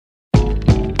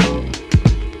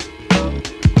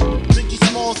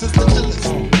Smalls is the illest.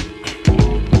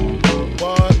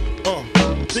 What?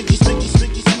 Biggie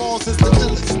Smalls is the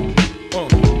illest.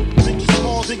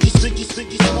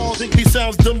 Biggie Smalls. He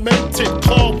sounds demented,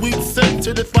 call weed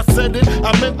scented. If I said it,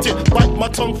 I meant it. Bite my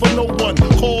tongue for no one.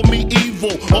 Call me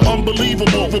evil or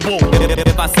unbelievable.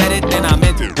 If I said it, then I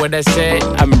meant it. What I said,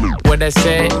 I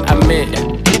meant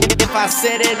it. If I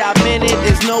said it, I meant it.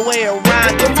 There's no way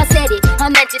around it. If I said it, I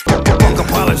meant it. Won't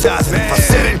apologize if I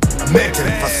said it. I meant it.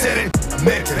 If I said it, I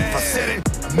meant it. If I said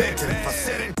it, I meant it. If I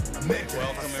said it, I meant it.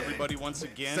 Welcome everybody once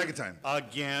again. Second time.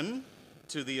 Again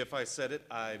to the If I Said It,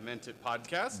 I Meant It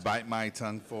podcast. Bite my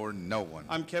tongue for no one.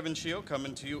 I'm Kevin Shio,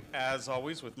 coming to you as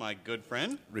always with my good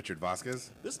friend Richard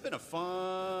Vasquez. This has been a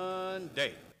fun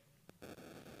day.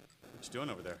 What you doing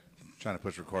over there? Trying to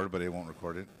push record, but it won't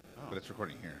record it. Oh. But it's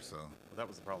recording here, so. Well, that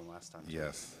was the problem last time.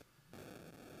 Yes.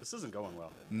 This isn't going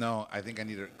well. No, I think I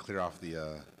need to clear off the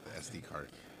SD card.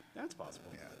 That's possible.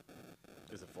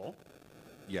 Yeah. Is it full?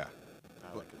 Yeah.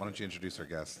 I like it. Why don't you introduce our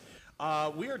guest?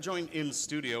 We are joined in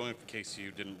studio, in case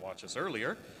you didn't watch us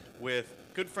earlier, with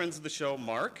good friends of the show,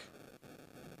 Mark.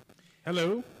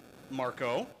 Hello.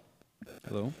 Marco.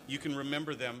 Hello. You can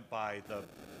remember them by the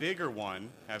bigger one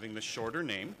having the shorter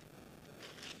name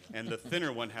and the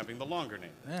thinner one having the longer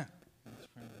name. Yeah.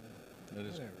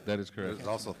 That is correct. There's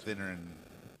also thinner and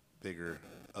bigger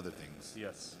other things.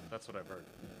 Yes, that's what I've heard.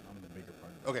 I'm the bigger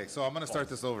part. Okay, so I'm going to start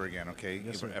this over again, okay?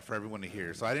 Yes, sir. For everyone to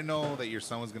hear. So I didn't know that your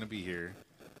son was going to be here,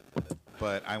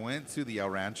 but I went to the El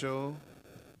Rancho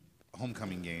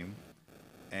homecoming game,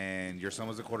 and your son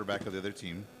was the quarterback of the other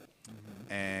team,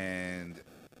 and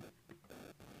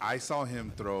I saw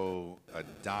him throw a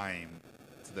dime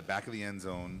to the back of the end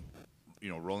zone,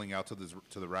 rolling out to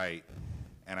the right,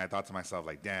 and I thought to myself,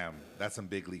 like, damn, that's some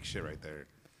big league shit right there.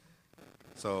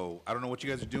 So I don't know what you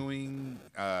guys are doing.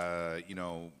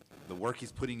 The work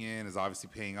he's putting in is obviously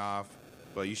paying off,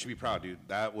 but you should be proud, dude.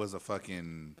 That was a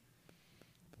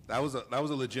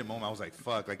legit moment. I was like,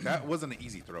 fuck, like that wasn't an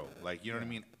easy throw. Like, you know what I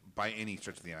mean? By any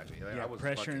stretch of the imagination. Like, Yeah, I was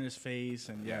pressure fucking, in his face,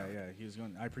 and yeah, he was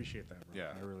going. I appreciate that, bro.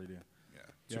 Yeah. I really do. Yeah.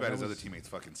 Too Yeah, bad that his other was- teammates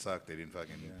fucking sucked. They didn't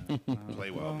fucking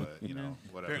play well, but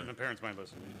whatever. The parents might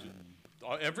listen.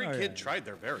 Every Oh, kid yeah. tried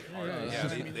their very hard. Yeah,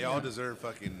 they all deserve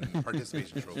fucking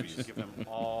participation trophies. Give them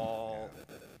all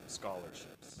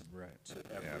scholarships Right. to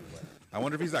everywhere. I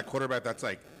wonder if he's that quarterback that's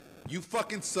like, you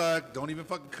fucking suck. Don't even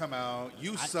fucking come out.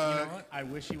 You You suck. know what? I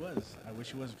wish he was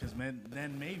because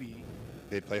then maybe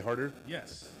They play harder.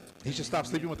 yes. He should stop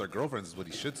sleeping with their girlfriends. Is what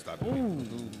he should stop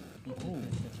doing.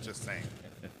 Just saying.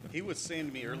 He was saying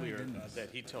to me earlier that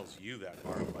he tells you that,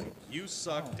 Mark. Like, you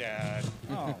suck, Dad.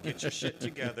 Oh. Get your shit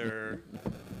together.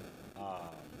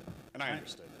 And I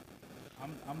understood.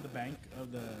 I'm the bank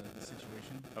of the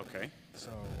situation, Okay.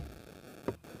 so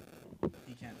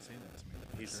he can't say that to me.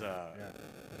 for He's sure.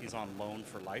 he's on loan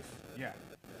for life. yeah.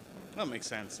 That makes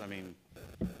sense. I mean,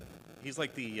 he's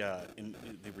like the in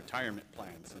the retirement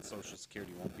plans, and Social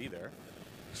Security won't be there.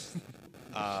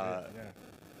 Yeah.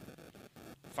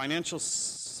 Financial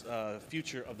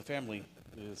future of the family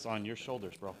is on your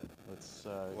shoulders, bro. Let's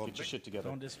get your shit together.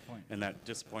 Don't disappoint. And that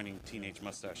disappointing teenage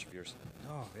mustache of yours.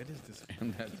 Oh, it is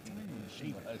disappointing. I keep telling you to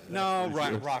shave it. No,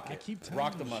 rock I it. keep telling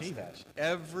Rock you the to shave it. mustache.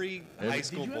 Every high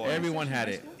school you have boy. a Everyone mustache had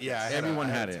in it. high school? Yeah, Everyone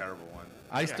I had a it. terrible one.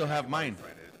 I still have mine.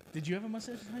 Did you have a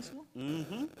mustache in high school?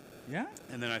 Mm-hmm. Yeah.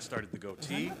 And then I started the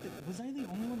goatee. Was I the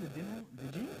only one that didn't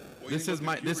have? Did you?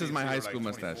 This is my high school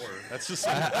mustache. That's just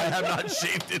I have not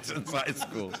shaved it since high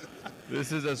school.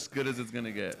 This is as good as it's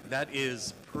gonna get. that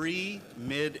is pre,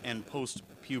 mid, and post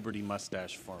puberty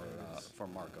mustache for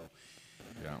Marco.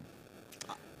 Yeah.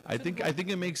 I think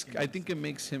it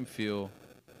makes him feel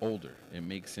older. It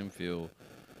makes him feel.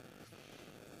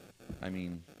 I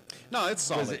mean, No, it's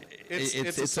solid. it-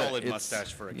 It's a solid it's,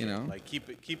 mustache for a kid. you know. Like keep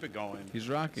it going. He's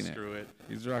rocking it. Screw it.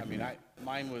 He's rocking I mean, it.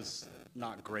 mine was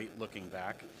not great looking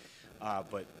back, but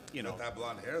But that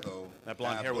blonde hair, though. That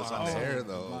blonde hair was on hair,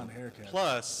 the though. blonde haircut.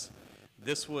 Plus,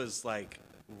 this was like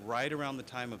right around the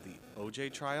time of the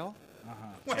OJ trial.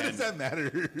 Why does that matter?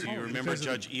 Do you remember because of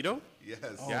Judge Ito? Yes.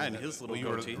 Yeah, and his little you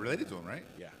were goatee. related to him, right?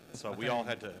 Yeah. So we all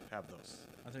had to have those.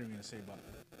 I thought you were gonna say about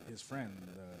his friend,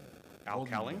 the Al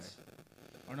Goldman Cowlings?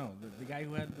 guy. Or no, the guy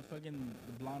who had the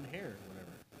blonde hair, or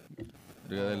whatever.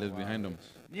 The guy that lives behind him.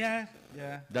 Yeah.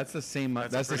 That's the same.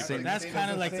 That's the pretty same. That's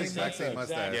kind of like the exact same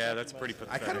mustache. Yeah, that's pretty I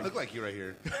pathetic. kind of look like you right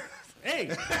here.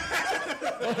 Hey,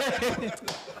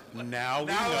 Now we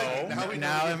know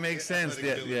Now it makes sense.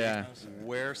 Yeah.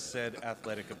 where said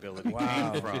athletic ability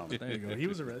wow. came from. There you go. He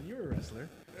was you were a wrestler.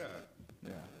 Yeah.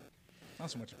 Yeah.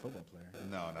 Not so much a football player.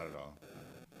 No, not at all.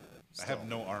 I have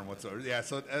no arm whatsoever. Yeah,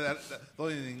 so the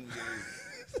only thing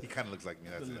is He kind of looks like me.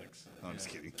 That's The it. looks. No, I'm just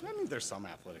kidding. I mean, there's some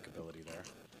athletic ability there.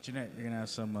 Jeanette, you're gonna have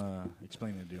some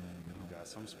explaining to do when you get home. Got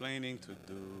some explaining to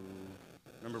do.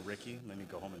 Remember Ricky? And then you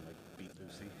go home and like beat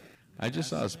Lucy. I just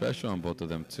saw a special on both of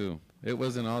them too. It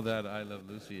wasn't all that I Love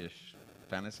Lucy-ish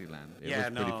fantasy land. It Yeah,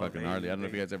 was pretty no, fucking they- gnarly. I don't know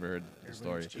if they- you guys ever heard the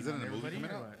story. Is it in a movie Everybody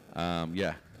coming or out? what?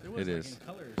 Yeah, It was it like is. in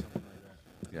color or something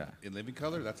like that. Yeah. In Living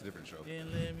Color, that's a different show.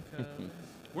 In living color.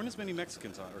 Weren't as many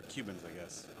Mexicans on, or Cubans, I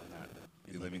guess, on that.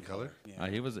 In Living Color? Yeah.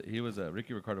 He was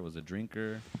Ricky Ricardo was a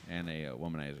drinker and a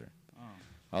womanizer.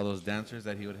 All those dancers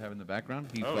that he would have in the background,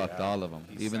 he Oh, fucked yeah. all of them,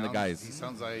 He even the sounds- guys. He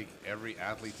sounds like every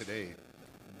athlete today.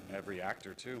 Every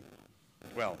actor too.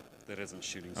 Well, that isn't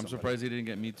shooting. I'm somebody. surprised he didn't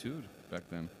get Me Too'd back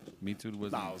then. Me Too'd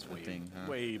wasn't No, it was a way, thing.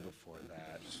 Huh? way before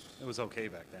that. It was okay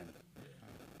back then.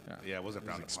 Yeah, it wasn't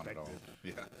frowned upon at all.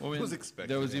 Yeah, Well, it was and expected.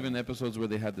 There was even episodes where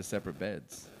they had the separate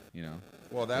beds. You know.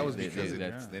 Well, that was They- because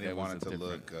that's- they that didn't want was it to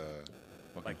different. look.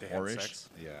 Fucking Like they had whorish. sex.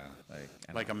 Yeah. Like,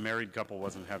 Like a married couple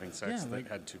wasn't having sex Yeah, that like-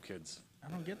 had 2 kids. I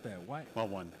don't get that. Why? Well,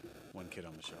 one kid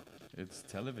on the show. it's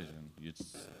television. You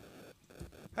just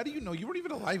How do you know? You weren't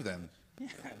even alive then. Yeah,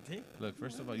 Dick. look.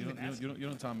 First of all, you Even don't, you, ask don't, you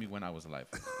don't tell me when I was alive.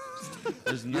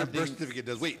 There's Your nothing. birth certificate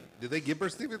does. Wait, did they get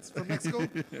birth certificates from Mexico?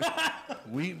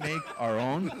 We make our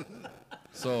own.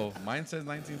 So mine says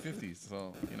 1950s.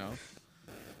 So you know.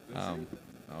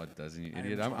 No, it doesn't. You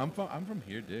idiot. I'm from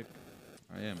here, Dick.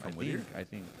 I am. From I where?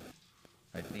 think.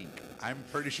 I think. I'm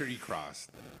pretty sure you crossed.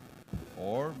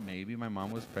 Or maybe my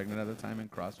mom was pregnant at the time and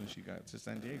crossed when she got to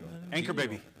San Diego. Anchor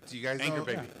baby. Do you guys Anchor know?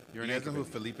 baby. You're you an guys know anchor who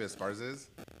Felipe Esparza is?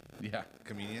 Yeah.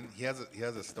 Comedian. He has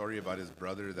a story about his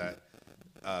brother that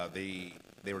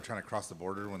they were trying to cross the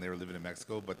border when they were living in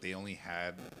Mexico, but they only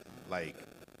had like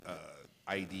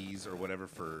IDs or whatever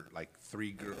for like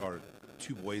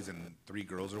 2 boys and 3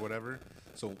 girls or whatever.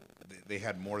 So they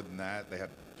had more than that. They had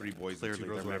 3 boys Clearly, and 2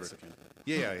 girls, they're whatever. Mexican.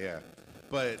 Yeah.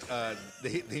 But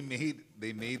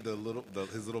they made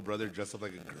his little brother dress up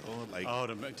like a girl, like Oh,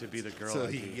 to be the girl. so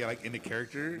ID. he get like into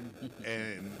character,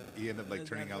 and he ended up like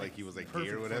turning out like he was like gay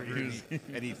or whatever,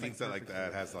 and he thinks that like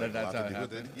that has like a That's lot how to it do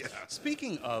with it. happened? Yeah.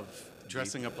 Speaking of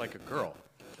dressing up like a girl,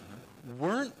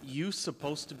 weren't you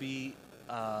supposed to be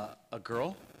a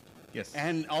girl Yes.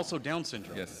 and also Down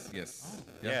syndrome? yes.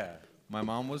 Yeah. My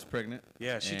mom was pregnant.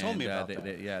 Yeah, she told me and, about they,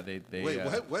 that. They, Wait,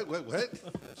 what?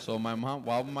 So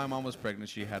while my mom was pregnant,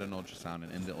 she had an ultrasound,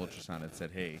 and in the ultrasound it said,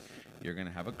 "Hey, you're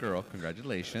gonna have a girl.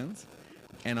 Congratulations."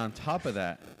 And on top of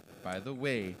that, by the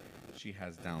way, she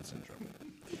has Down syndrome.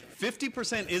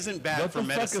 50% isn't bad What for the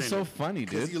fuck medicine. is so funny,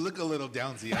 Because dude? you look a little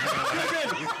downsy.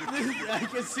 I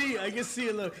can see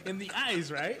a little in the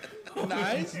eyes, right? In the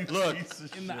eyes. Look,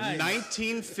 In the eyes.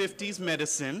 1950s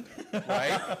medicine,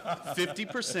 right?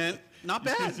 50%, not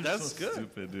bad. That's good.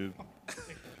 Stupid, dude.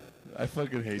 I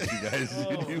fucking hate you guys.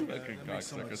 you fucking that makes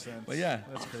so much cocksuckers. sense. But yeah,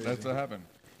 That's crazy. that's what happened.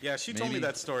 Yeah, she told me Maybe-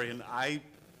 that story, and I,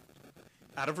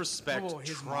 out of respect, Oh,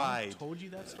 his mom tried told you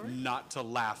that story? not to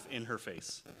laugh in her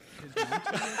face. His mom told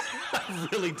you that story? I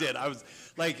really did. I was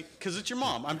like, because it's your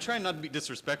mom. I'm trying not to be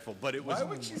disrespectful, but it was. Why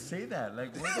would she say that?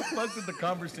 Like, where the fuck did the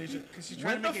conversation? she's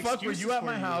trying When to the make fuck were excuses you at for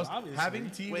my you, house obviously. having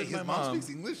tea Wait, with his my mom mom? speaks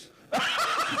English?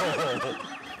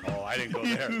 Oh, I didn't go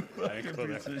there. I didn't go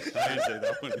there. I didn't say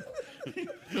that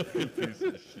one. Piece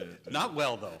of shit. Not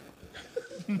well, though.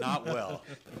 Not well.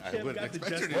 I wouldn't got the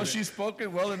expect her to. Well, she spoke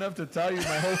it well enough to tell you my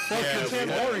whole fucking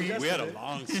story. We had a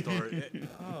long story.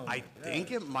 I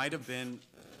think it might have been.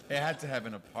 It had to have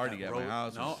been a party at my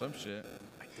house No. or some shit.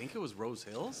 I think it was Rose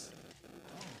Hills.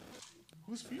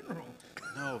 Whose funeral?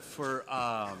 No, for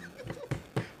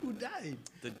Who died?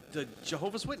 the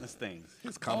Jehovah's Witness thing.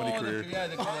 His comedy career.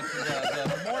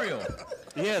 The memorial.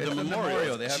 Yeah, It's the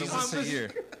memorial. They have it once a year.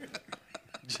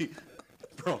 Gee,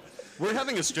 bro, we're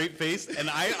having a straight face, and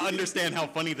I understand how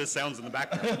funny this sounds in the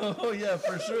background. Oh yeah,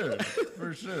 for sure,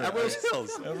 for sure. At Rose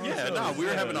Hills. Yeah, no, we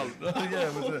were having a. Yeah,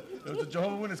 it was a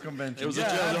Jehovah's Witness convention. It was a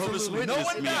Yeah, Jehovah's absolutely. Witness No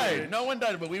one meeting. died. No one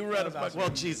died, but we were at a fucking. Well,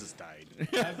 Jesus died.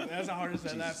 That's the hardest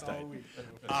that lasts all week.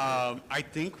 I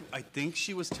think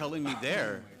she was telling me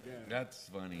there, That's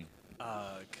funny.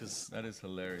 cause That is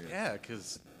hilarious. yeah,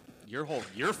 cause your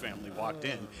family walked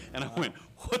in, and I went,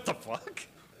 what the fuck?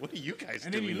 What are you guys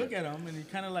And doing? then you look at him, and you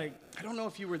kind of like, I don't know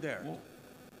if you were there.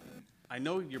 I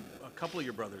know a couple of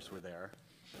your brothers were there.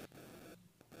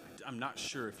 I'm not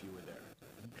sure if you were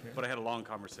there, but I had a long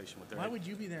conversation with them. why would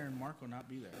you be there and Marco not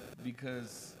be there?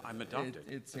 Because I'm adopted.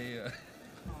 It's a.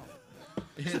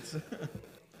 It's.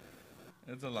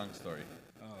 It's a long story.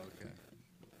 Oh, okay.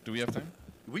 Do we have time?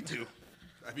 We do,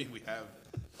 I mean, we have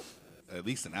at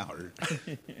least an hour.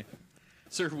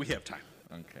 sir. We have time.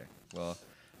 Okay. Well,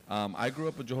 I grew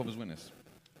up a Jehovah's Witness.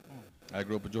 I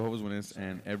grew up with Jehovah's Witness,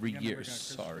 and every never year. got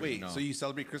Christmas. Sorry, Wait, no. so you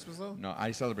celebrate Christmas though? No,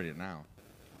 I celebrate it now.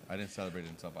 I didn't celebrate it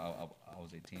until I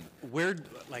was 18. Where,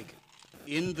 like,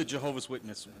 in the Jehovah's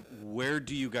Witness, where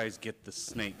do you guys get the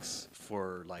snakes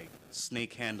for like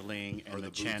snake handling and Or the, the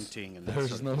boots? chanting and that There's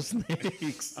sort no of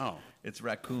snakes. Oh, It's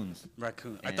raccoons.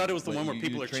 raccoon. I And- thought it was the but one where you-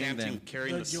 people you are train chanting, them.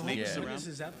 carrying the Jehovah's snakes Yeah. Witness,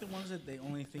 around. is that the ones that they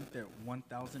only think that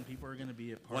 1,000 people are going to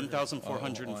be a part of?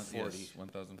 1,440. Yes,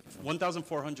 1,000.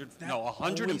 1,400. That No, always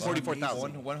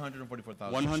 144,000.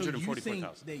 144,000. 144,000. So you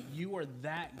think that you are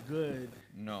that good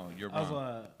No, you're of wrong.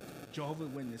 a Jehovah's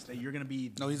Witness that you're going to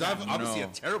be? No, he's that- obviously No.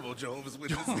 a terrible Jehovah's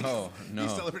Witness. No, no.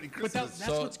 He's celebrating But Christmas. that's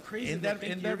So, what's crazy. in that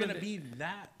that- in you're that going to reli- be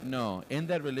that. No, in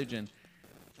that religion,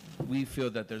 we feel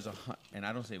that there's and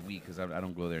I don't say we because I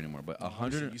don't go there anymore, but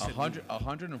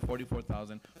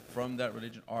 144,000 from that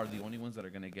religion are the only ones that are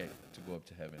going to get to go up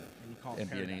to heaven You call and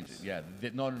be an paradise. angel. Yeah,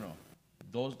 no.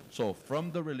 Those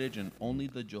from the religion, only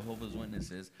the Jehovah's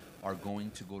Witnesses are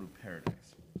going to go to paradise.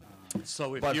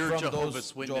 So if But you're from Jehovah's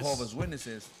those Witness, Jehovah's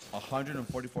Witnesses,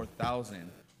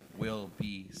 144,000 will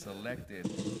be selected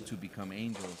to become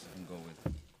angels and go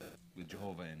with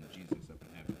Jehovah and Jesus up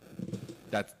in heaven.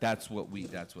 That's what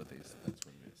it is.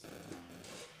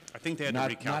 I think they had to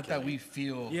recalculate. Not that we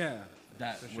feel Yeah.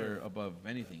 that we're above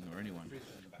anything or anyone,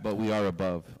 but we are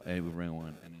above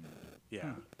everyone and anyone.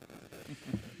 Yeah.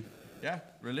 Yeah,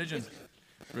 religion.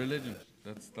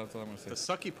 That's all I'm gonna say. The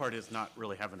sucky part is not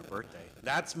really having a birthday.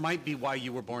 That might be why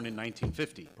you were born in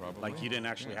 1950. Probably. Like you didn't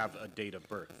actually have a date of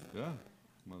birth. Yeah.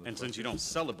 And since you don't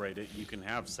celebrate it, you can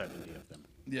have 70 of them.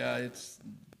 Yeah, it's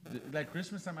like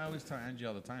Christmas time. I always tell Angie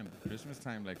all the time. Christmas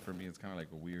time, like for me, it's kind of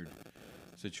like a weird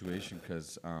situation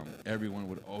because everyone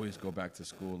would always go back to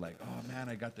school like, oh man,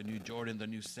 I got the new Jordan, the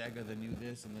new Sega, the new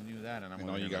this, and the new that, and I'm And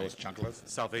all over you here got like, was chanclas.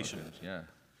 Salvation. yeah.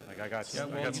 Like I got, Yeah, I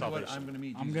well, got you know what? salvation. I'm gonna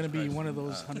meet. I'm Jesus going to be Christ. one of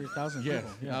those 100,000 Yeah.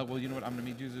 people. Yeah. Well, you know what? I'm gonna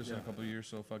meet Jesus in a couple of years,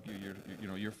 so fuck you.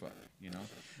 You're fucked. You know.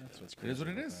 That's what's It crazy. is what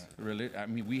it is. Really. I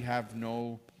mean, we have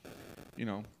no. You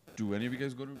know. Do any of you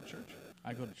guys go to church?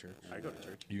 I go to church. I go to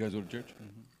church. You guys go to church?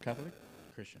 Catholic?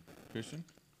 Christian. Christian?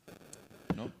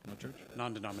 Nope. No church.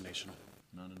 Non-denominational.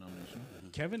 Non-denominational.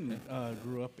 Kevin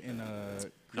grew up in a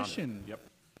Christian. Yep.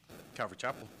 Calvary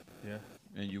Chapel. Yeah.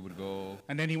 And you would go.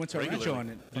 And then he went to Rancho Regularly. and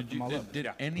it fucked Did them all up.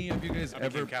 Yeah. any of you guys I became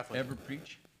ever Catholic.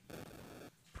 preach?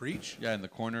 Preach? Yeah, in the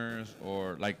corners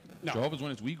or like No. Jehovah's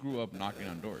Witness. We grew up knocking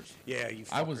on doors. Yeah, you.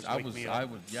 I was, fuckers wake me up.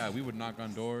 yeah, we would knock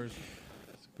on doors.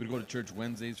 We'd go to church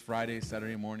Wednesdays, Fridays,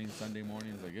 Saturday mornings, Sunday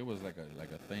mornings. Like it was like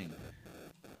a thing.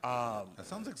 That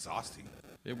sounds exhausting.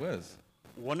 It was.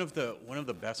 One of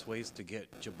the best ways to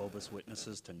get Jehovah's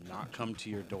Witnesses to not come to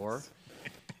your door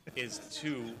is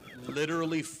to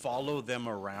literally follow them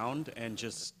around and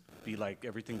just be like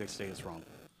everything they say is wrong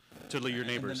to your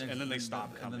neighbors, and then they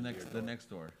stop coming to your The door. next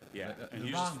door. Yeah, and they're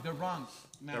you wrong. just- They're wrong.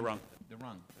 Man, They're wrong. They're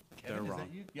wrong. They're Kevin, is wrong.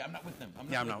 that you? Yeah, I'm not with them. I'm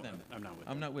not Yeah, I'm with not- them. I'm not with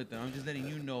I'm them. not with them. I'm just letting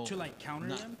you know. To like counter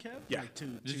Nah. them, Kev? Yeah. Like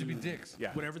Just to be dicks.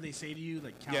 Yeah. Whatever they say to you,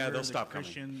 like counter Yeah, they'll the stop coming.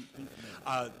 Christian thing.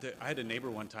 I had a neighbor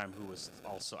one time who was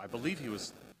also, I believe he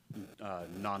was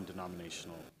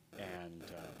non-denominational, and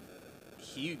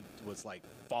he was like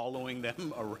following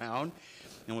them around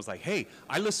and was like, hey,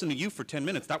 I listened to you for 10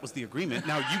 minutes. That was the agreement.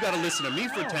 Now you got to listen to me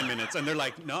for 10 minutes. And they're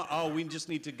like, no, we just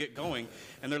need to get going.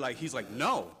 And they're like, he's like,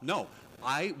 no,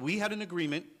 we had an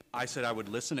agreement. I said I would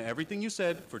listen to everything you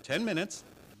said for 10 minutes,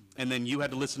 and then you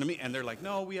had to listen to me. And they're like,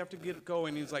 no, we have to get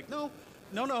going. He's like, no,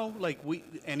 like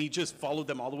and he just followed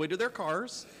them all the way to their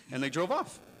cars, and they drove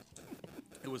off.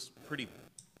 It was pretty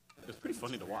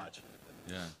funny to watch.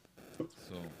 Yeah.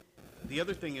 So. The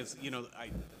other thing is,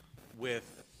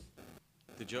 with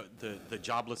the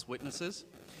jobless witnesses,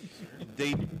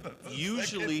 they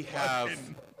usually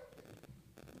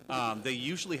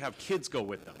have kids go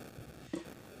with them.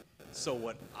 So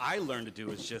what I learned to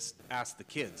do is just ask the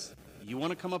kids, you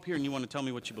want to come up here and you want to tell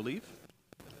me what you believe?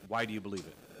 Why do you believe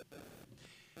it?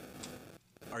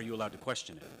 Are you allowed to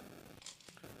question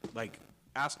it? Like,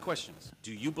 ask questions.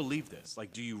 Do you believe this?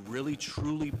 Like, do you really,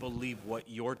 truly believe what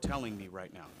you're telling me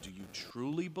right now? Do you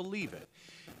truly believe it?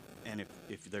 And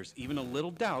if there's even a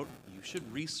little doubt, you should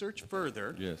research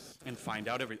further. Yes. And find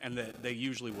out everything. And they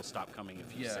usually will stop coming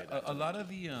if you say that. a lot of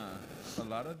the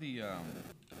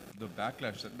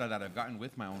backlash that I've gotten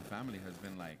with my own family has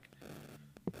been like,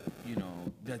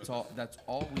 that's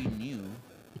all we knew.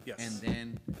 Yes. And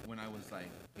then when I was like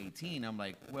 18, I'm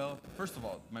like, well, first of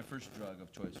all, my first drug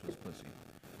of choice was pussy.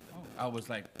 I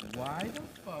was like, why the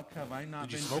fuck have I not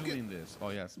Did you been smoke doing this? Oh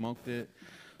yeah, smoked it,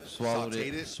 swallowed Sauteed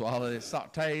it, it? swallowed it,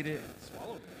 sauteed it,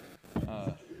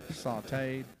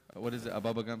 sauteed. what is it? A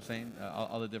Bubba Gump saying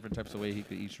all the different types of way he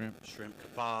could eat shrimp. Shrimp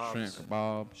kebabs. Shrimp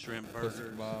kebab, Shrimp pussy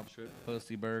burgers. kebab,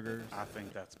 pussy burgers. I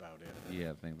think that's about it.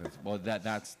 Yeah, I think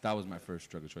that was my first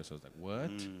struggle choice. I was like,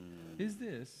 what is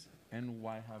this, and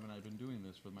why haven't I been doing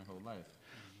this for my whole life?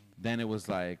 Then it was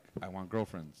like, I want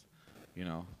girlfriends, you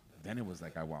know. Then it was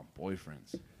like, I want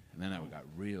boyfriends, and then it got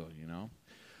real, you know.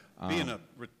 Being a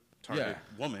retarded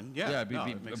woman, yeah, it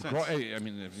makes sense. I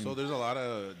mean, So there's a lot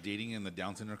of dating in the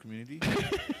Down syndrome community.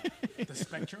 The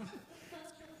spectrum.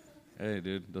 hey,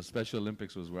 dude, the Special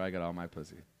Olympics was where I got all my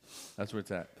pussy. That's where it's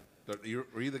at.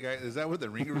 Were you the guy? Is that what the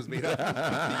ringer was made out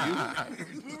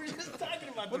of? We were just talking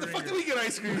about What the fuck did we get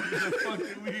ice cream?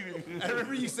 I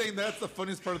remember you saying that's the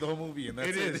funniest part of the whole movie, and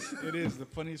that's it. It is the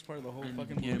funniest part of the whole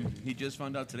fucking Yeah, movie. he just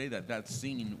found out today that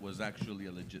scene was actually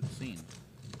a legit scene.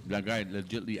 That guy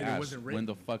legitly it asked, wasn't written. when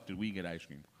the fuck did we get ice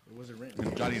cream? It wasn't written.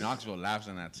 And Johnny Knoxville laughs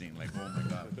in that scene, like, oh my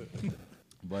god.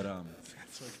 But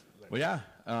That's what- well, yeah.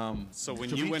 So when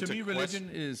to you me, went to to me, religion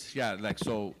is like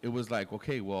so. It was like,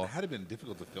 okay, well, It had been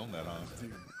difficult to film that on.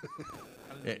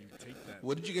 How did It- you take that?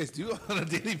 What did you guys do on a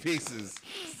daily basis?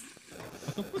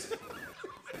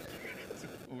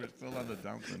 we're still on the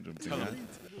Down syndrome thing.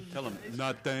 Tell him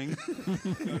nothing.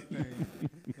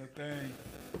 Nothing.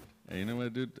 Hey, you know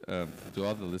what, dude? To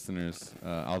all the listeners,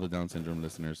 all the Down syndrome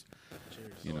listeners,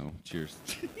 Cheers. you know, cheers.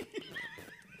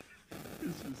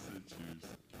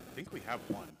 I think we have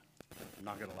one. I'm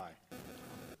not gonna lie.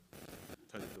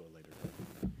 Tell you to it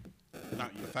later.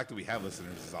 Not you. The fact that we have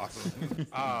listeners is awesome.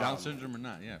 Down syndrome or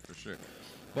not, yeah, for sure.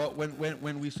 But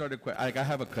when we started, like, I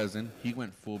have a cousin. He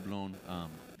went full blown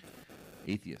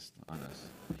atheist on us.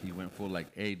 He went full like,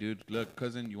 hey, dude, look,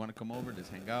 cousin, you want to come over? Let's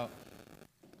hang out.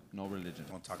 No religion.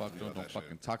 Don't talk to me about don't that fucking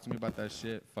shit. talk to me about that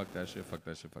shit. Fuck that shit. Fuck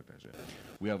that shit. Fuck that shit.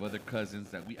 We have other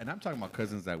cousins that and I'm talking about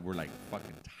cousins that we're like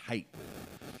fucking tight with.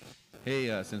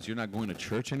 Hey, since you're not going to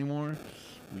church anymore,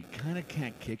 we kind of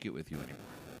can't kick it with you anymore.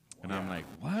 And I'm like,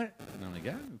 what? And I'm like,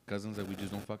 yeah, cousins that we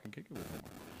just don't fucking kick it with anymore.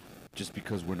 Just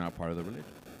because we're not part of the religion.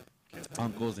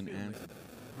 Uncles and aunts.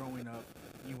 Growing up,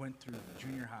 you went through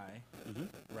junior high,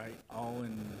 right? All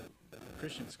in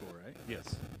Christian school, right?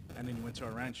 Yes. And then you went to a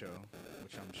rancho,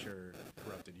 which I'm sure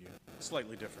corrupted you.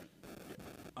 Slightly different.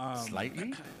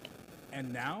 Slightly?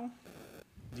 And now,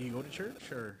 do you go to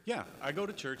church or? Yeah, I go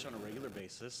to church on a regular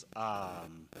basis.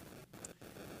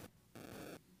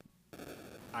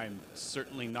 I'm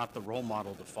certainly not the role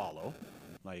model to follow.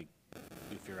 Like,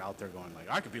 if you're out there going like,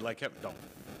 I could be like him, don't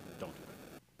do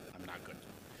it. I'm not good.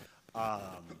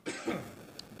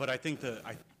 But I think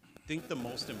the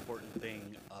most important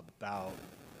thing about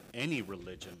any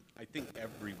religion, I think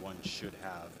everyone should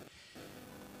have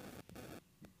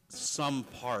some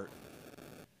part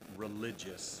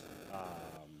religious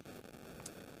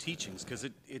teachings, because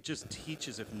it just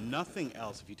teaches, if nothing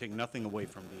else, if you take nothing away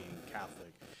from being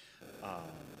Catholic,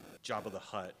 Jabba the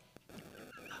Hutt,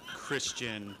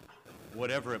 Christian,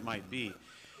 whatever it might be,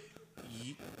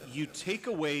 you take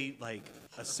away like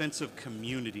a sense of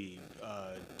community,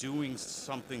 doing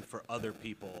something for other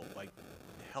people, like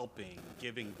helping,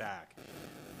 giving back,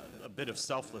 a bit of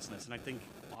selflessness. And I think,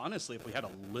 honestly, if we had a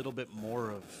little bit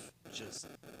more of just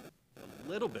a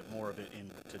little bit more of it in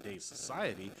today's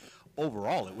society,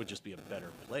 overall, it would just be a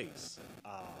better place.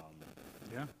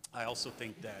 Yeah. I also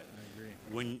think that I agree.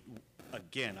 when,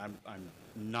 again, I'm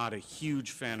not a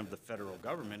huge fan of the federal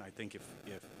government. I think if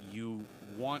you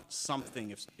want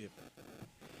something,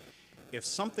 if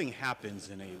something happens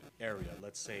in an area,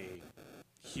 let's say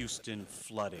Houston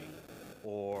flooding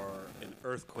or an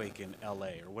earthquake in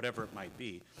LA or whatever it might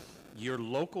be, your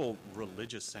local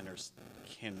religious centers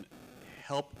can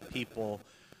help people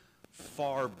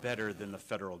far better than the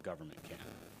federal government can.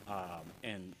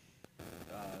 And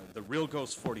the Real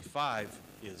Ghost 45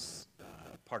 is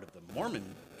part of the Mormon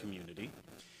community.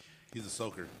 He's a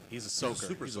soaker. He's a soaker.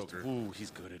 super soaker. Ooh,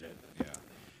 he's good at it. Yeah.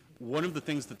 One of the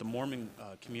things that the Mormon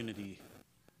community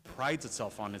prides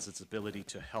itself on is its ability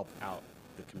to help out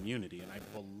the community. And I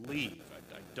believe,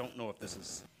 I don't know if this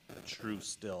is true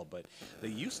still, but they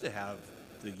used to have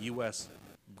the U.S.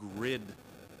 grid,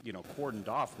 cordoned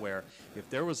off, where if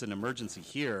there was an emergency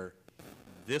here,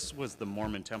 this was the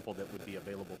Mormon temple that would be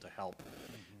available to help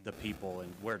the people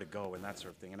and where to go and that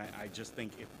sort of thing. And I just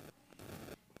think,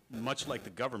 much like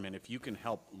the government, if you can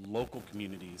help local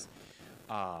communities,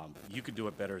 you could do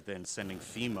it better than sending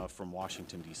FEMA from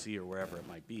Washington, D.C. or wherever it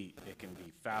might be. It can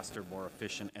be faster, more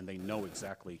efficient, and they know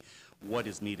exactly what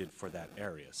is needed for that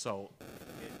area. So,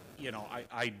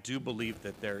 I do believe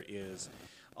that there is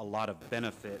a lot of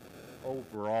benefit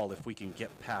overall if we can get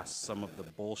past some of the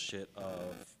bullshit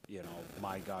of,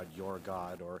 my God, your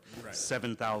God, or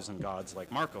 7,000 gods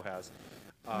like Marco has.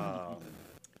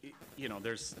 you know,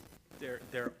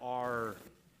 there are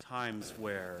times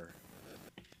where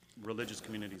religious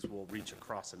communities will reach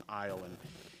across an aisle, and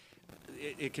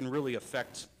it can really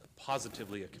affect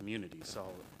positively a community. So,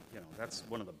 you know, that's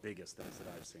one of the biggest things that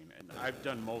I've seen. And I've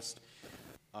done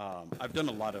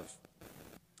a lot of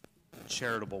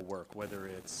charitable work, whether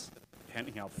it's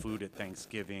handing out food at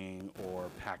Thanksgiving or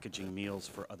packaging meals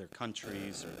for other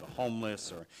countries or the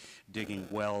homeless or digging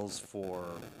wells for,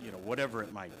 you know, whatever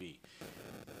it might be.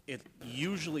 It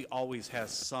usually always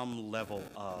has some level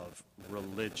of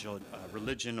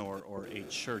religion or a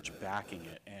church backing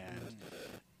it. And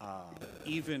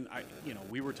even, you know,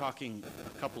 we were talking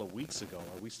a couple of weeks ago.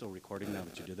 Are we still recording now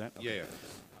that you did that? Okay. Yeah.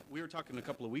 We were talking a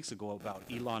couple of weeks ago about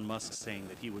Elon Musk saying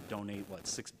that he would donate, what,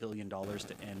 $6 billion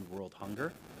to end world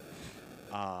hunger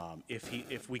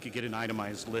if we could get an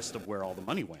itemized list of where all the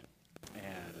money went.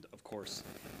 And, of course,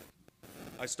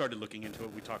 I started looking into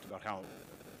it. We talked about how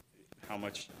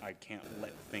much I can't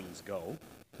let things go.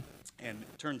 And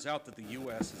it turns out that the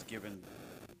U.S. has given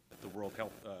the World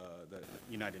Health, the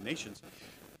United Nations,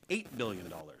 $8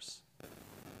 billion.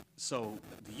 So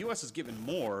the U.S. has given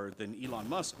more than Elon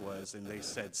Musk was, and they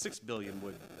said $6 billion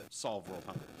would solve world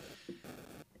hunger.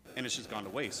 And it's just gone to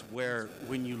waste. Where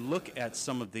when you look at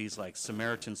some of these, like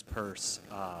Samaritan's Purse,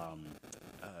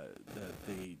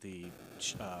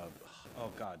 oh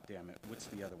God damn it, what's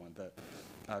the other one? The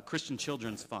Christian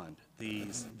Children's Fund.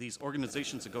 These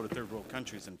organizations that go to third world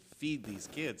countries and feed these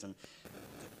kids, and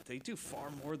they do far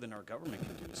more than our government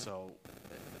can do. So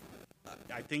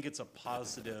I think it's a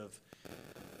positive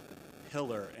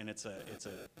pillar, and it's a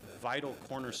vital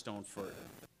cornerstone for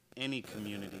any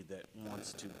community that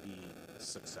wants to be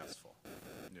successful.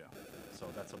 Yeah. So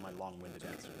that's my long-winded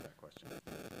answer to that question.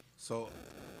 So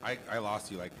I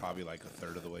lost you probably a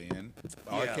third of the way in.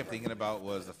 All I Yeah. kept thinking about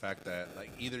was the fact that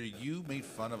either you made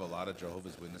fun of a lot of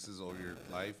Jehovah's Witnesses over your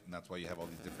life, and that's why you have all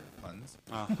these different puns,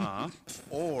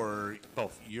 or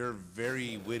both. You're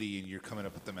very witty and you're coming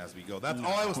up with them as we go. That's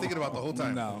all I was thinking about the whole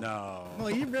time. No,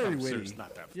 you're very I'm witty. serious,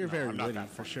 not that- You're no, very I'm not witty that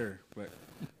for funny. sure.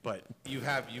 But you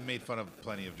made fun of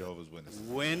plenty of Jehovah's Witnesses.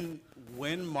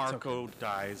 when Marco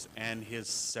dies and his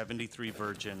 73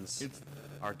 virgins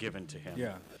are given to him,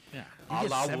 yeah.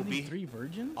 Allah will be 73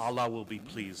 virgins, Allah will be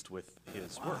pleased with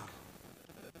his work.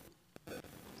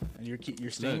 and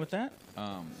you're staying with that.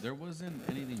 There wasn't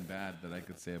anything bad that I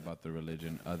could say about the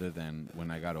religion other than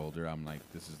when I got older, I'm like,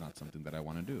 this is not something that I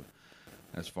want to do.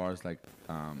 As far as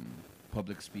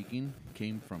public speaking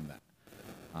came from that.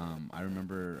 I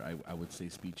remember I would say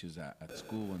speeches at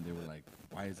school, and they were like,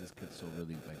 why is this kid so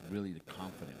really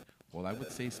confident? Well, I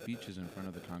would say speeches in front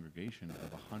of the congregation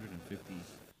of 150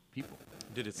 people.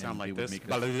 Did it And sound they like would this? make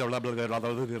Oh, us- okay,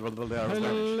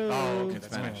 that's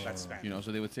Spanish. Spanish. That's You know,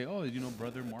 so they would say,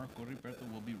 Brother Marco Riberto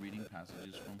will be reading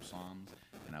passages from Psalms,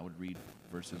 and I would read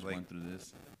verses 1 through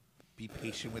this. Be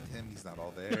patient with him. He's not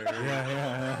all there.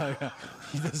 Yeah.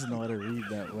 He doesn't know how to read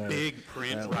that well. Big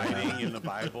print writing in the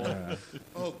Bible.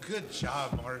 Oh, good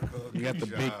job, Marco. You got the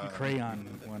Good big job. crayon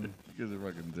one. You guys are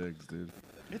fucking dicks, dude.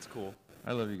 It's cool.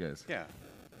 I love you guys. Yeah.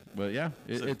 But yeah,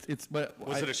 So- it's but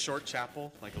Was it a short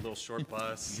chapel, like a little short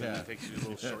bus? Yeah. And it takes you to a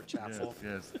little short chapel.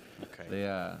 Yes.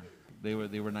 Okay. They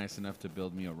were nice enough to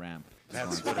build me a ramp.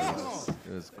 That's what it was.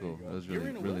 It was cool. It was You were really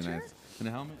in a really wheelchair? nice. In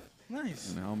a helmet.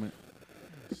 Nice. In a helmet.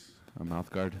 A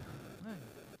mouth guard.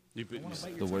 The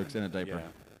works in a diaper. Yeah.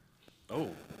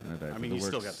 Oh. In a diaper. I mean, The you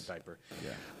still got works. the diaper.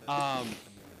 Yeah.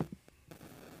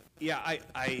 Yeah,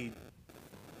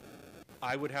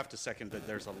 I would have to second that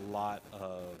there's a lot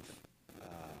of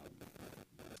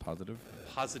Positive.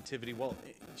 positivity. Well,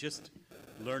 just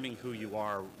learning who you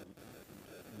are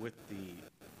with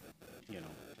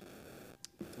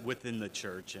within the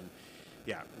church, and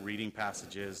reading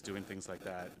passages, doing things like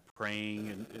that,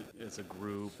 praying as a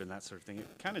group and that sort of thing. It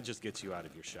kind of just gets you out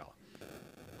of your shell.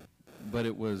 But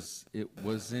it was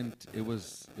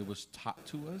taught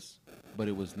to us, but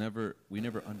we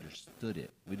never understood it.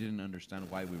 We didn't understand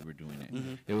why we were doing it.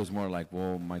 Mm-hmm. It was more like,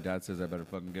 well, my dad says I better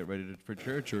fucking get ready for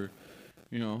church, or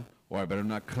or I better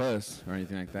not cuss or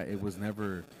anything like that. It was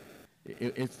never.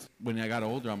 It's when I got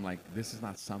older, I'm like, this is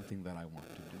not something that I want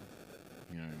to do.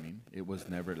 You know what I mean? It was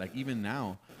never like, even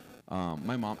now,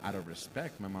 my mom, out of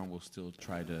respect, my mom will still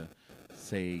try to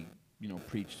say,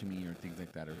 preach to me or things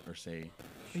like that, or say,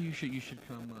 hey, you should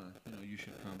come, you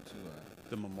should come to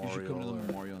The memorial. you should come to the or-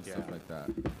 memorial and stuff like that.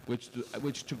 Which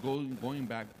going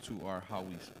back to how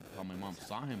my mom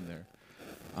saw him there,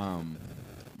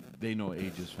 they know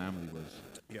Age's family was.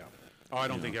 Yeah. Oh, I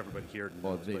don't think everybody here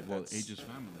knows. but that's Age's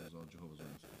family was all Jehovah's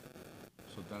Witnesses.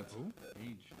 So that's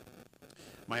Age.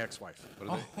 my ex-wife.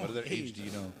 What are their age do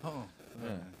you know? Oh. Yeah.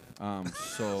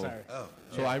 So, Sorry.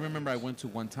 so I remember I went to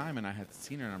one time and I had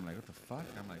seen her and I'm like, what the fuck?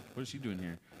 I'm like, what is she doing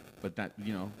here? But that,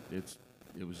 you know,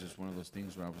 it was just one of those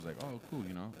things where I was like, oh, cool,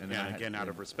 you know. And then I And had again, to- out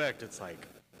of respect, it's like,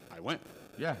 I went.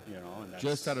 yeah, You know, and that's,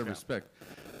 just out of yeah. respect.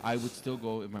 I would still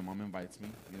go if my mom invites me.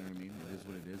 You know what I mean? It is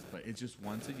what it is. But it's just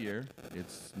once a year.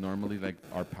 It's normally like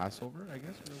our Passover, I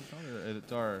guess. What do we call it?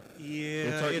 It's our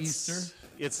Yeah, our Easter.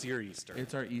 It's your Easter.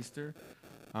 It's our Easter.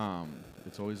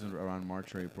 It's always around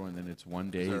March or April, and then it's one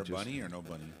day. Is there a just- bunny or no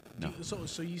bunny? No.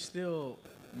 So you still.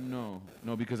 No,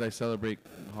 because I celebrate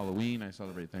Halloween, I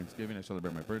celebrate Thanksgiving, I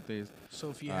celebrate my birthdays. So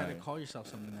if you had to I- call yourself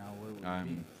something now, what would it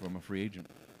I'm from a free agent.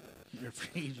 be? You're a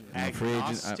free agent. I'm a free agent.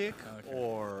 Agnostic Okay.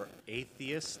 or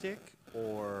atheistic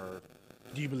or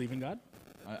Do you believe in God?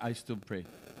 I still pray.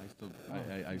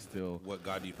 I still What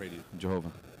God do you pray to?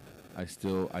 Jehovah. I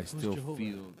still Jehovah?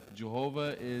 feel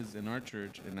Jehovah is in our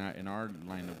church in our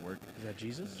line of work. Is that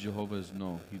Jesus? Jehovah is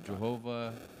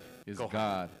Jehovah is Go ahead.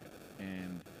 God,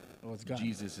 and Oh, it's God.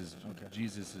 Jesus is Okay.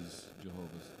 Jehovah's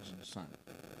son.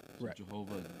 So Right.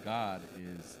 Jehovah God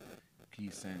is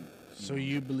peace and. So know,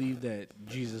 you believe that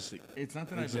Jesus? It's not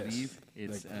that I exists. believe.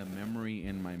 It's Like- a memory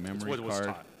in my memory what was card,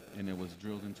 taught. and it was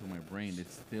drilled into my brain.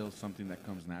 It's still something that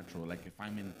comes natural. Like if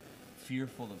I'm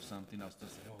fearful of something, I'll still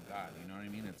say, "Oh God," you know what I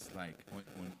mean? It's like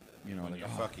When you know, when like you're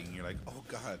oh. fucking, you're like, oh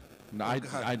God. No, oh, I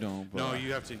God. don't. But no,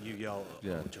 you have to yell,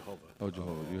 Yeah. oh, Jehovah. Oh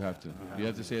Jehovah, you have to. You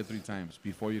have to say it 3 times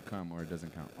before you come, or it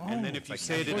doesn't count. And then if you like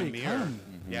say it in a before you mirror, come.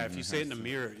 yeah, if you say it in a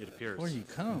mirror, it appears. Before you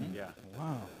come. Yeah.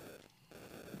 Wow.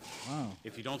 Wow.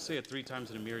 If you don't say it 3 times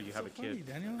in a mirror, you have a So funny, kid.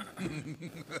 Daniel.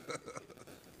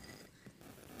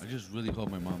 I just really hope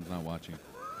my mom's not watching.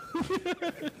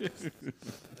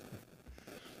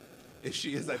 If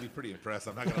she is, I'd be pretty impressed.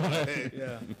 I'm not gonna lie.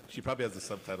 Yeah. She probably has the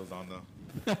subtitles on though.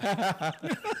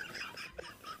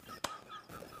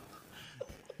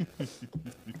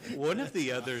 One of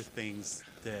the other things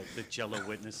that the Jello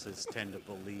witnesses tend to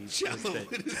believe is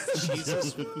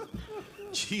that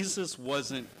Jesus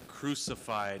wasn't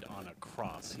crucified on a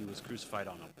cross. He was crucified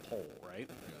on a pole, right?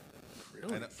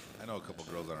 I know a couple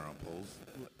girls that are on poles.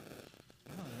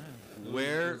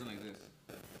 Where? like this.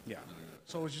 Yeah.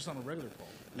 So it's just on a regular pole.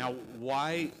 Now,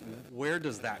 where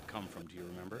does that come from? Do you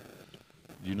remember?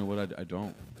 You know what? I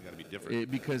don't. They gotta be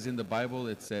different. Because in the Bible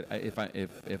it said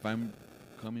if I'm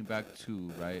coming back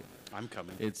to right, I'm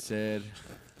coming. it said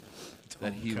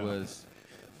that Don't he come. was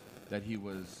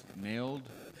nailed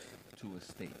to a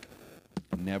stake,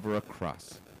 never a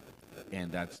cross,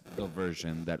 and that's the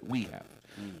version that we have.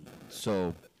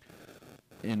 So,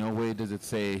 in no way does it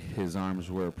say his arms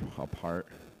were apart.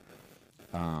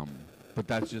 But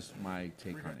that's just my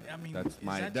take on it. I mean, that's is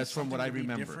my that that's just from what I something to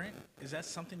be remember. different? Is that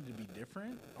something to be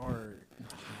different, or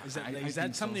is that I is think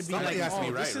that something so. to be Somebody like, has to oh, be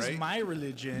this right, is right? my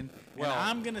religion, Well- and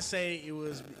I'm gonna say it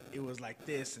was like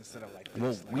this instead of like this?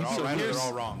 Well, Like, we They're all so right or here's- they're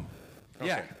all wrong.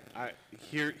 Yeah.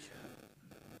 Here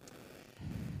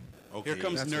Okay,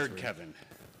 comes that's Nerd what's weird. Kevin.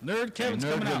 Nerd Kevin's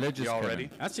Nerd coming out. religious Y'all Kevin. ready?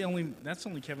 That's the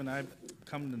only Kevin I've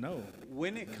come to know.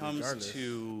 When it comes Regardless.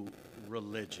 to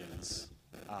religions,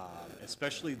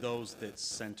 especially those that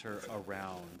center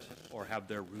around or have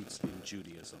their roots in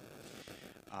Judaism.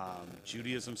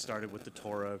 Judaism started with the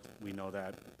Torah. We know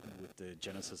that with the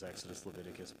Genesis, Exodus,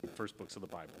 Leviticus, first books of the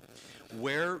Bible.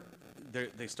 Where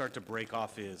they start to break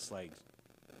off is like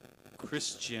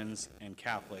Christians and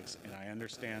Catholics, and I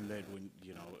understand that when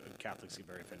Catholics get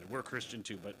very offended. We're Christian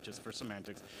too, but just for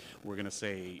semantics, we're going to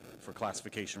say, for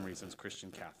classification reasons,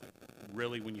 Christian Catholic.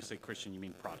 Really, when you say Christian, you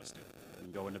mean Protestant. We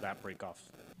can go into that break off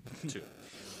too.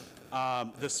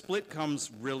 The split comes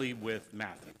really with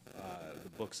Matthew, the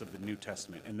books of the New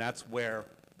Testament, and that's where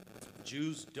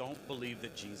Jews don't believe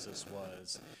that Jesus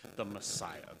was the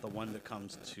Messiah, the one that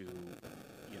comes to,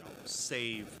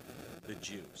 save the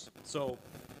Jews. So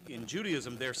in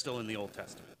Judaism, they're still in the Old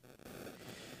Testament.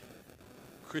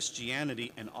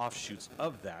 Christianity and offshoots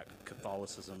of that,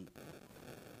 Catholicism,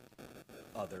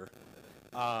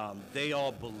 they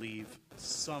all believe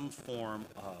some form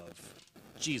of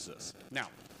Jesus. Now,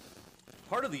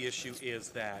 part of the issue is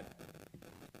that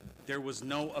there was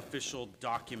no official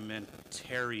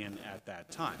documentarian at that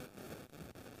time.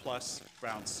 Plus,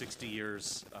 around 60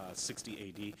 years,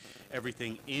 60 AD,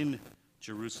 everything in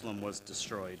Jerusalem was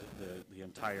destroyed. The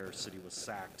entire city was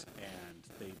sacked, and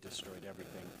they destroyed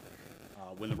everything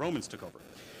when the Romans took over.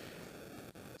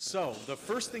 So the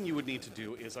first thing you would need to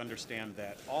do is understand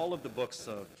that all of the books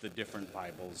of the different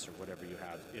Bibles or whatever you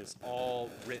have is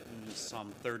all written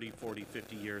some 30, 40,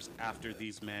 50 years after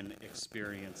these men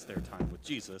experienced their time with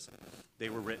Jesus. They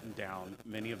were written down.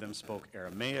 Many of them spoke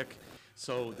Aramaic.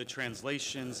 So the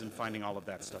translations and finding all of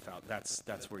that stuff out,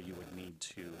 that's where you would need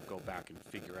to go back and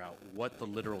figure out what the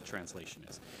literal translation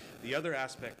is. The other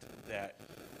aspect that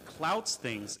clouts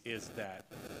things is that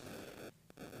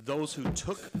those who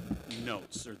took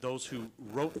notes or those who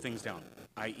wrote things down,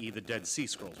 i.e. the Dead Sea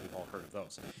Scrolls, we've all heard of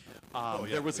those.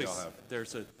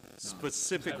 There's a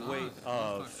specific way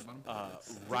of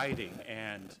writing,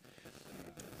 and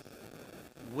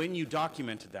when you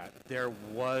documented that, there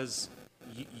was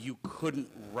you couldn't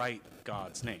write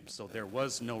God's name, so there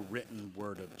was no written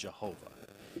word of Jehovah.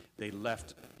 They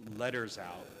left letters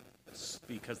out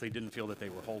because they didn't feel that they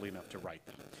were holy enough to write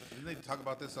them. Didn't they talk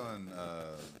about this on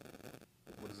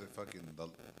what is it? Fucking the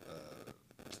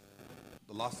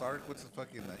Lost Ark. What's the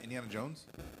fucking Indiana Jones?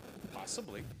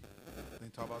 Possibly. Didn't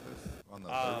they talk about this on the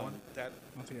third one? I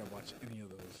don't think I watched any of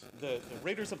those. The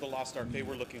Raiders of the Lost Ark, they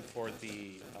were looking for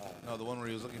the. No, the one where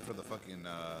he was looking for the fucking the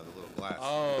little glass.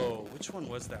 Oh, which one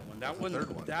was that one? That was the one.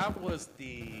 third one. That was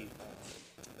the.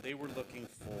 They were looking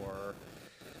for.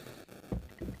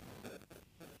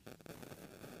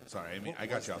 Sorry, I mean, What I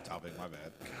got was you off that? topic. My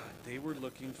bad. God, they were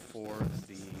looking for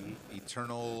the.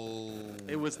 Eternal.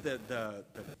 It was the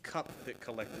cup that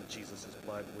collected Jesus'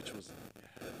 blood, which was,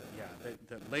 yeah.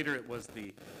 Later it was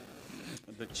the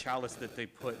chalice that they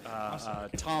put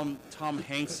Tom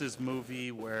Hanks's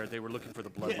movie where they were looking for the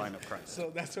bloodline of Christ.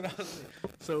 So that's what I was saying.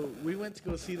 So we went to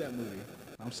go see that movie.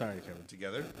 I'm sorry, Kevin.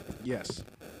 Together? Yes.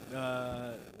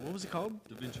 What was it called?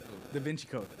 Da Vinci Code. Da Vinci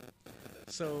Code.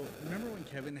 So remember when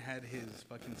Kevin had his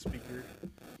fucking speaker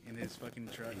in his fucking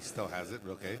truck? He still has it.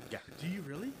 Okay. Yeah. Do you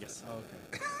really? Yes. Oh,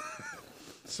 okay.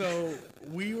 So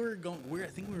we were going. I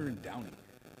think we were in Downey.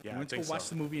 Yeah, we I went to think go watch so.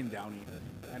 the movie in Downey,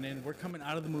 and then we're coming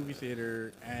out of the movie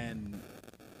theater, and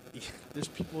there's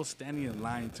people standing in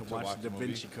line to watch watch the the Da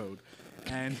Vinci Code,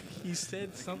 and he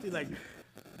said something like,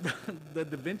 "The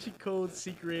Da Vinci Code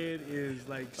secret is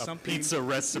like A something pizza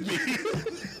recipe.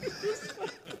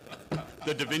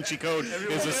 The Da Vinci Code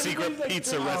is a secret everybody's like,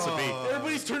 pizza "Oh." recipe.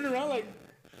 Everybody's turning around like,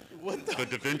 what the? The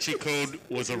Da Vinci Code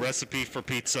was a recipe for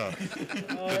pizza.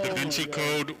 The Da Vinci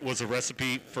Code was a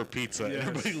recipe for pizza. Yes.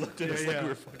 Everybody looked at us like we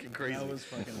were fucking crazy. That was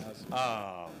fucking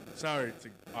awesome. Sorry to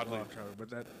Oddly. off track, but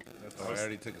that's Oh, I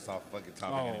already took us off fucking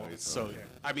topic Oh, anyway. So,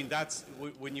 I mean, that's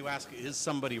when you ask, is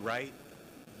somebody right?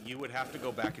 You would have to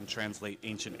go back and translate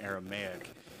ancient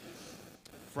Aramaic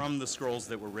from the scrolls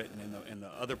that were written. And the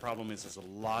other problem is a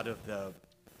lot of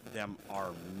them are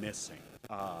missing.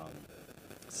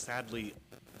 Sadly,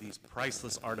 these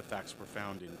priceless artifacts were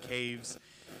found in caves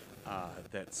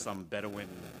that some Bedouin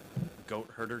goat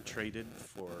herder traded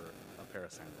for a pair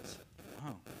of sandals.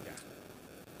 wow. Yeah.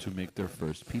 To make their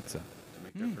first pizza. To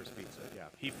make their first pizza. Yeah,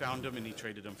 he found them and he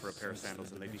traded them for a pair of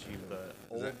sandals, and they became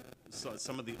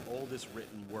some of the oldest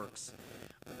written works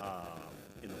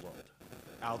in the world,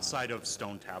 outside of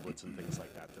stone tablets and things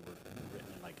like that were written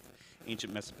in like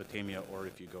ancient Mesopotamia, or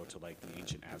if you go to like the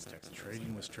ancient Aztecs. And things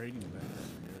Trading was trading back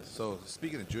then. Yes. So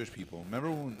speaking of Jewish people,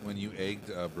 remember when you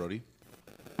egged Brody?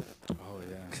 Oh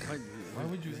yeah. Why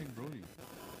would you egg Brody?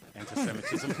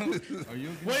 Anti-Semitism. Are you?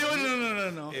 Wait,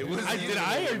 no. It was Did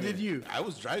I or did you? I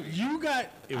was driving. You got.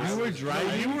 You were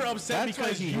driving. You were upset That's why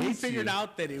because he you hates figured you.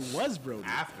 out that it was Brody.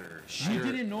 after. You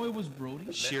didn't know it was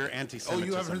Brody? Sheer Oh, anti-Semitism.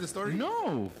 you haven't heard the story?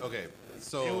 No. Okay,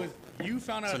 so It was. You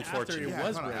found out It's after unfortunate. it Yeah, I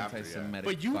was found out Brody. after. Anti-Semitic.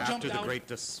 But you fuck. jumped after the out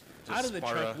great out of the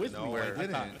truck diaspora, with No, me. I where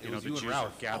didn't. thought- It you know, was the you and Jews were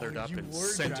Ralph. gathered Oh, up you and were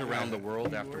sent driving. around the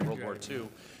world You after were World War driving. II.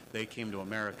 They came to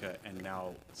America and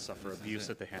now suffer abuse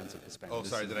at the hands of Hispanics. Oh,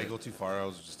 sorry, did I go too far? I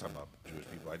was just talking about Jewish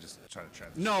people. I just trying to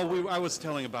translate. No, I was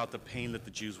telling about the pain that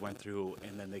the Jews went through,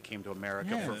 and then they came to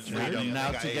America for freedom. And now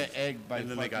They got to get egged. egged by And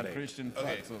then they got fucking egged. Christian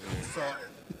Okay, fucks over here.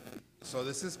 so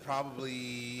this is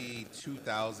probably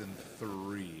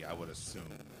 2003, I would assume,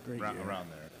 Great around, year. around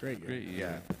there. Great. Year. Great,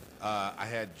 Yeah, I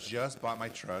had just bought my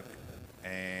truck,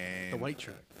 and The white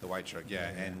truck. The white truck, yeah,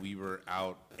 and we were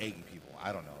out egging people.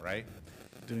 I don't know, right?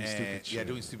 Doing stupid Yeah, shit.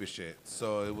 doing stupid shit.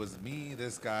 So it was me,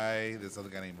 this guy, this other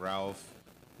guy named Ralph,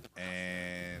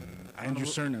 and I don't Andrew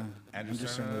know Cerna. Andrew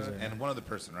Cerna was Cerna, there. and one other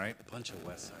person, right? Bunch of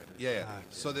West Siders. Yeah. God.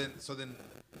 So then,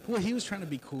 Well, he was trying to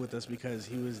be cool with us because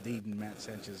he was dating Matt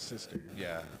Sanchez's sister.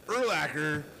 yeah,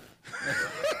 Erlacher.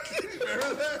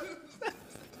 Remember that?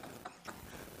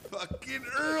 Fucking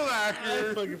I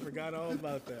Erlacher. fucking forgot all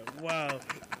about that. Wow.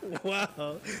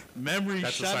 Wow. Memory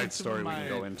That's a shot side into story we my can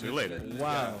go into later.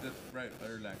 Wow. That's right,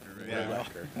 Erlacher, right? Yeah.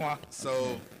 Wow.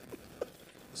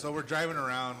 So we're driving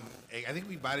around. I think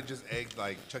we might have just egged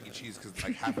like Chuck E. Cheese because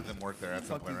like half of them worked there at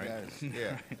some Fuck point, these right? guys.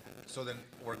 Yeah. So then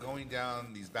we're going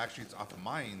down these back streets off of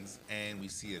Mines, and we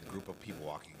see a group of people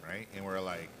walking, right? And we're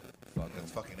like,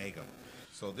 let's fucking egg them.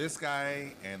 So this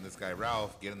guy and this guy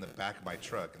Ralph get in the back of my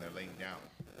truck and they're laying down.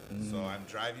 So I'm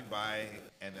driving by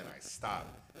and then I stop.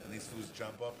 And these fools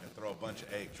jump up and throw a bunch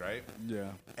of eggs, right? Yeah.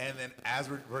 And then as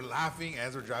we're laughing,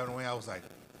 as we're driving away, I was like,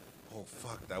 oh,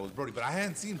 fuck, that was Brody. But I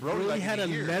hadn't seen Brody Brody like had in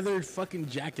a year. leather fucking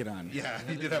jacket on. Yeah,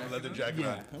 he did have a leather jacket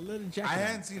Yeah, on. a leather jacket I on.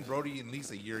 hadn't seen Brody in at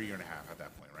least a year and a half at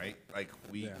that point, right? Like,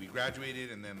 we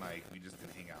graduated and then, like, we just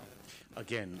didn't hang out.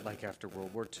 Again, like after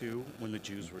World War II, when the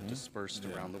Jews were dispersed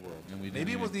around the world. And we Maybe it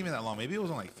didn't wasn't even that long. Maybe it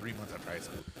was only like 3 months after high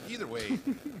school. Either way,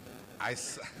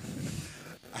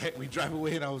 we drive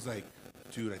away and I was like,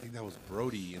 dude, I think that was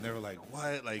Brody. And they were like,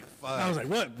 what? Like, fuck. I was like,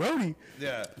 what, Brody?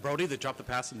 Yeah. Brody that dropped the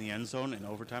pass in the end zone in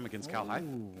overtime against Cal High?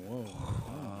 Whoa.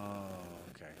 Oh,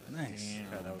 okay. Nice.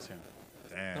 Yeah, that was him.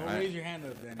 Damn. Don't raise your hand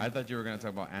up, Danny. I thought you were going to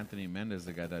talk about Anthony Mendez,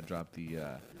 the guy that dropped the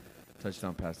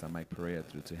touchdown pass that Mike Perea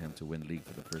threw to him to win league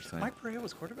for the first time. Mike Perea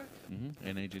was quarterback?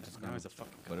 And AJ just Now he's a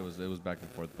fucking But it was back and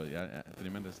forth. But yeah, Anthony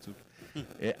Mendez too.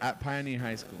 At Pioneer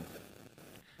High School.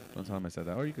 Don't tell him I said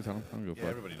that. Or you can tell him. I don't give a Yeah,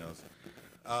 fuck. everybody knows.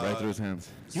 Right through his hands.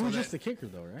 You were just the kicker,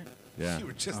 though, right? Yeah. You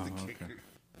were just the okay. kicker.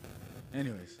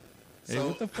 Anyways. Hey, So-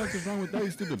 what the fuck is wrong with that,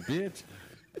 you stupid bitch?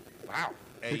 Wow.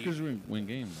 Hey, Kickers win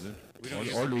games, dude.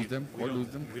 use Or the lose B- them. we Or don't- lose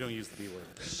them. We don't use the B word.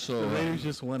 The So, Raiders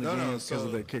just won a No, no, game because so-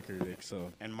 of their kicker, Dick.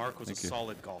 So And Mark was a Thank you.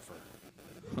 solid golfer.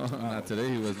 not today.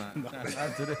 He was not.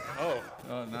 Not today. Oh,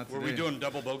 Oh, not today. were we doing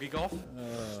double bogey golf?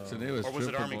 Today was Or was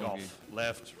it triple Army bogey. golf?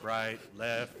 Left, right,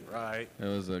 left, right. It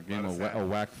was a game Lot of of a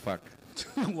whack fuck.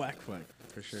 whack fuck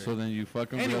for sure. So then you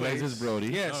fucking Anyways, realize it's Brody.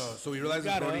 yes. So we realized it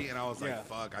was Got Brody, up. and I was like, Yeah.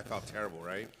 fuck, I felt terrible,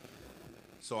 right?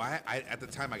 So I at the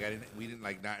time, we didn't,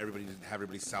 like, not everybody didn't have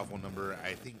everybody's cell phone number.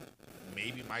 I think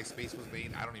maybe MySpace was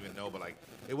made. I don't even know, but, like,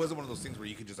 it wasn't one of those things where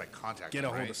you could just, like, contact Get them, a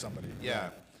hold right? of somebody. Yeah.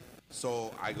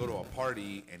 So I go to a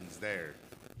party, and he's there.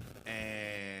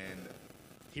 And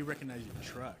He recognized your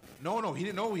truck. no, he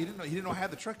didn't know I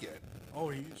had the truck yet. Oh,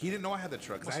 He didn't know I had the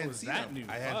truck 'cause Oh, I so hadn't was seen that him. new?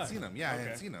 I hadn't Fuck. seen him. Yeah, I hadn't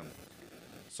Okay. seen him.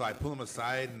 So I pull him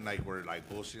aside and like we're like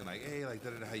bullshitting, like, hey, like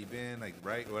how you been, like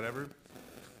right, whatever.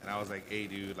 And I was like, hey,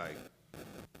 dude, like,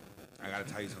 I gotta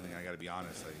tell you something. I gotta be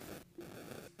honest, like.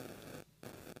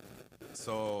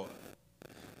 So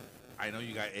I know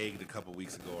you got egged a couple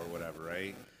weeks ago or whatever,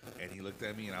 right? And he looked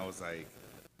at me and I was like,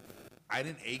 I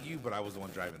didn't egg you, but I was the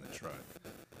one driving the truck.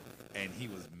 And he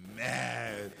was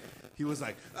mad. He was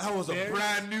like, that was a There's-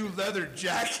 brand new leather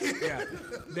jacket. Yeah.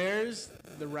 There's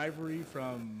the rivalry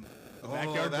from the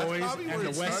Backyard that's Boys probably where and the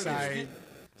it West started. Side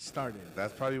started.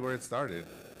 That's probably where it started.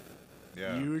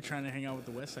 Yeah. You were trying to hang out with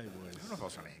the West Side I don't know Boys. if I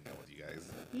was trying to hang out with you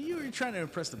guys. You were trying to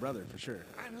impress the brother for sure.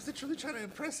 I was literally trying to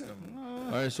impress him.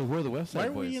 All right, so who are the West Side Why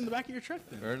Boys? were you in the back of your truck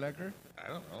then? Erlacher? I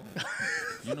don't know.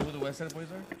 You know who the West Side Boys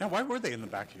are? Now, why were they in the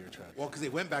back of your truck? Well, because they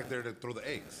went back there to throw the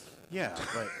eggs. Yeah,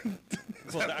 but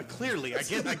well, clearly, I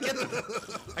get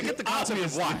the concept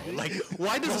of why. Like,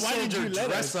 why does a why did soldier you let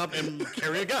dress us? up and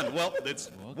carry a gun? Well,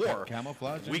 it's war.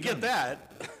 Camouflage. We and get guns.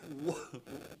 that.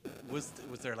 Was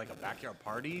there like a backyard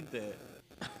party that?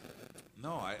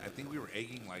 No, I think we were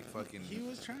egging like fucking. He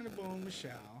was trying to bone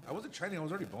Michelle. I wasn't trying. I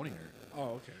was already boning her. Oh,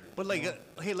 okay. But like,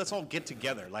 hey, let's all get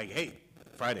together. Like, hey,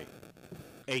 Friday,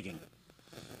 egging.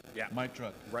 Yeah, My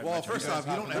truck. right. Well, my turn. first off,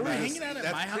 you don't We ever. were hanging out at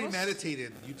that's my house?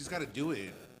 premeditated. You just got to do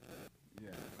it. Yeah.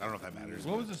 I don't know if that matters.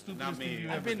 What was the stupidest Not me. thing you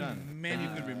I've ever been done? many-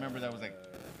 That you could remember that was like,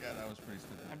 yeah, that was pretty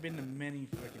stupid. I've been to many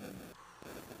fucking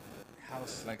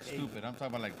house. Like egg- stupid. I'm talking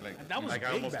about like And that was Like I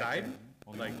big almost back died. then.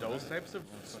 Oh, you Like almost those died? types of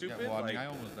stupid. Yeah, well, I like mean, I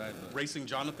almost died. But racing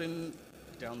Jonathan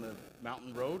down the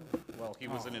mountain road while he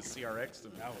was in his CRX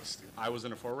and That was stupid. I was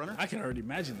in a 4Runner. I can already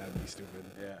imagine that would be stupid.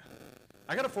 Yeah.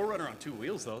 I got a 4Runner on 2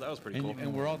 wheels though. That was pretty cool.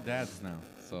 and we're all dads now,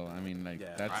 so I mean, like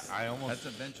Yeah. that's I almost-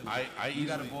 that's eventually. I you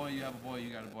got a easily- boy, you have a boy,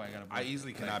 you got a boy, I got a boy. I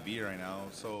easily cannot be here right now.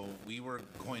 So we were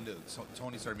going to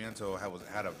Tony Sarmiento he was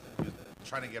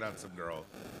trying to get on some girl.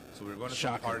 So we were going to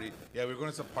some Shocker. party. Yeah, we were going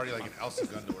to some party like in El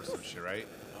Segundo or some shit, right?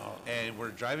 And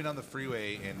we're driving down the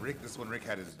freeway, and Rick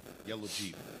had his yellow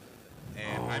Jeep.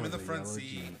 And I'm in the the front yellow seat,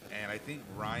 Jeep. and I think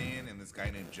Ryan and this guy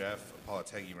named Jeff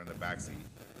Politegui were in the back seat.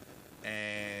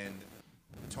 And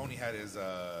Tony had his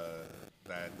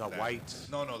white-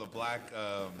 the black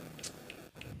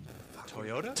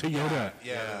Toyota? Toyota.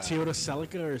 yeah. Toyota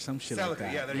Celica or some shit like Celica,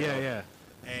 that. yeah, there you yeah, go. yeah.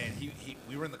 And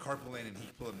we were in the carpool lane, and he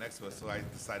pulled up next to us, so I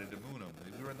decided to moon him.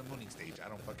 We were in the mooning stage. I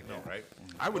don't fucking know, right?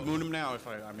 I would moon him now if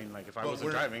I But wasn't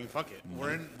we're- driving. Fuck it.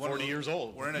 We're in one of 40 those- years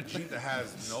old. We're in a Jeep that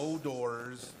has no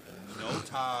doors, no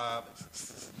top,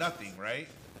 nothing, right?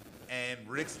 And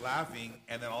Rick's laughing,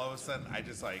 and then all of a sudden I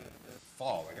just like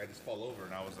fall, like I just fall over,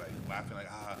 and I was like laughing like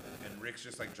ah, and Rick's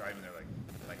just like driving there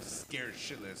like scared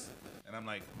shitless, and I'm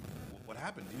like, what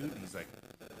happened, dude? And he's like,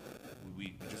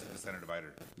 we just hit the center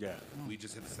divider. Yeah. We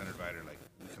just hit the center divider. Like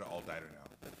we could have all died right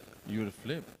now. You would have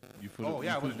flipped. You Oh,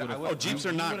 yeah, I would've- I Oh, would've- Jeeps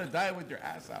are not. You would have died with your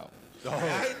ass out.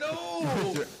 I know.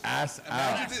 With your ass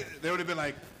out. Imagine they would have been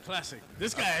like Classic.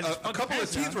 This guy has a couple of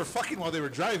teens were fucking while they were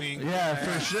driving. Yeah,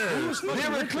 for sure. They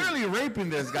were clearly raping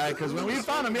this guy because when we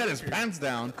found him, he had his pants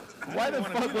down. Why the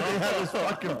fuck would they have his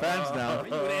fucking pants down?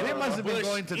 They must have been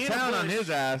going to town on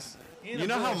his ass. You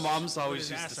know how moms always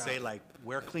his used ass to out. say, like,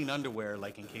 wear clean underwear,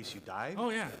 like, in case you die? Oh,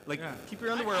 yeah. Like, yeah. keep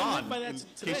your underwear I on live by that in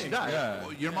today. case you die. Yeah.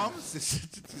 Well, your mom used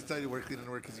to tell you to wear clean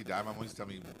underwear because you die. My mom used to tell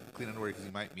me clean underwear because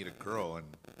you might meet a girl and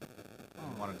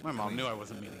wanted to My be mom clean. knew I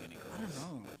wasn't meeting any I girls.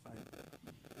 don't know.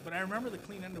 But I remember the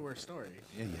clean underwear story.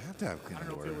 Yeah, you have to have clean I don't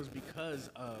know if underwear. it was because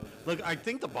of. Look, I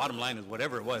think the bottom line is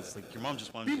whatever it was, like, your mom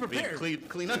just wanted Be you to be prepared.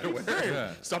 clean underwear.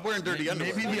 Yeah. Stop wearing dirty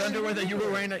underwear. Maybe the underwear that you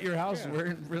were wearing at your house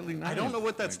weren't really nice. I don't know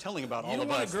what that's telling about You all don't of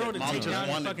want a us. girl that to mom take just down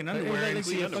your wanted fucking clean underwear and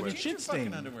see a underwear. fucking shit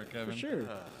stain. underwear, Kevin. For sure.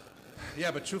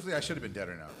 Yeah, but truthfully, I should have been dead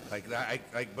right now. Like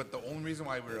that. But the only reason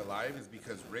why we were alive is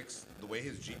because Rick's the way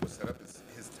his Jeep was set up is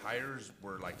his tires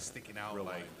were like sticking out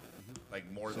like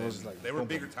more than they were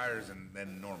bigger tires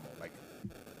than normal. Like,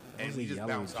 and was we a just yellow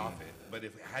bounced Jeep. off it. But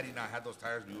if had he not had those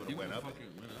tires, we would have went up.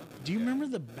 Do you remember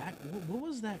the back? What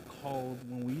was that called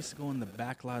when we used to go in the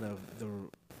back lot of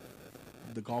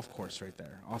the golf course right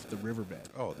there off the riverbed?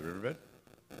 Oh, the riverbed.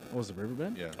 What was the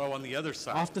riverbed? Yeah. Oh, on the other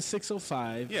side. Off the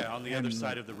 605. Yeah, on the other and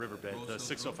side of the riverbed. The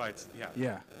 605. Yeah.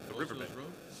 Yeah. The riverbed.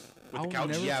 With I'll the couch.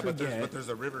 never Yeah, forget. but there's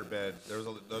a riverbed.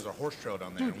 There's a horse trail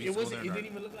down there. Dude, and we it used to go wasn't. there It in our-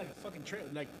 didn't even look like a fucking trail.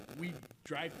 Like we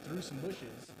drive through some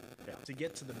bushes to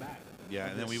get to the back. Yeah,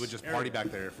 and then we would just party back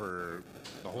there for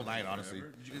the whole night. Honestly.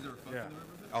 Did you guys ever fuck Yeah. in the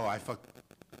riverbed? Oh, I fucked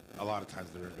a lot of times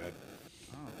in the riverbed.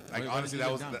 Like Why did honestly, you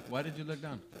that look was. down? Why did you look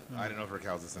down? I didn't know if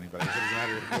Raquel was listening, but it doesn't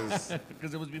matter because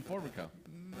Because it was before Raquel.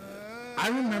 I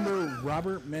remember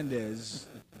Robert Mendez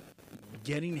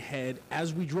getting head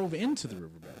as we drove into the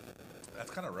riverbed. that's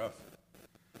kind of rough.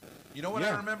 You know what I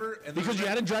Yeah. remember? And Because you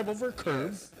had to drive over a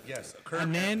curve. Yes, a curve.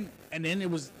 And then it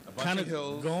was bunch kind of of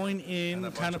hills going and in, a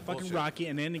bunch kind of of fucking bullshit. rocky,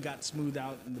 and then it got smoothed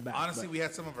out in the back. honestly, But we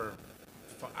had some of our.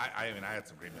 I mean, I had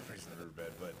some great memories in the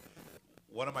riverbed, but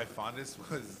one of my fondest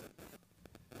was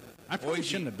I probably Boise.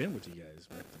 shouldn't have been with you guys.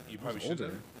 But you I probably was should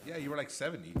older. have. Yeah, you were like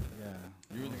 70. Yeah.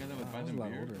 You were the guy that was I buying was them a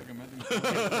lot beer. older. Fucking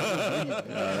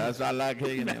Matthew. That's why I like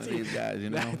hanging out with these guys, you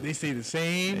know. They say the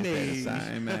same age.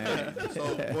 Same, man.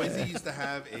 So Boise used to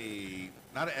have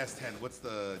not an S10. What's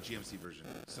the GMC version?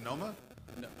 Sonoma.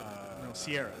 No,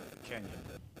 Sierra. Canyon.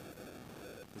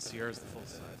 The Sierra's the full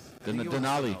size. I think it was a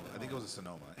Denali. Sonoma. I think it was a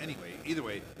Sonoma. Anyway, either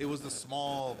way, it was the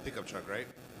small pickup truck, right?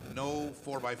 No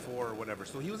 4x4 or whatever.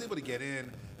 So he was able to get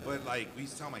in, but like we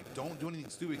used to tell him like, don't do anything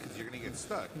stupid because you're gonna get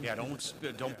stuck. Yeah,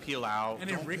 don't peel out. And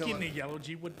then Don't Ricky kill in the it. yellow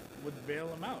Jeep would bail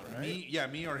him out,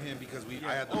 right? Me or him because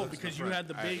I had the Oh, hooks in because the you front. had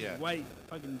the big yeah. white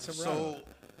fucking Silverado. So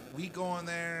we go in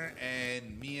there,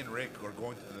 and me and Rick are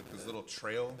going through this little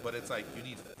trail, but it's like you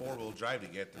need 4-wheel drive to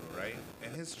get through, right?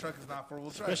 And his truck is not 4-wheel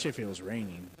drive. Especially if it was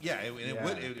raining. Yeah, it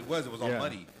was all Yeah.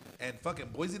 muddy. And fucking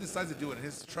Boise decides to do it. And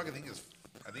his truck, I think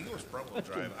it was front wheel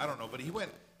drive. I don't know, but he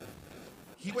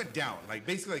went down. Like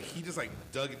basically, like he just like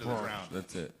dug into the ground.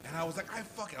 That's it. And I was like,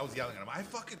 I was yelling at him. I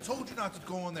fucking told you not to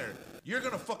go in there. You're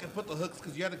gonna fucking put the hooks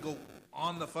because you had to go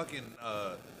on the fucking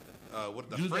with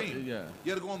the Use the- frame. yeah.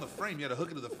 You had to go on the frame. You had to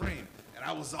hook it to the frame. And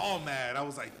I was all mad. I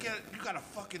was like, you gotta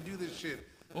fucking do this shit.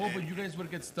 Oh, And- but you guys would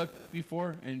get stuck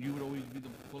before, and you would always be the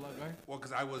pull-out guy? well,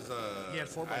 because I was He had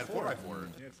 4x4. I had 4x4.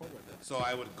 He had 4x4. So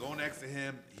I would go next to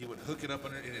him. He would hook it up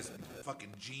under in his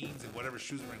fucking jeans and whatever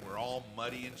shoes wearing were all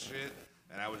muddy and shit.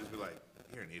 And I would just be like,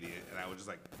 "You're an idiot," and I would just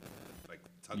like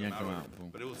tug him Yank out. him of out, it. boom.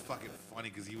 But it was fucking funny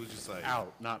because he was just like,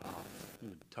 out, not off. You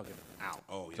would tug it out.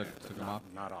 "Oh yeah." Took him off.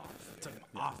 Not off. Took him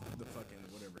off the fucking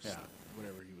whatever. Yeah.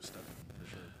 Whatever he was stuck in. For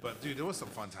sure. But dude, there was some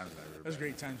fun times in that river. That was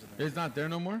great times in there. It's not there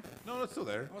no more? No, it's still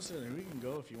there. Also, we can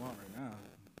go if you want right now.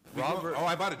 We can go- Robert- oh,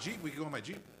 I bought a Jeep. We could go in my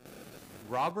Jeep.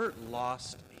 Robert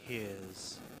lost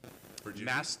his Virginia?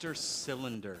 master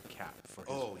cylinder cap for his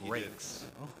Oh, he did. brakes.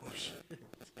 Oh shit!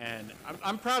 And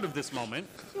I'm proud of this moment.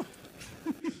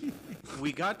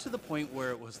 We got to the point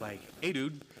where it was like, "Hey,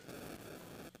 dude,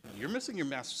 you're missing your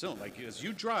master cylinder. Like, as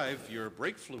you drive, your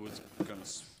brake fluid's gonna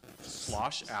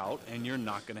slosh out, and you're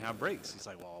not gonna have brakes." He's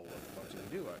like, "Well, what the fuck do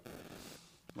we do?"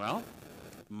 Well,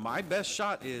 my best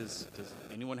shot is, does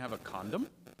anyone have a condom?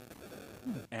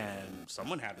 And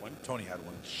someone had one. Tony had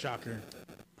one. Shocker.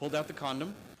 Pulled out the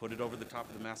condom, put it over the top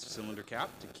of the master cylinder cap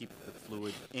to keep the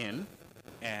fluid in.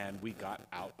 And we got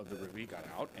out of the river. He got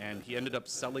out, and he ended up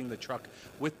selling the truck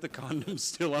with the condom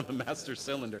still on the master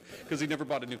cylinder because he never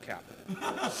bought a new cap.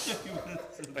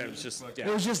 It was just, It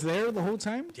was just there the whole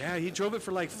time. yeah, he drove it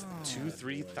for like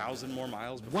 2,000-3,000 more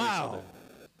miles before he sold Wow.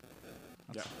 it.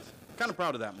 Yeah, kind of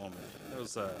proud of that moment. That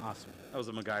was Awesome. That was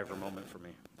a MacGyver moment for me.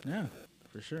 Yeah,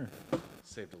 for sure.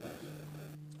 Saved a life.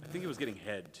 I think he was getting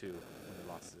head too when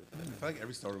he lost it. I feel like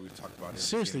every story we've talked about. him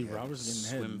Seriously, getting head. Robert's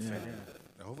getting Swim head. Yeah, fan.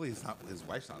 yeah. Hopefully, his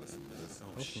wife's not listening to this.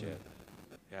 Oh shit.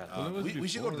 Yeah, We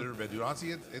should go to the riverbed, dude.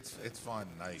 Honestly, it's fun.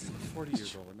 Like 40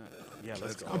 years old, isn't it? Yeah,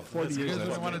 let's go. I'm 40 years You guys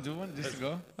old. want to do one just to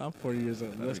go? I'm 40 years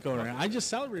old. Let's go around. I just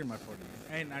celebrated my 40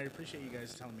 years. And I appreciate you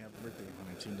guys telling me happy birthday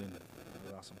when I tuned in. It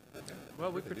was awesome.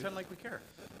 Well, we pretend like we care.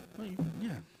 Well,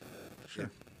 yeah,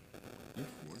 sure. You're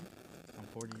 40. I'm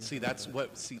 40 years See, that's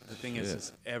what. See, the thing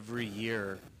is every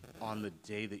year on the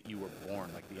day that you were born,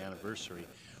 like the anniversary,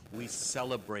 we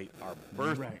celebrate our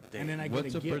birthday. Right. And then I get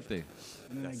What's a a gift. birthday?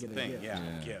 And then That's I the get a thing. gift. Yeah,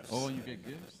 gifts. Oh, you get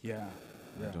gifts? Yeah.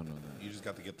 I don't know that. you just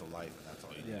got to get the life, and that's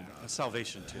all you Yeah. need.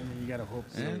 Salvation too. And then you gotta hope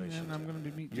And I'm gonna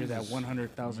be meeting you're that Jesus.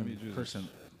 100,000 Maybe Jesus. person.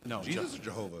 No, Jesus or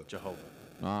Jehovah? Jehovah.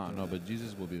 No, but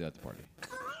Jesus will be there at the party.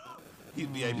 He's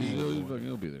VIP.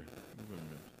 He'll be there.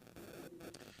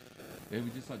 Yeah, we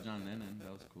just saw John Lennon.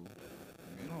 That was cool.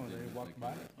 Oh, they walked by?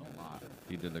 A lot.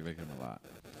 He did look like him a lot.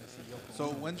 So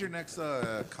when's your next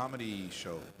comedy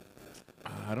show?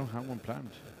 I don't have one planned.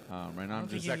 Right now, I'm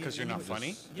think just. Is that because you're not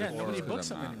funny? Yeah, nobody Because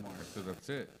books I'm them not. anymore. So that's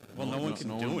it. Well, no one can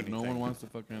do No anything. one wants to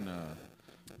fucking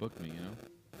book me, you know?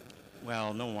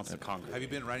 Well, no one wants to congregate. Have you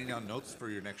been writing down notes for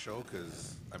your next show?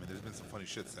 Because I mean, there's been some funny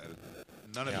shit said.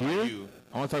 None of it Here? by you.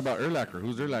 I want to talk about Urlacher.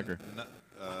 Who's Urlacher?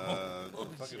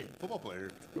 Fucking football player.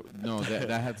 No, that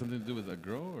had something to do with a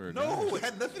girl or No, it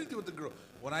had nothing to do with the girl.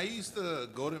 When I used to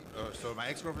go to, so my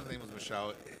ex-girlfriend's name was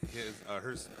Michelle.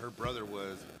 Her brother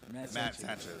was Matt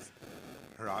Sanchez.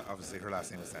 Obviously her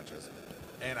last name was Sanchez.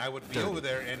 And I would be over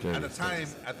there, and at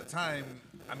the time,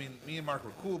 I mean, me and Mark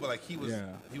were cool, but like he was,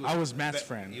 I was Matt's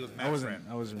friend. He was Matt's friend.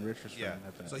 I wasn't Richard's Yeah. friend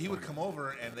at that So he would point. come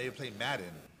over and they would play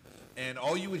Madden. And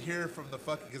all you would hear from the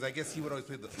fucking, because I guess he would always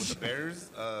play with the Bears,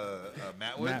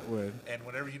 Matt would. Matt would. And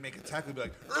whenever he'd make a tackle, he'd be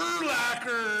like,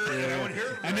 Urlacher! And I would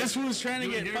hear And this fool's trying to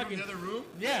You would get hear from fucking. the other room?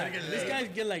 Yeah, this guy's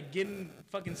getting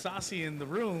fucking saucy in the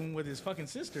room with his fucking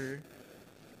sister,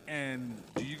 and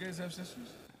Do you guys have sisters?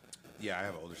 Yeah, I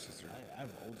have an older sister. I have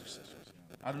older sisters.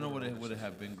 I don't know what it would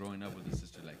have been growing up with a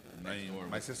sister like next door.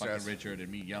 my with sister fucking has- Richard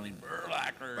and me yelling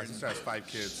Urlacher. My sister has 5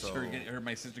 kids, so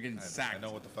my sister getting I sacked.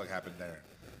 know what the fuck happened there.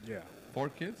 Yeah. 4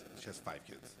 kids? She has 5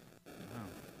 kids.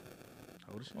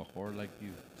 How old is she? A whore like you.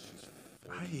 She's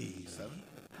 47?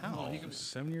 How?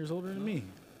 7 years older than me.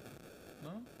 No?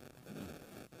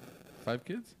 5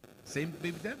 kids? Same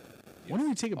baby dad? Why don't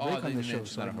we take a break then on the you show meant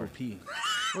she's so I not a can go whore. pee?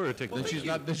 We're gonna take. Then she's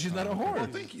not. Then she's not a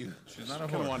whore. Thank you. She's not a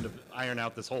Kind of whore. wanted to iron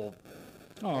out this whole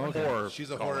Oh, okay. whore. She's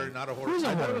a calling. whore, not a whore. Who's a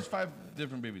I thought it whore? was 5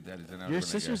 different baby daddies. And I Your was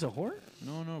like, sister's a whore?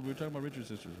 No, we were talking about Richard's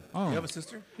sister. Oh. You have a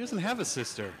sister? He doesn't have a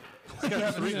sister. I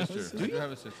have a sister. I do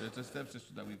have a sister. It's a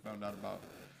stepsister that we found out about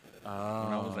when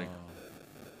I was like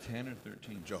 10 or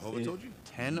 13. Jehovah told you?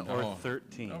 10 or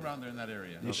 13. Around there in that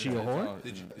area. Is she a whore?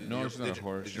 No, she's not a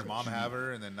whore. Did your mom have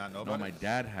her and then not know No, about my it?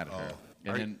 dad had her.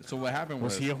 And then, so what happened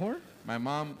Was he a whore? My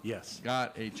mom Yes.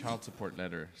 got a child support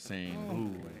letter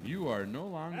saying, "You are no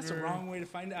longer." That's a wrong way to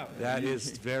find out. That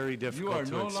is very You difficult are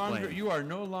to no explain. longer. You are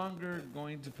no longer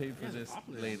going to pay for this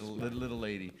little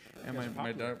lady. And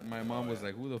my mom was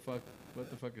like, "Who the fuck? What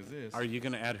the fuck is this?" Are you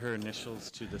going to add her initials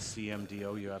to the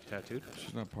CMDO you have tattooed?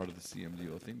 She's not part of the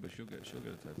CMDO thing, but she'll get a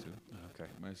tattoo. Okay.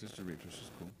 My sister Rachel, she's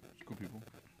cool. She's cool people.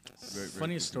 Very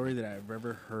Funniest cool story that I've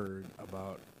ever heard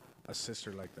about a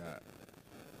sister like that.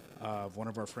 One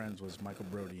of our friends was Michael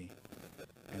Brody,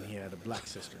 and he had a black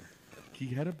sister. He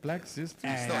had a black sister.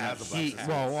 And still has a black sister.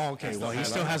 Well, okay. Well, he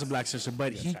still has a black sister,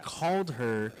 but he called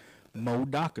her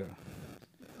Modaka.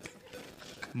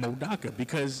 Modaka,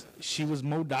 because she was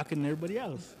Modaking everybody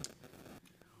else.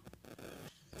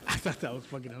 I thought that was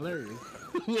fucking hilarious.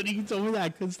 When he told me that, I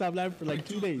couldn't stop laughing for like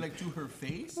 2 days. Like to her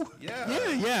face? Yeah.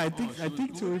 Yeah, I she was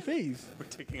think to cool her with face. We're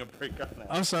taking a break on that.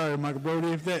 I'm sorry, Michael Brody,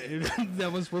 if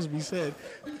that was supposed to be said.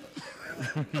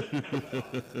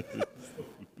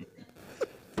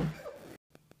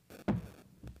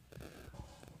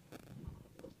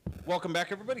 Welcome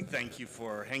back, everybody. Thank you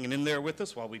for hanging in there with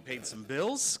us while we paid some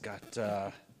bills. Got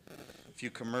a few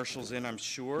commercials in, I'm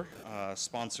sure.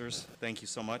 Sponsors, thank you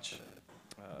so much.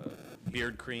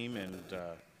 Beard cream and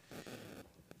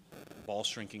ball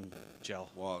shrinking gel.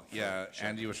 Well, yeah,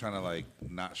 Andy was trying to like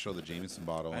not show the Jameson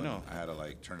bottle. I know. And I had to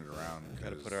like turn it around. Got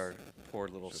to 'cause put our poor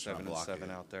little just trying to 7 and block 7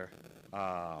 it. out there.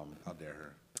 How dare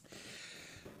her?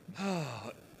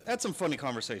 Had some funny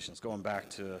conversations going back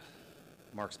to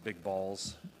Mark's big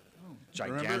balls.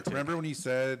 Gigantic. Remember when you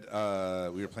said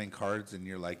we were playing cards and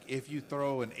you're like, if you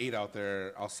throw an 8 out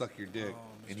there, I'll suck your dick.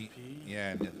 And Mr. P?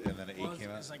 yeah, and then an 8 Well, came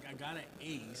out. it's like I got an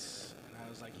ace, and I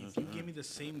was like, if you give me the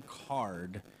same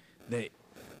card that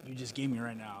you just gave me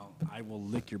right now, I will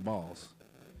lick your balls.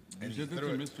 And You you said that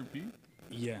threw to it. Mr. P?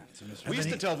 Yeah, to Mr. We used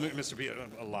to tell Mr. B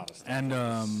a lot of stuff. And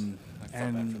bad for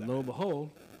and that. lo and behold,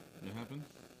 What happened?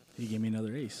 he gave me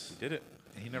another ace. Did it?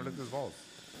 And he never licked his balls.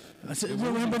 I said,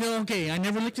 well, but okay, I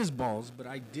never licked his balls, but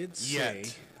I did say,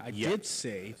 Yet. did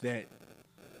say that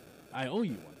I owe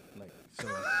you one. Like, so,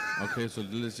 Okay, so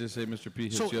let's just say Mr. P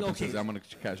hits So, you up and okay. says, I'm going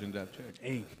to cash in that check.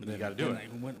 hey, You gotta do it.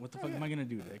 What the fuck am I gonna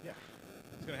do, Dick? Yeah.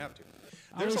 He's going to have to.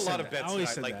 I There's a always lot said of that. bets I always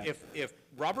that, said like that. if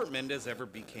Robert Mendez ever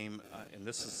became, and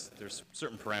there's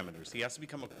certain parameters. He has to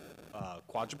become a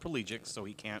quadriplegic, so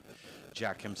he can't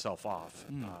jack himself off.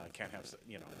 Can't have,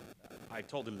 I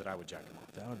told him that I would jack him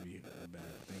off. That would be a bad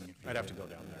thing. If you I'd have to did. go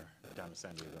down there, down to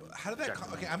San Diego. and How did that? jack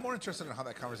him Okay, off. I'm more interested in how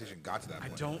that conversation got to that I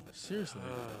point. don't. Seriously,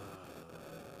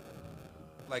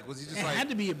 Like, was he just it like? had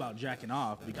to be about jacking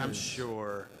off because I'm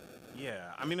sure.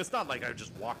 Yeah, I mean, it's not like I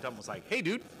just walked up and was like, "Hey,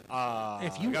 dude, if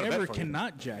I you got a bet ever for you."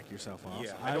 cannot jack yourself off,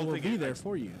 Yeah, I I don't will think be it- there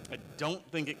for you. I don't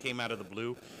think it came out of the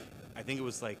blue. I think it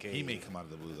was like a. He may come out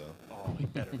of the blue though. Oh, he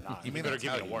better not. He He may better not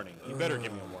give me tell a you. warning. He better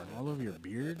give me a warning. All over your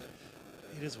beard.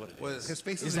 It is what it is. Was his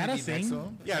face Is doesn't that a be next to thing?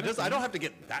 him? Yeah, it does. I don't have to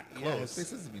get that Yeah, his face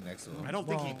close. doesn't be next to him. I don't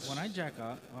think Well, he. when I jack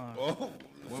off, Oh,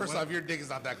 first off, your dick is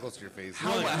not that close to your face.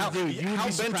 How, Look, how, dude, you would how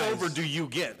be bent surprised. over do you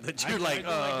get that you're I like, go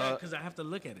like that because I have to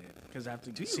look at it because I have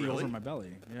to you see really? over my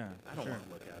belly. Yeah, I don't sure. want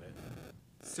to look at it.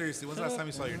 Seriously, when's the last time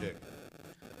you saw your dick?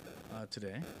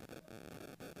 Today.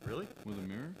 Really? With a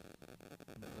mirror?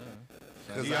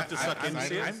 Do you have to suck in to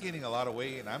see it? I'm gaining a lot of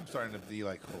weight, and I'm starting to be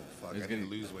like, oh fuck, It's I need getting- to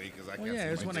lose weight because I Well, can't. yeah,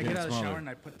 see it's my when I dick. get out of the smaller. shower and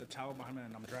I put the towel behind me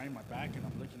and I'm drying my back and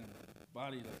I'm looking at my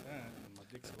body like that and my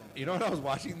dick's going. You know what I was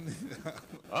watching?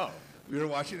 Oh. We were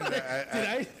watching it. Did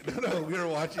I? No, we were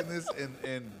watching this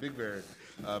in Big Bear,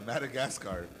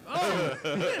 Madagascar.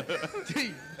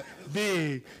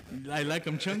 Big. I like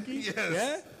them chunky. Yes.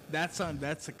 Yeah. That's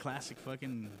a classic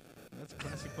fucking. That's a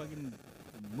classic fucking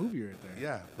movie right there.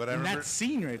 Yeah, but I And remember. that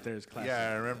scene right there is classic. Yeah,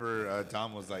 I remember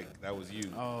Tom was like, "That was you."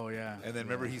 Oh yeah. And then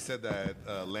remember he said that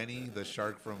Lenny, the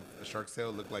shark from Shark's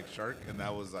Tale, looked like Shark, and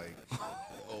that was like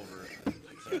over.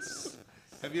 Yes.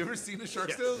 Have you ever seen a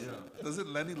Shark's Yes. Tale?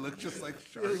 Doesn't Lenny look just like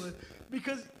Shark?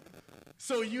 Because.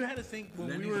 So you had to think when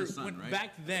Lenny's we were the son, right? back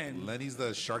then. Lenny's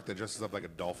the shark that dresses up like a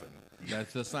dolphin.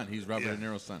 That's the son. He's Robert Yeah. De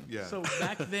Niro's son. Yeah. So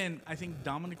back then, I think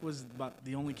Dominic was about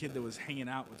the only kid that was hanging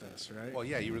out with us, right? Well,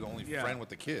 yeah, you were the only Yeah. friend with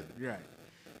the kid. Right.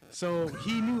 So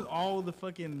he knew all the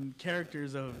fucking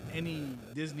characters of any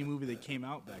Disney movie that came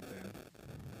out back then.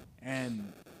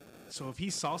 And so if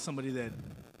he saw somebody that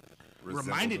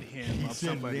reminded him of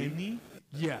somebody.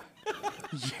 Yeah.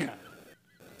 Yeah.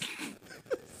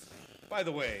 By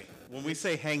the way, when we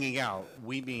say hanging out,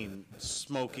 we mean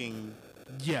smoking,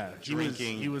 Yeah.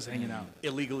 Drinking. He was hanging out.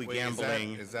 illegally Wait,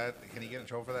 gambling. Is that? Can he get in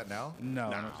trouble for that now? No,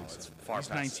 no, I no, don't think so. it's far He's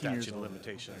past 19 years statute of old.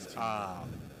 limitations.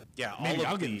 Yeah, all Maybe of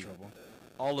I'll the get in trouble.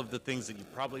 all of the things that you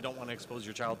probably don't want to expose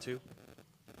your child to.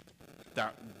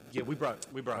 That yeah, we brought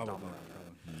Dom around.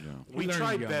 We learned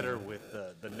tried young. better with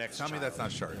the next. Tell me child. that's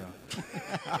not Shark.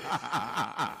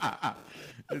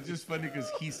 It's just funny because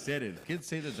he said it. Kids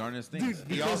say the darnest things.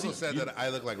 He also said that I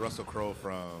look like Russell Crowe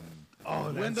from.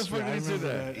 Oh, When the that's fuck right. I did he say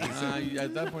remember that?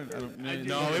 At that point, I don't,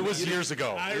 No, it was years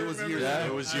ago. It was years Yeah,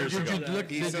 ago. It was years Did ago. you look?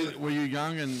 He Did said- you, were you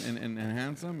young and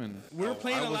handsome and? We were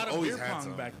playing I a was lot of always beer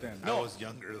handsome. pong back then. I was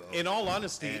younger though. In all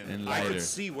honesty, And I lighter. could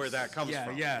see where that comes Yeah,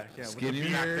 from. yeah, yeah. With the Skinnier?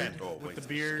 beard, Back then. Oh, with wait. the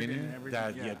beard Skinnier? and everything.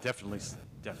 That, yeah. yeah, definitely.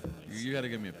 You got to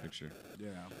give me a picture Yeah.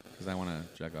 because I want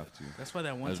to jack off too. That's why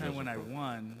that one That's time when I Russell Crowe.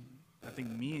 won, I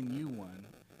think me and you won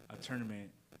a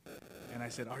tournament, and I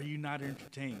said, "Are you not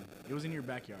entertained?" It was in your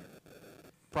backyard.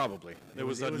 Probably. It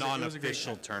was a it was a great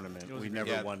non-official time. tournament. It was We a never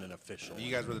great- won an official.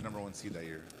 You guys were the #1 seed that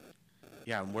year.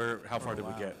 Yeah, and how far did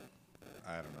we wow. get?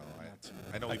 I don't know. Not too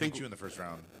I know I we think beat you in the first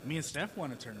round. Me and Steph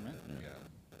won a tournament.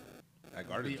 Yeah. At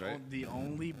Gardens, right? The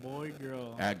only boy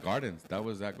girl At Gardens, that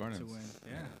was at to Gardens. win.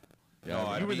 Yeah. Yeah, No,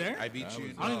 I I You were beat- there? I beat That you.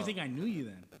 was- I don't even think I knew you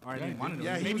then, or I didn't want to know.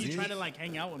 Yeah, you. he Maybe was- you tried to like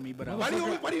hang out with me, but Why do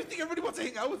you think everybody wants to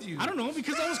hang out with you? I don't know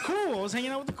because I was cool. I was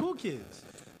hanging out with the cool kids.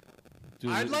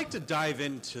 Dude, I'd like to dive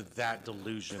into that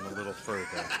delusion a little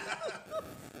further.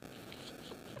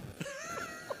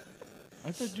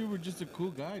 I thought you were just a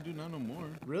cool guy, dude. Not no more.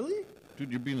 Really?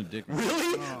 Dude, you're being a dick.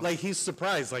 Really? Like he's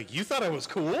surprised. Like you thought I was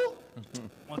cool?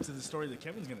 On to the story that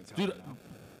Kevin's gonna tell. Dude, now.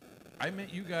 I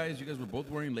met you guys. You guys were both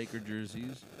wearing Laker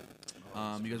jerseys.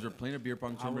 You guys were playing a beer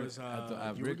pong I tournament. was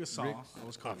at you were Rick- Gasol. Rick's. I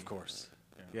was Kobe. Of course.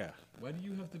 Yeah. Why do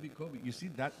you have to be Kobe? You see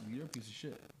that you're a piece of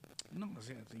shit. No, I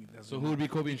think that's So who would be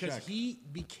Kobe and because Shaq? he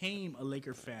became a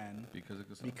Laker fan Because of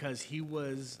Gasol. because he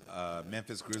was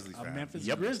Memphis Grizzlies a fan. Memphis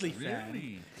Yep. Grizzly fan.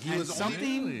 Really? He And was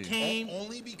something only- came.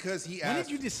 Only because he When asked.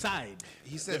 did you decide?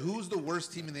 He said, "Who's the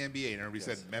worst team in the NBA?" And everybody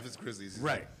said Memphis Grizzlies. He's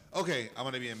Right. like, okay, I'm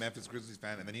gonna be a Memphis Grizzlies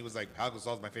fan. And then he was like, "Pau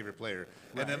Gasol's my favorite player."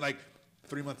 And then like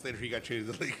 3 months later, he got traded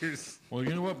to the Lakers. Well,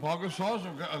 you know what? Paul Gasol's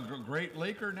a great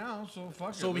Laker now, so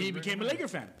fuck it. So he Let's became a bring him Laker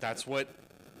fan. That's what.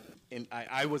 And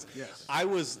I was Yes. I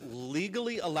was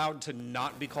legally allowed to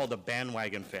not be called a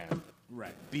bandwagon fan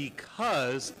Right.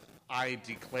 because I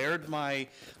declared my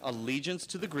allegiance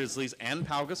to the Grizzlies and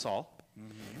Pau Gasol,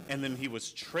 and then he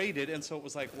was traded, and so it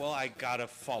was like, well, I gotta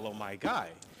follow my guy.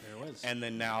 There it was. And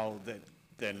then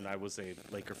then I was a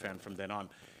Laker fan from then on,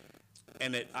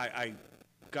 and I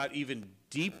got even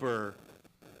deeper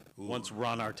once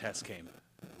Ron Artest came.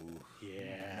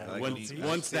 Yeah. Like, Once say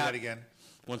once that that again.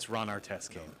 once Ron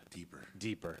Artest came.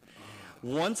 Deeper.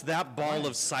 Once that ball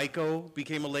of psycho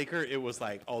became a Laker, it was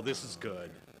like, oh, this is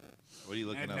good. What are you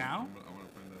looking And at? now? I want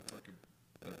to find that fucking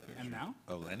picture. And now?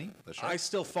 Oh, Lenny, the I shark.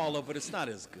 still follow, but it's not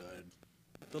as good.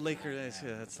 The Lakers,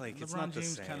 it's like it's LeBron not the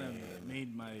James same. kind of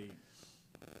made my.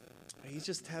 He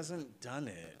just hasn't done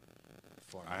it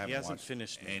for me. I haven't He hasn't watched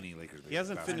finished me. any Lakers. He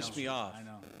hasn't basketball. finished me off. I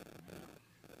know.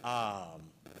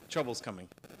 Trouble's coming.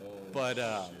 But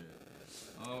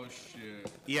Oh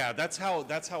shit! yeah, that's how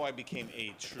I became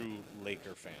a true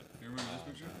Laker fan. You remember this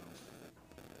picture?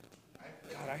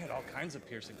 God, I had all kinds of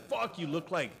piercing. Fuck, you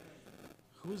look like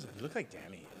Who's that? you look like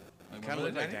Danny. Like Kind my of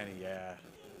look brother like Danny. Yeah,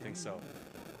 I think so.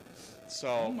 So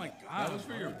Oh my God! That was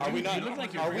for your. are we not? You look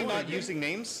like your Are we brother, not dude. using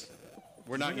names?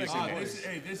 We're not using Ah, names.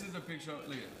 this is a picture.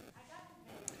 Look at.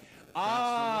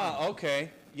 Ah,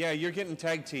 okay. Yeah, you're getting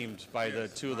tag teamed by the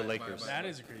two of the Lakers. That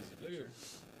is a crazy picture.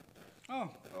 Oh,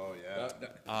 Oh yeah.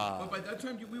 But by that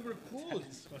time we were cool.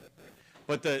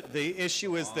 But the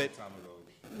issue is that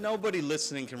nobody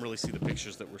listening can really see the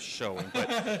pictures that we're showing.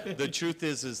 But the truth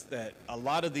is that a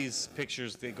lot of these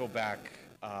pictures, they go back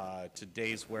to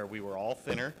days where we were all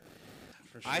thinner.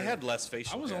 I had less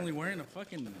facial I was hair. only wearing a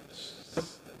fucking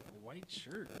white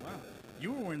shirt. Wow.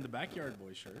 You were wearing the Backyard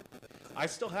Boy shirt. I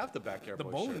still have the Backyard The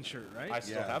Boys bowling shirt. shirt, right? I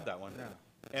still have that one. Yeah.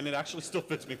 And it actually still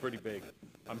fits me pretty big.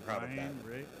 I'm proud of that. Ryan,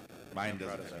 right? Mine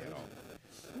proud doesn't of that. fit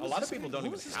at all. A lot of people don't What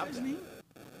even was this have guy's that. name?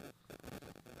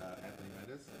 Anthony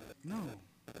Mendes. No,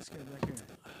 this guy back here.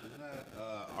 Isn't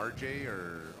that RJ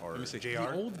or me see. The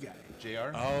JR? old guy.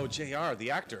 JR? Oh, JR,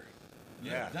 the actor.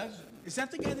 Yeah, that's. Is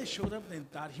that the guy that showed up and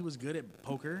thought he was good at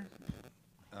poker?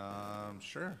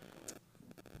 Sure.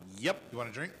 Yep, You want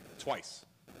a drink? twice.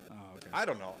 Oh, okay. I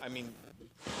don't know. I mean,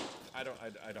 I don't.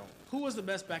 Who was the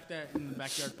best back there in the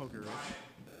Backyard Poker, Rich?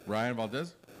 Ryan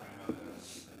Valdez.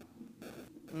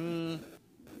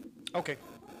 Okay.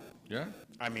 Yeah.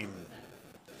 I mean,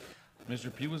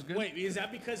 Mr. P was good. Wait, is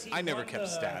that because he I never won kept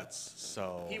the- stats,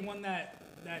 so He won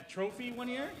that trophy one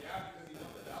year? Yeah, because he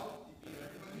won the belt. He beat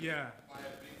everybody. Yeah.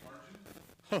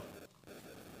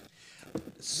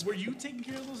 Were you taking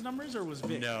care of those numbers, or was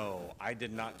Vic? no, I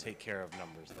did not take care of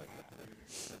numbers like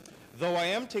that. Though I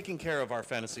am taking care of our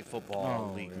fantasy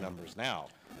football Oh, league yeah. numbers now.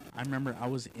 I remember I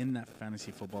was in that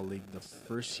fantasy football league the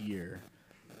first year,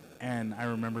 and I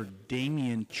remember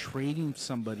Damien trading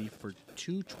somebody for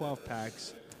two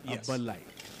 12-packs Yes. of Bud Light.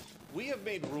 We have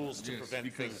made rules to Yes, prevent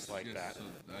because- things like yes, that. So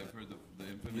I've heard the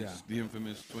Yeah.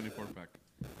 infamous 24 pack.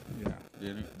 Yeah.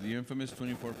 The infamous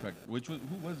 24 pack. Which was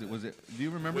who was it? Was it? Do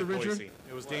you remember, With Richard? Boise.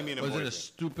 It was Damien and Was it a Boise.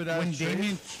 stupid ass When trade?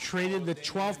 Damien traded the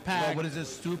 12-pack, No, what is it?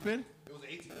 Stupid?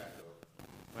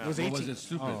 it was Or was 18. it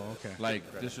stupid? Oh, okay.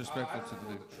 Like disrespectful to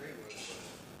the.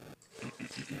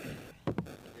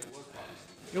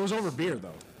 It was over beer,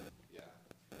 though.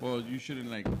 Well, you shouldn't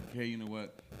like. Hey, you know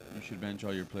what? You should bench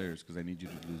all your players because I need you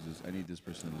to lose this. I need this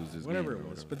person to lose this. Whatever game it or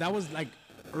was. whatever. But that was like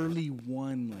early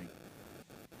one, like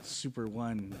Super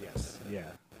One. Yes. Yeah.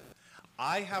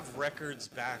 I have records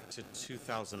back to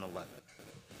 2011.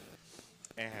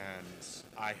 And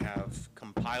I have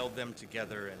compiled them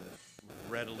together and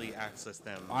readily accessed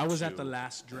them. I was at to- the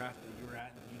last draft that you were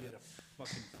at, and you did a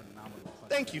fucking phenomenal. fucking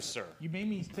Thank job. you, sir. You made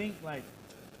me think like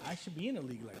I should be in a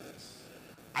league like this.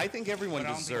 I think everyone But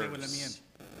I don't think deserves. they would let me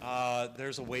in.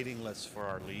 There's a waiting list for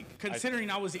our league.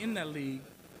 Considering I was in that league,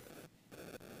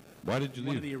 Why did you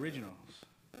one of leave? the originals.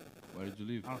 Why did you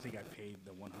leave? I don't think I paid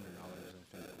the $100.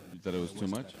 I think. You thought it was too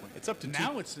much? It's up to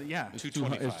Now it's yeah. It's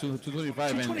 225. It's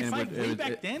 225. 225 way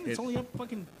back it- then. it- It's only up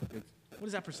fucking. What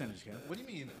is that percentage, Kev? What do you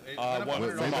mean? From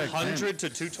way back 100 to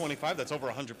 225, that's over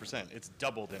 100%. It's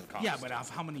doubled in cost. Yeah, but of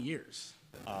how many years?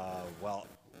 Well,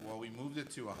 Well, we moved it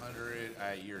to 100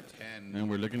 at year 10. And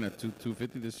we're looking at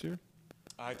 250 this year.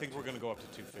 I think we're going to go up to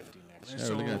 250 next year. Yeah,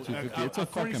 we're looking at 250. It's a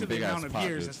according fucking to the big ass amount of pot,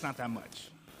 years, dude. it's not that much.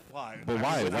 Why? But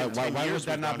why? Within 10 Why years,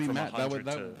 would that we've not gone be from met? That would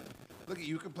 100 Look,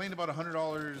 you complained about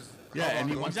 $100. Yeah, and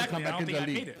he wants to Exactly. come I back don't into think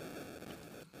the I hate league. it.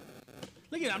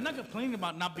 Look at, I'm not complaining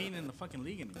about not being in the fucking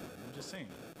league anymore. I'm just saying.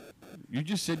 You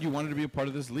just said you wanted to be a part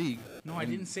of this league. No, I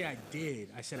didn't say I did.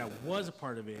 I said I was a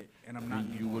part of it, and I'm not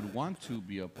You anymore. would want to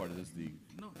be a part of this league.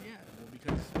 No, yeah, well,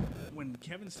 because when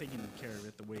Kevin's taking care of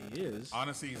it the way he is,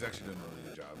 Honestly, he's actually doing a really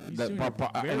good job. he's That doing part- it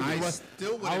part- very and I well.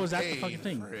 still wouldn't I was at pay the fucking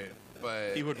thing. for it,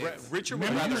 but He would. Richard would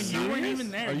Remember rather when you weren't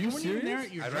even there? Are you weren't even there serious?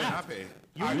 at your I'd rather draft. not pay.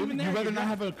 You weren't even there. You'd at rather your not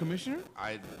draft. have a commissioner?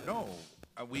 I no.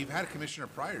 We've had a commissioner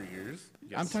prior years.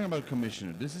 I'm talking about a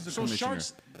commissioner. This is a So commissioner.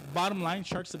 Sharks, bottom line,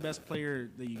 Sharks the best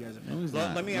player that you guys have No, had. he's Let-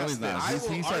 not. let me No, ask he's not. this. I He's- will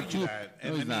he's had argue two- that.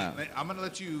 No, he's not. I'm gonna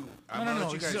let you. I'm No, gonna no, let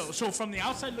no. you guys. So from the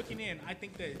outside looking in, I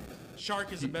think that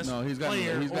Shark is the best No, he's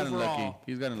player gotten overall. lucky.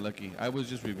 He's gotten lucky. I was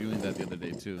just reviewing that the other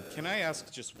day too. Can I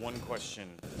ask just one question?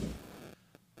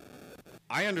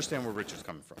 I understand where Richard's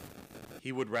coming from.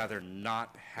 He would rather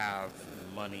not have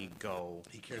money go.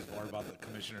 He cares more about the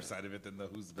commissioner side of it than the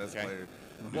who's the best Okay. player.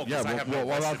 Well, 'cause Yeah, I have no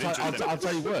well, vested interest in it. I'll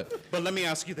tell you what. But let me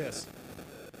ask you this: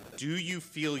 do you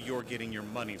feel you're getting your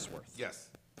money's worth? Yes.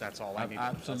 That's all I need. to know.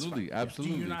 That's Absolutely, fine.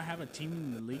 absolutely. Do you not have a team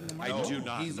in the league no more? I do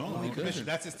not. He's No, only he commissioner. doesn't.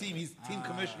 That's his team. He's team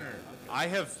commissioner. I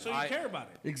have. So you I- care about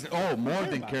it. More care than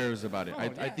about it. cares about it. Oh, I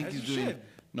yeah, think as he's you doing. should.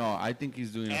 No, I think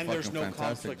he's doing a And fucking there's no fantastic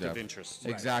conflict job. of interest.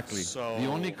 Exactly. So- The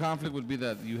only conflict would be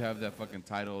that you have that fucking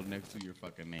title next to your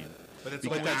fucking name. But it's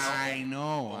Because only- I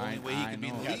know. the only way he can be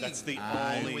in the know. league. that's the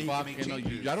I only way you can make fucking know.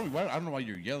 changes. I don't know why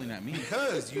you're yelling at me.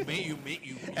 Because you.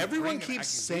 Everyone bring an keeps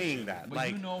saying that. But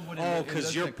like, you know what oh,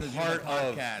 because you're you part have a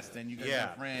of. podcast and you guys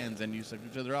Yeah. are friends and you suck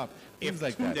each other off. Things If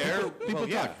like that. they're- People well,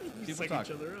 yeah. talk. People Suck talk.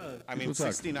 each other up. I mean, People talk.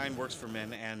 69 works for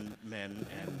men and women.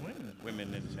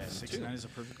 women and men too. 69 is a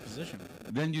perfect position.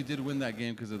 Then you did win that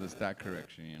game because of the stat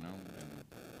correction, you know.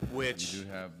 And Which you do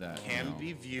have that. can you know.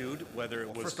 be viewed whether it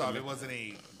Well, was. first off, commi- it wasn't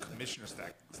a commissioner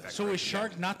stack. So is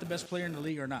Shark not the best player in the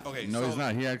league or not? Okay. No, so he's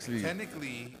not. He actually.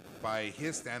 Technically, by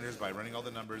his standards, by running all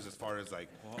the numbers as far as like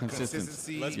Consistent.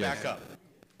 consistency. Let's Yes. back up.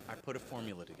 I put a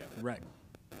formula together. Right.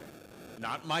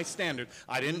 Not my standard.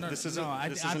 I didn't. This isn't. No, I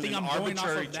this I isn't think an I'm going off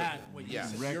arbitrary. of that. What you Yeah.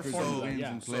 said, your Records, formula, wins,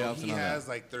 yeah. and So playoffs he and all has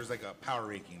that. like there's like a power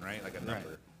ranking, right? Like a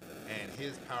number, and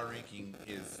his power ranking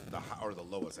is the or the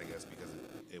lowest, I guess, because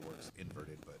it works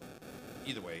inverted. But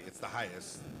either way, it's the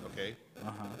highest. Okay.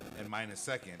 And mine is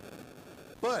second.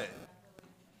 But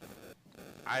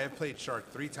I have played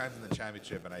Shark 3 times in the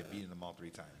championship, and I've beaten them all 3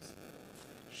 times.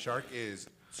 Shark is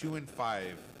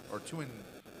 2-5 or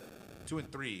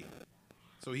 2-3.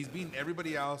 So he's beaten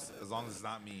everybody else as long as it's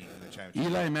not me in the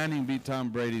championship. Eli Manning beat Tom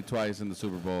Brady twice in the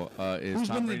Super Bowl. Is Who's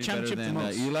Tom been the Brady better championship the than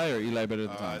most? Eli or Eli better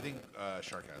than I Tom? think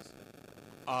Shark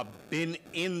has. Been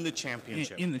in the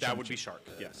championship. In the that would be championship.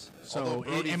 Shark. Yes. Although So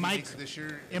Brody, if am he I makes it this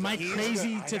year, am I he's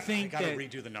crazy I to got- think I gotta that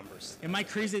redo the numbers. am I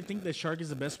crazy to think that Shark is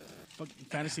the best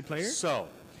fantasy player? So,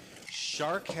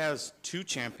 Shark has 2 I'm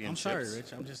championships. sorry,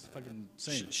 Rich. I'm just fucking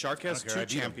saying. Shark has I don't care, I 2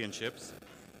 beat him. championships.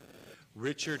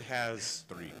 Richard has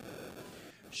 3.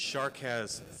 Shark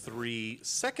has 3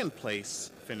 second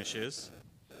place finishes,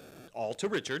 all to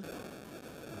Richard.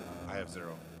 I have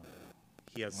 0.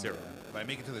 He has 0. If I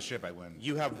make it to the ship, I win.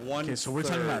 You have 1. Okay, so we're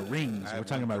talking about third. rings. I We're have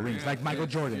talking one about third. rings, like Michael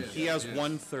Jordan. He has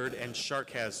 1/3, and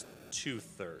Shark has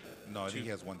 2/3. No, I think he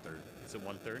has 1/3. Is it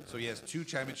 1/3? So he has 2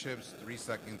 championships, 3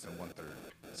 seconds, and 1/3.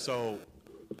 So,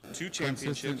 2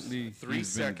 championships, Consistently, 3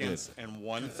 he's been seconds, and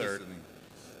 1/3. Consistently.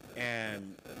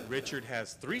 And Richard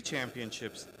has 3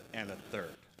 championships and a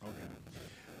third.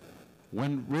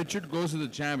 When Richard goes to the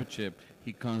championship,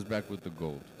 he comes back with the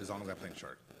gold. As long as I'm playing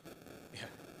Shark.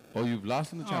 Oh, you've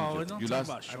lost in the Oh, championship. don't you talk lost.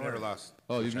 about I've Shark. never lost.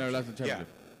 Oh, you've never lost in the Yeah.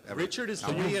 championship. Ever. Richard is So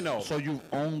 3-0. So you've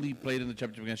only played in the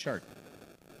championship against Shark.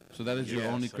 So that is your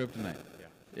Yes. only kryptonite.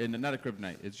 Yeah. And not a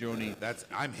kryptonite. It's your only.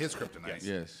 I'm his kryptonite.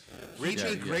 Yes. He Richard-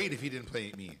 did great if he didn't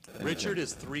play me. Richard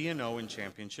is 3-0 in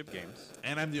championship games.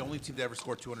 And I'm the only team to ever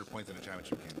score 200 points in a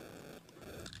championship game.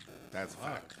 That's a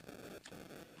fact.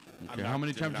 Okay. not How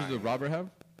many championships denying does Robert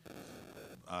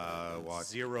have? Watch.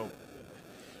 0.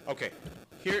 Okay,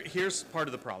 here's part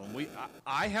of the problem.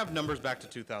 I have numbers back to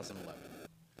 2011.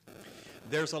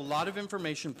 There's a lot of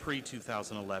information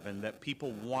pre-2011 that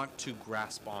people want to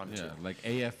grasp onto. Yeah, like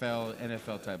AFL,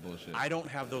 NFL type bullshit. I don't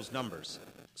have those numbers,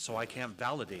 so I can't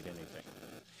validate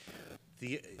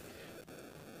anything.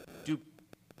 Do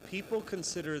people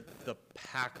consider the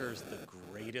Packers the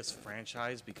greatest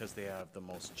franchise because they have the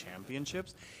most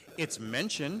championships? It's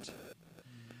mentioned,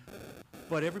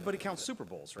 but everybody counts Super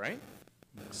Bowls, right?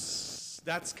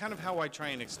 that's kind of how I try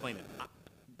and explain it.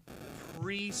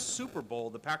 Pre-Super Bowl,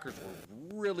 the Packers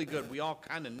were really good. We all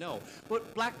kind of know.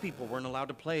 But black people weren't allowed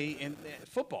to play in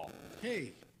football.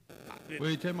 Hey,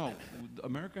 Wait, tell me,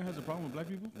 America has a problem with black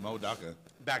people? Mo Daka.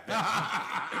 Back then.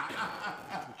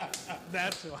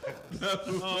 that's why.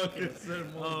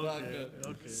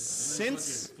 Okay.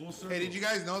 Since... Hey, did you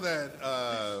guys know that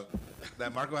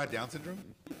that Marco had Down syndrome?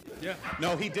 Yeah.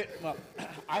 No, he did. Well,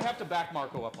 I have to back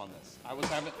Marco up on this. I was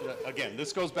having... Again,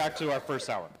 this goes back to our first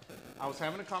hour. I was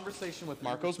having a conversation with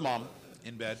Marco's mom.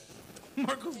 In bed.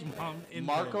 Marco's mom.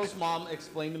 Marco's mom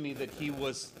explained to me that he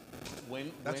was...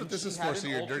 That's what this is for, so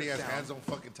your dirty ass hands don't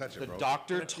fucking touch it, bro. The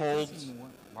doctor told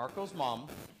Marco's mom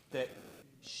that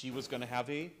she was going to have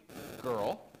a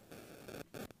girl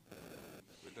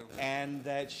and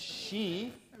that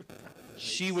she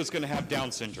was going to have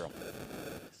Down syndrome.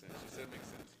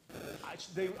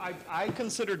 I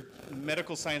considered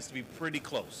medical science to be pretty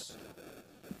close.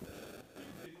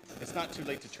 It's not too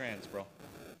late to trans, bro.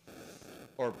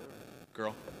 Or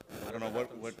girl. I don't know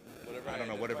what I don't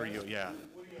know, whatever you, yeah.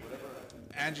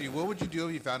 Angie, what would you do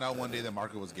if you found out one day that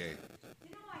Marco was gay?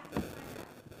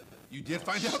 You did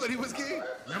find out that he was gay?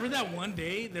 Remember that one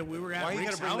day that we were at Why are you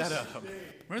Rick's gonna bring house? that up?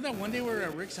 Remember that one day we were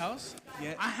at Rick's house?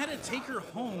 Yeah. I had to take her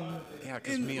home. Yeah,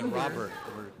 because in me and Uber. Robert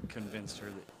were convinced her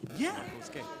that Yeah. Marco was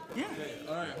gay. Yeah.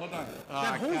 All right, hold on.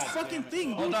 That whole fucking thing,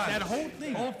 dude. Hold on. That whole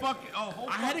thing.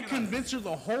 I had to convince her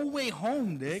the whole way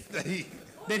home, Dick,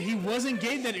 that he wasn't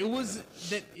gay. That it was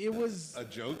A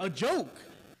joke? A joke.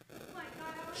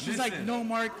 She's like, Listen. no,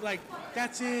 Mark. Like,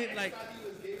 that's it. Like,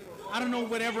 I don't know.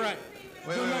 Whatever.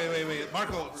 Wait.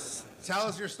 Marco, tell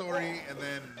us your story and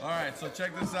then... All right, so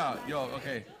check this out. Yo,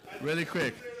 okay, really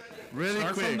quick.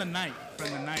 Start from the night.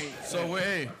 So,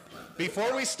 wait.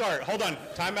 Before we start, hold on.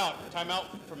 Time out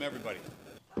from everybody.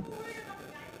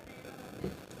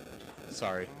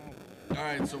 Sorry. All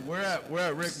right, so we're at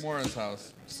Rick Morris'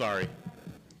 house. Sorry.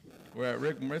 We're at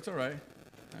Rick Morris. It's all right.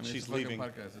 I mean, She's it's a fucking leaving.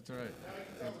 podcast. It's all right.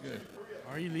 It's good.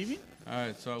 Are you leaving? All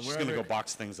right, so She's we're going at to go Rick,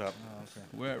 box things up.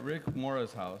 we're at Rick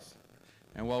Morris' house,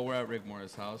 and while we're at Rick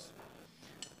Morris' house,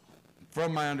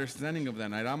 from my understanding of that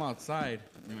night, I'm outside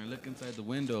and I look inside the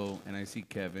window and I see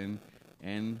Kevin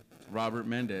and Robert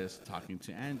Mendez talking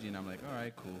to Angie, and I'm like, all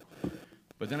right, cool.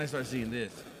 But then I start seeing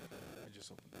this. I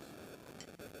just opened this.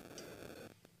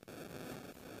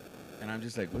 And I'm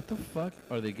just like, what the fuck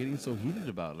are they getting so heated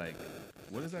about? Like,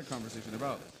 what is that conversation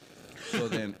about? So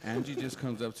then Angie just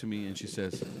comes up to me and she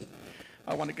says,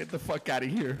 I want to get the fuck out of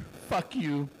here. Fuck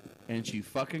you. And she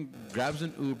fucking grabs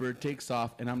an Uber, takes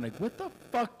off, and I'm like, what the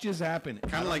fuck just happened?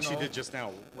 Kind of like she did just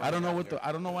now. I don't know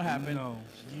what happened. No,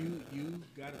 you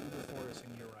got Uber for us,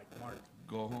 and you're right, Mark.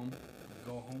 Go home.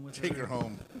 Go home with Take her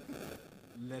home.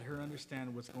 Let her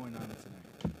understand what's going on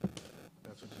tonight.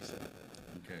 That's what you said.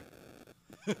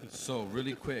 Okay. So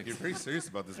really quick. You're pretty serious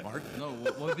about this, Mark. No,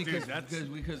 well, because that's-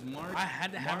 because Mark. I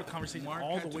had to have Mark- a conversation Mark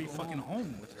all had the to way go fucking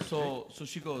home with her. So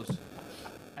she goes,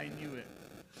 I knew it.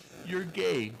 You're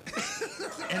gay.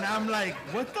 And I'm like,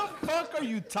 what the fuck are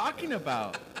you talking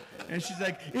about? And she's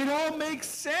like, it all makes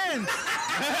sense.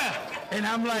 And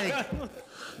I'm like,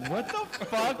 what the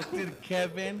fuck did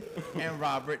Kevin and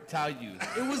Robert tell you?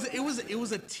 It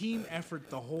was a team effort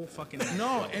the whole fucking night.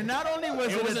 No, and not only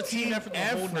was it, a team effort the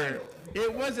whole night.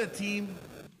 it was a team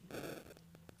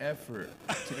effort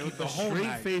to keep the a whole straight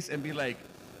night. face and be like,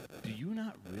 do you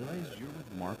not realize you're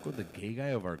with Marco, the gay guy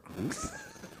of our group?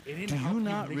 It didn't Do help you you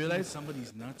not licking realize-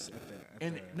 somebody's nuts at the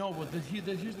And no, but here's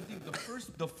the thing.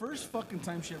 The first fucking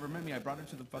time she ever met me, I brought her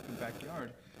to the fucking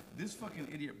backyard. This fucking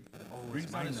idiot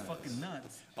brings my out his nuts. fucking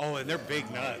nuts, Oh, and they're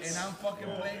big nuts. and I'm fucking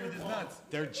playing with his nuts.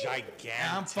 They're gigantic.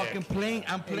 I'm fucking playing.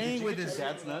 I'm playing with his.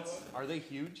 dad's nuts. Are they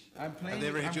huge? I'm playing. Have they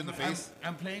ever hit I'm- you in the I'm- face?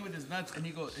 I'm playing with his nuts, and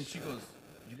she goes,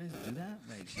 you guys do that?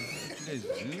 Like, this is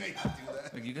what you guys do?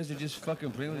 Like, you guys are just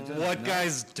fucking playing with each other. What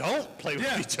guys don't play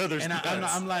with each other's And nuts?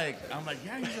 I'm like,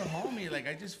 yeah, he's a homie. Like,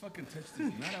 I just fucking touched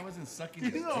his nut. I wasn't sucking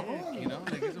his dick, you know?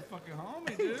 Like, he's a fucking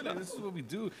homie, dude. Like, this is what we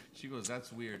do. She goes,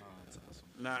 that's weird.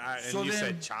 Nah, and So you then,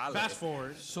 said Charlie. Fast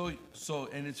forward. So,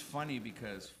 and it's funny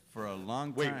because for a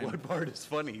long Wait, time. what part is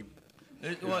funny?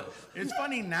 It's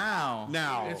funny now.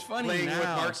 Now, It's funny playing now. with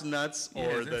Mark's nuts Yes,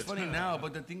 or it's funny now,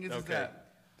 but the thing is Okay. that,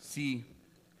 see,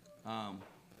 Uh-oh.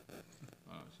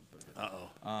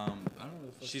 I don't know.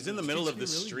 She's in the middle of the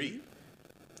street.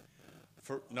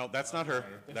 No, that's not her.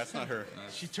 That's not her.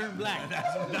 She turned black.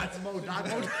 That's Mo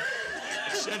Daka.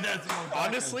 That's Mo Daka.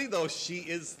 Honestly, though, she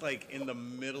is like in the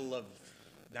middle of.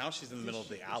 Now she's in the middle of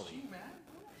the alley.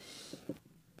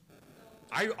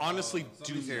 I honestly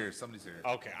do. Somebody's here.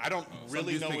 Okay, I don't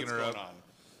really dude's know picking what's her going up. on.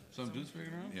 Some dude's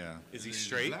figuring out? Yeah. Is he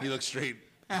straight? He looks straight.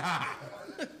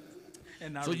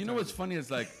 And now So you know retarded. what's funny is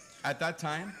like at that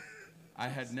time, I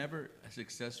had never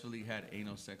successfully had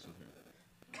anal sex with her.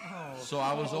 So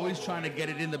I was always trying to get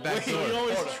it in the back door. You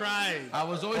always try. I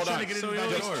was always trying to get it in the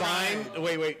back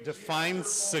door. Define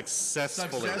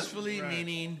successfully. Successfully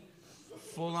meaning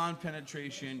full-on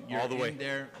penetration. You're All the way. in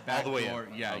there, back the way door.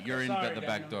 in. Yeah, Okay. you're in Sorry, the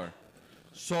back door.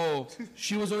 So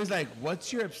she was always like,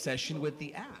 "What's your obsession with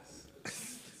the ass?"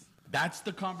 That's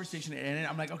the conversation, and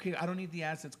I'm like, "Okay, I don't need the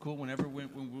ass. That's cool. Whenever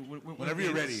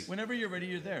you're ready. Whenever you're ready,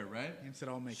 you're there, right?" It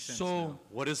all makes sense. So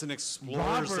What is an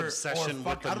explorer's Robert, obsession or with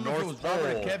fuck, the I don't know if it North was Robert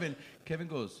or Pole? Kevin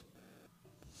goes,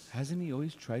 "Hasn't he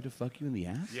always tried to fuck you in the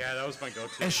ass?" Yeah, that was my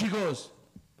go-to. And she goes,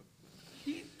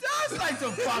 "He does like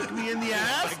to fuck me in the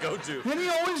ass. My go-to. And he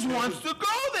always wants to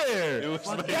go there." was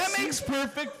my- That makes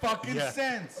perfect fucking Yeah.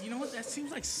 sense. You know what? That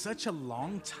seems like such a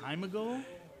long time ago.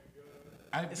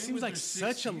 I've been It seems with like her 6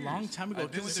 such a years. long time ago.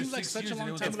 I've been It with her seems like 6 such a years, and long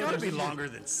it was time It's ago. got to that be we- longer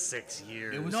than 6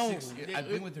 years. It was No, I've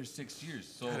been with her 6 years,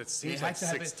 so God, it seems had like to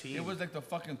have 16. It was like the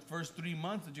fucking first 3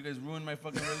 months that you guys ruined my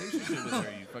fucking relationship with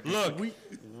her. You fucking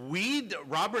Look,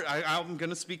 Robert, I'm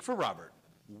going to speak for Robert.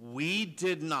 We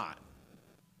did not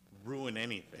ruin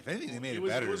anything. If anything, they made it, It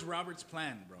better. was Robert's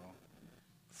plan, bro.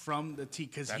 From the T,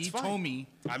 because That's he fine. told me.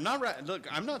 I'm not look.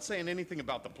 I'm not saying anything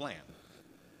about the plan.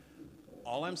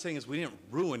 All I'm saying is we didn't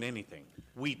ruin anything.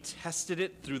 We tested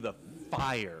it through the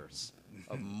fires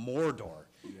of Mordor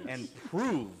and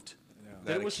proved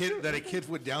that it was true. that a kid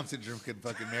with Down syndrome could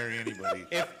fucking marry anybody.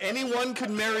 If anyone could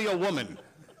marry a woman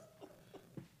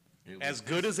as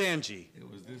good as Angie, It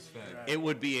was this fat. it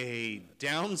would be a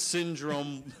Down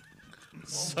syndrome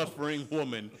suffering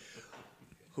woman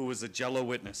who was a Jello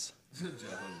witness.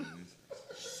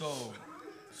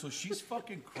 So she's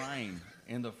fucking crying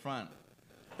in the front.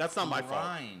 That's not my fault.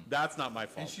 Crying. That's not my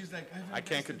fault. And she's like, I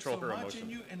can't invested control so her much emotion. in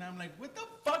you. And I'm like, what the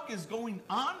fuck is going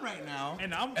on right now?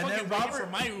 And I'm then fucking waiting for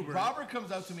my Uber. Robert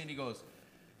comes up to me and he goes,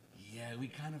 yeah, we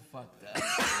kind of fucked up.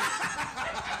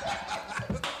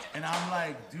 And I'm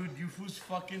like, dude, you fools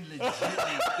fucking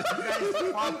legitly, you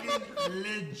guys fucking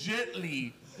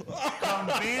legitly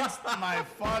convinced my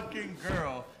fucking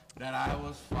girl that I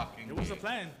was fucking It was a gay.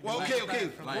 plan. Well, Like okay, that okay.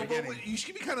 from Well, the but beginning. you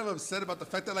should be kind of upset about the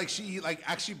fact that like she like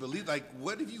actually believed. Like,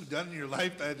 what have you done in your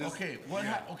life that just? Okay,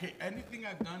 okay, anything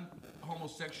I've done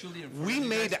homosexually in front We of you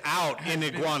made guys out has in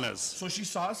been- iguanas. So she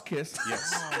saw us kiss.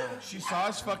 Yes. She saw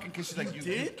us fucking kiss. She's like,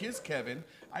 you kissed Kevin.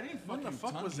 I didn't fucking the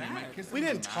fuck tongue was him. I that? kissed We him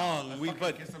in didn't the mouth. tongue. I We fucking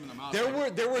but kissed him in the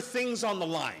mouth. there were things on the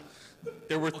line.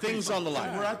 There were things on the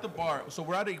line. We're at the bar. So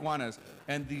we're at Iguanas,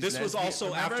 and these. This was also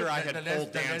remember after I had the pole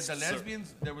danced, The sir.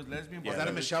 lesbians. There was lesbian. Was that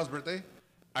at Michelle's birthday?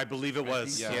 I believe it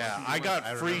was. Yeah. Yeah, I got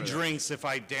I free remember that. drinks if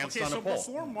I danced Okay, on so a pole.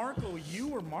 before Marco, you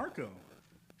were Marco.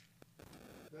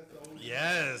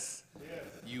 Yes.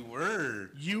 You were.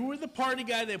 You were the party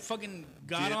guy that fucking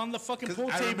got Dude, on the fucking 'cause pool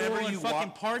I table remember and you fucking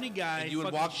walk- party guy. And you would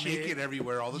fucking walk shit. naked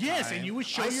everywhere all the time. Yes, and you would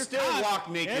show I your still cock walk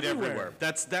naked everywhere.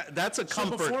 That's a So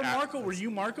comfort. before act. Marco, were you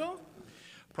Marco?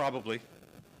 Probably.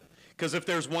 Because if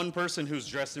there's one person who's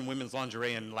dressed in women's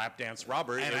lingerie and lap dance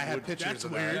Robert, And it I had would pictures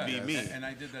of weird that. be me. And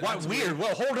I did that. What That's weird?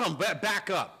 Well, hold on. Back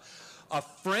up. A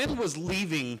friend was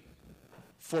leaving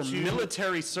for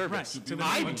military service. Right, to the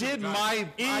I Navy. did my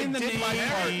In the my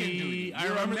part. Navy. I You're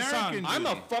remember the song. American. I'm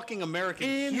a fucking American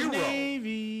In hero. the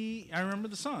Navy. I remember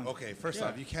the song. Okay, first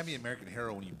off, you can't be American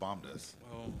hero when you bombed us.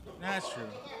 That's true.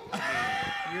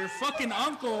 Your fucking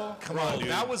uncle Come on, dude.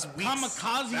 That was weeks.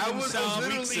 kamikaze That was himself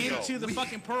weeks ago. into the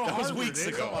fucking Pearl That was Harbor. weeks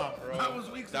dude. ago. That was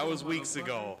weeks. That was weeks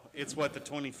ago. It's what, the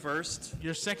 21st?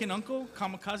 Your second uncle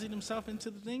kamikaze himself into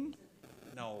the thing?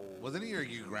 No. Wasn't he your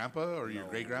grandpa or your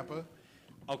great grandpa?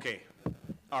 Okay.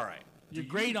 All right. Your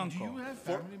great Do uncle. you have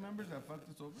family members that fucked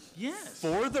us over? Yes.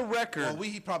 For the record, Well,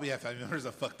 he probably have family members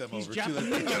that fucked them He's over Japanese.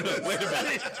 too.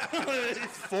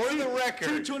 for the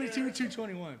record, 222,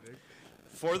 221. Dude.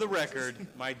 for the record,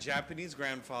 my Japanese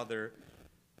grandfather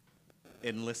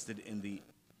enlisted in the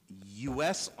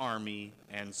U.S. Army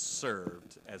and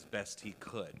served as best he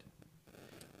could.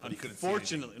 he couldn't see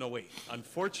Unfortunately, no wait.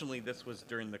 Unfortunately, this was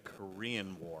during the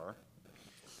Korean War,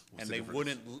 and the they difference?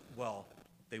 wouldn't. Well,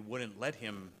 they wouldn't let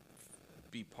him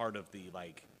be part of the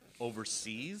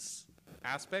overseas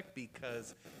aspect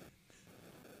because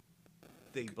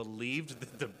they believed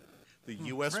that the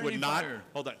U.S. Friendly would not fire.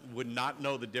 would not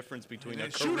know the difference between a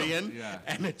They'd shoot 'em. Korean Yeah.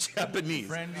 and a Japanese.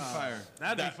 Friendly fire.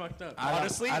 That'd be fucked up.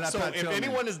 Honestly, I like so Pat if Tillman.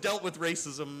 anyone has dealt with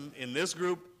racism in this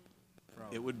group,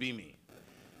 it would be me.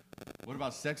 What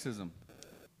about sexism?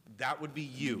 That would be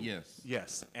you. Yes.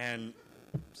 Yes. And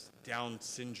Down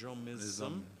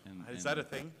syndromeism. And- Is and- that a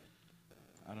thing?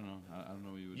 I don't know. I don't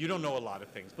know what you would. You don't know a lot of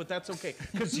things, but that's okay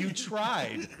because you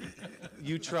tried.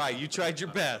 You tried. You tried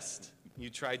your best. You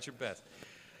tried your best.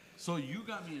 So you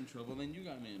got me in trouble, then you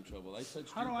got me in trouble. I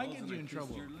touched How your do I balls get and you in kissed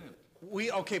trouble? your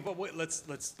lip. Okay, but wait, let's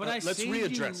But I let's saved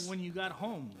readdress. you when you got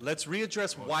home. Let's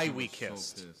readdress Oh, why she we was so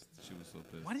kissed. pissed. She was so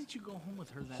pissed. Why didn't you go home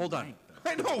with her that Hold on. night?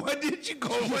 I know. Why did you go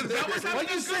with it? Why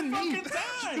you send me?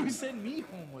 You sent me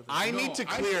home with her. I need to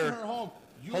clear. I sent her home.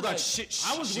 You Hold on, like-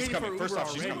 I was she's waiting coming. for First Uber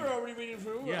off, she's already. coming. We were already waiting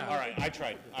for Uber. Yeah. All right, I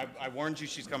tried. I warned you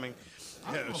she's coming.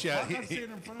 Yeah, she- fuck? I'm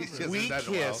sitting in front of her. she hasn't We done it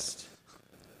in a while. kissed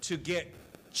to get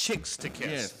chicks to kiss.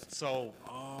 Yes. So,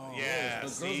 yeah. The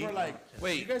girls see? were like,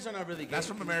 Wait, you guys are not really gay. That's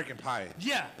from American Pie.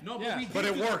 Yeah. No, yeah. but we did But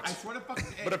it do that. worked. I swear to fucking.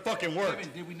 But it fucking worked.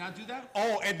 Kevin, did we not do that?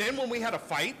 Oh, and then when we had a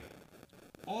fight,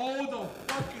 Oh,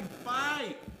 the fucking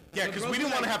fight. Yeah, The 'cause girls we didn't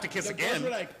were wanna like- have to kiss the again. Girls were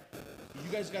like,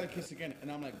 you guys gotta kiss again,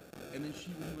 and I'm like, and then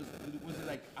he was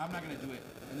like, I'm not gonna do it,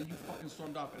 and then you fucking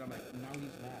stormed off, and I'm like, now he's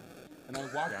mad. And I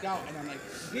walked out, and I'm like,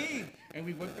 babe, and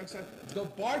we went outside. The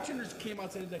bartenders came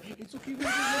outside and like, it's okay, we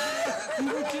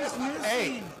were just missing.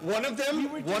 hey, one of We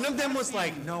were them just was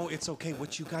like, messing. "No, it's okay.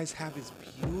 What you guys have is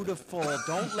beautiful.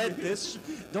 Don't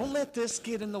let this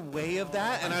get in the way of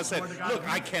that." And I said, "Look,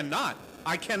 I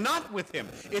cannot with him.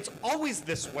 It's always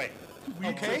this way."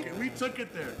 Okay? We took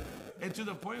it there. And to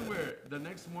the point where the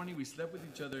next morning we slept with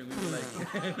each other and we were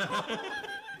like,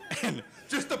 And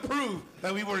Just to prove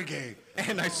that we were gay.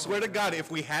 And I swear to God,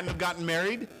 if we hadn't have gotten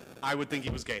married, I would think he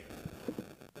was gay.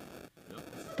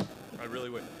 I really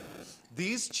would.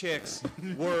 These chicks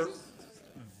were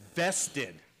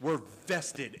vested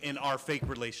in our fake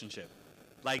relationship.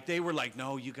 Like, they were like,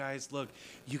 no, you guys, look,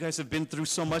 you guys have been through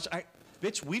so much.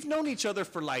 Bitch, we've known each other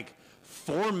for like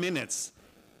 4 minutes,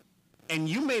 and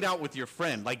you made out with your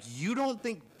friend. Like, you don't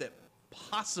think that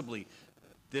possibly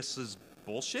this is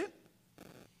bullshit?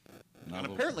 And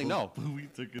apparently, no. We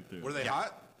took it there. Were they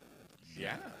hot?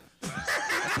 Yeah.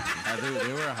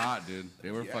 They were hot, dude.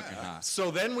 They were fucking hot.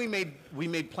 So then we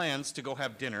made plans to go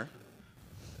have dinner,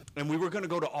 and we were going to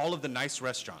go to all of the nice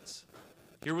restaurants.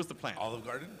 Here was the plan. Olive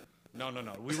Garden? No.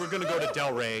 We were going to go to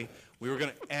Del Rey. We were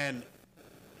going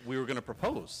to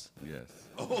propose. Yes.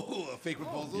 Oh, a fake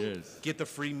proposal? Yes. Get the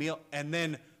free meal, and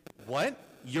then what?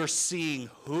 You're seeing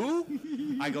who?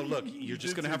 I go, look, you're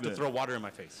just going to have to throw water in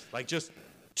my face. Like, just,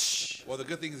 Well, the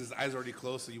good thing is his eyes are already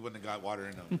closed, so you wouldn't have got water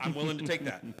in them. I'm willing to take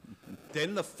that.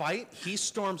 Then the fight, he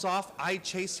storms off. I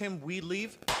chase him. We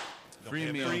leave. Free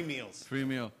meal. Free meals. Free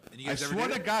meal. And you I guys ever swear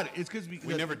did to it? God, it's because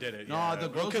We never did it. No, yeah. the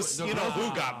girls. Because the you know girls-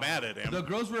 who got mad at him. The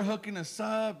girls were hooking us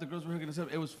up.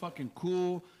 It was fucking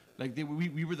cool. Like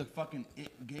we were the fucking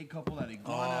gay couple at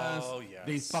Iguanas. Oh, yes.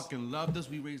 They fucking loved us.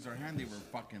 We raised our hand. They were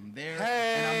fucking there.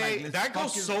 Hey, let's that goes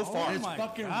fucking- so far. Let's my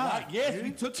fucking God, ride. Yes,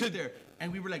 we took it there,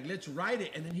 and we were like, let's ride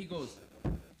it. And then he goes,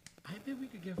 I bet we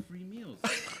could get free meals.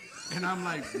 And I'm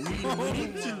like,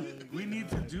 we need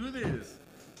to do this.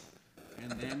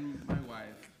 And then my wife.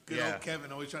 Good Yeah. old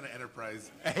Kevin always trying to enterprise.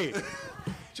 Hey,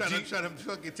 Trying to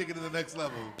fucking take it to the next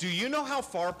level. do you know how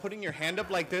far putting your hand up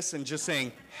like this and just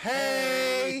saying,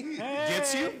 hey,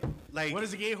 gets you? Like, What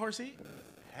does a gay horse eat?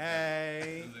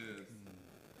 hey.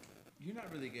 You're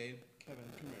not really gay, Kevin.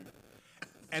 Come here.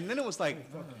 And then it was like,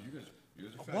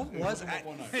 what was I?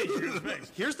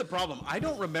 Here's the problem. I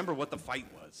don't remember what the fight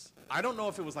was. I don't know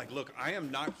if it was like, look, I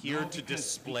am not here No, to because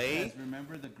display.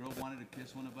 remember the girl wanted to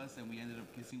kiss one of us, and we ended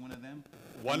up kissing one of them.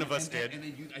 One of us did. And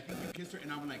then I think you kissed her,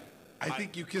 and I'm like, I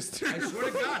think you kissed her. I swear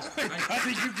to God, I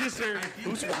think you kissed her.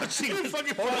 Who's watching?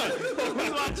 Hold on.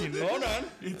 Who's watching? Hold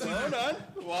on.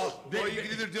 Well, you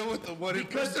can either deal with the one in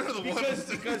because person or the one.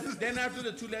 because then after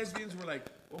the two lesbians were like,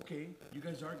 okay, you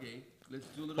guys are gay. Let's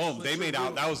do a little. Boom, they made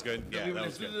out. switcheroo." That was good. Then Yeah, we were that like,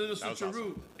 was do good. a little That was switcheroo,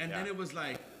 awesome. and Yeah. then it was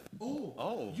like,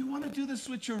 Oh. you want to do the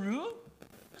switcheroo?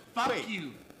 Fuck Wait.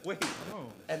 you. Wait.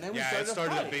 And then we Yeah, it started,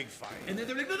 started a a big fight. And then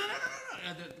they were like, no.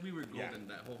 And then we were golden Yeah.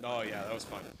 that whole. Oh yeah, that was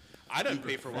fun. I didn't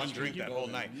pay for one drink that whole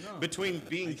night. Between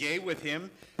being gay with him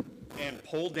and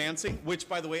pole dancing, which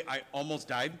by the way I almost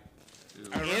died.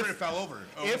 I remember it fell over.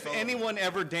 Oh, it If fell over. anyone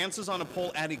ever dances on a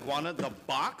pole at Iguana, the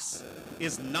box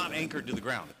is not anchored to the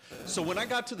ground. So when I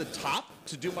got to the top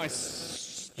to do my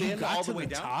spin all the way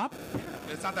down, top?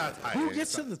 It's not that high. Who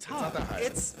gets to the top? It's not that high.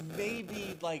 it's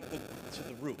maybe like to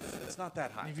the roof. It's not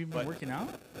that high. Have you been but working out?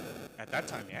 at that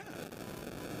time, yeah.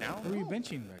 Now, What were you no.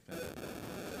 benching back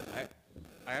then?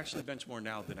 I actually bench more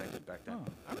now than I did back then.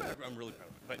 I'm really proud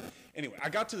of it. But anyway, I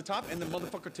got to the top and the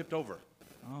motherfucker tipped over.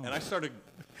 And I started.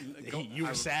 You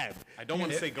were sad. I don't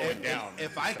want to say going down.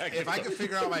 If I could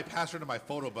figure out my password to my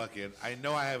photo bucket, I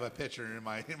know I have a picture in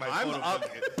my I'm photo up.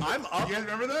 bucket. I'm up. You guys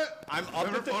remember that? I'm up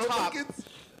Remember at the photo top. buckets?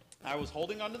 I was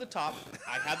holding onto the top.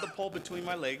 I had the pole between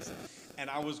my legs, and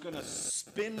I was gonna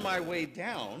spin my way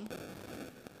down.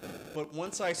 But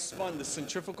once I spun, the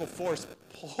centrifugal force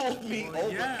pulled me over,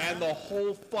 yeah. and the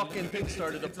whole fucking thing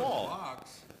started to It's fall. a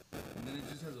box, and then it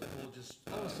just has a pole just.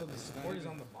 Oh, so the support is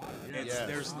on the bottom.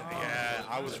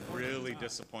 I was really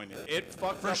disappointed. It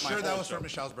fucked For up my sure, whole that was show. for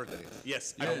Michelle's birthday.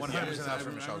 Yes, Yeah, 100% that was for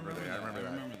I Michelle's birthday. I remember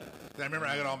that. Then I remember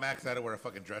I got all maxed out to wear a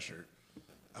fucking dress shirt.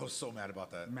 I was so mad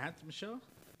about that. Matt Michelle?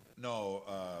 No,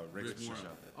 Rick's Michelle.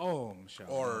 Oh, Michelle.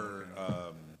 Or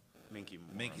Minky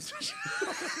Moore. Minky's.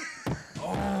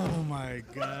 Oh my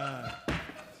God.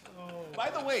 By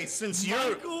the way, since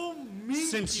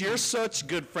you're such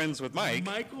good friends with Mike,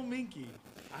 Michael Minky.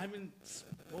 I haven't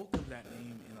spoke of that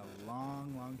name in a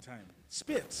long, long time.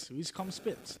 Spitz. We used to call him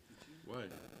Spitz. What?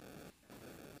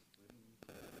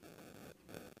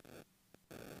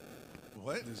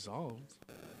 What? Dissolved.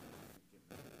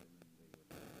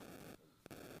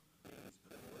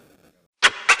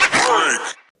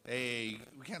 Hey,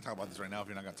 we can't talk about this right now if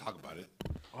you're not gonna talk about it.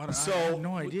 Oh, I so have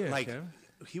no idea. like Kev.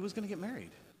 he was gonna get married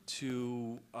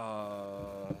to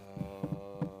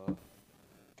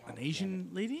An Asian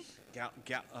lady?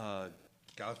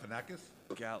 Galifianakis?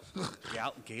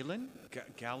 Galen. Her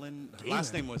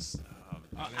last name was.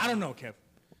 I don't know, Kev.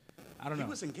 I don't know. He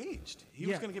was engaged. He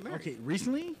was gonna get married. Okay,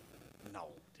 recently? No,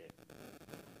 dude.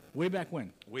 Way back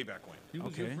when? Way back when. He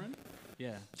was your Okay. friend?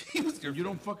 Yeah. He was your. You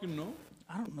don't fucking know.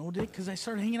 I don't know, Dick, because I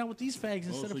started hanging out with these fags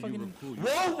instead so of you fucking. were cool.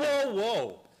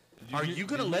 Whoa! Are hear- you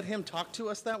gonna did you- let him talk to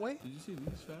us that way? Did you see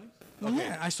these facts? Well,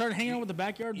 yeah, I started hanging out with the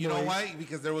backyard boys. You know why?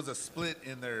 Because there was a split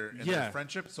in their Yeah.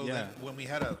 friendship. So Yeah. then when we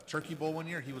had a turkey bowl one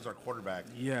year, he was our quarterback.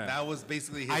 Yeah. That was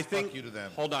basically his I think. fuck you to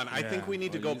them. Hold on. I think Yeah. we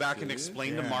need to Are go you back and serious?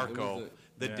 explain Yeah. to It Marco was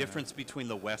the Yeah. difference between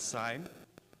the West Side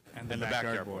and and the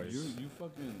Backyard Boys. You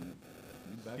fucking.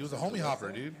 You He was a homie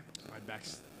hopper, dude. I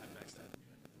backstabbed.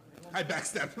 I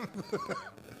backstabbed him.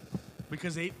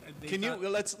 Because they Can you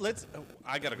thought- let's?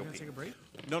 I gotta go You gonna pee. take a break?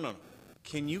 No.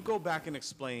 Can you go back and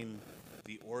explain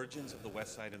the origins of the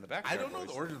West Side and the Backyard I don't know Boys?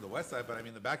 the origin of the West Side, but I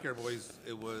mean the Backyard Boys.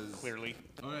 It was Clearly.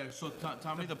 Okay, so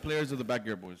tell me the players of the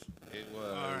Backyard Boys. It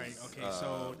was. All right, okay,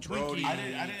 so Brody, Twinkie-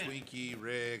 I didn't- Twinkie,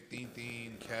 Rick,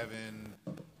 Tintin, Kevin.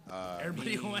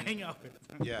 Everybody me. who I hang out with.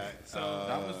 Yeah.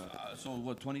 That was so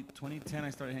what 2010 I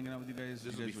started hanging out with you guys.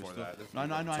 This You was guys were before still- that. This was No,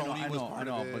 I know, Tony was part I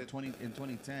know. of But it.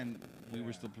 2010 we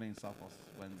were still playing softball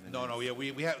Wednesday. No, nights. yeah,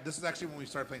 we had. This is actually when we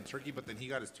started playing turkey, but then he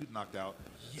got his tooth knocked out.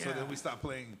 So Yeah. then we stopped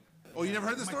playing. Oh, you never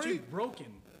heard the My story? tooth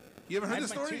broken. You ever I heard had the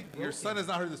my story? tooth Your broken. son has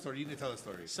not heard the story. You need to tell the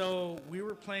story. So we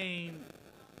were playing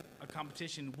a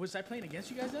competition. Was I playing against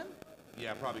you guys then?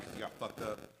 Yeah, probably because you got fucked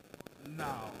up.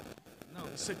 No.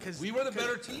 So because We were the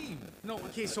better team. No,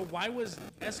 okay. So why was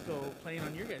Esco playing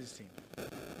on your guys' team?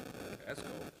 Esco.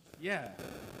 Yeah,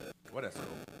 What Esco?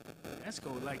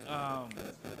 Esco, like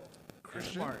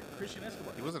Christian? Christian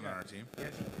Escobar. He wasn't on our team. Yeah,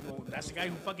 well, that's the guy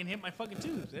who fucking hit my fucking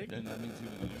tooth. Eh? Then that means he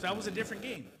was in your So that was a different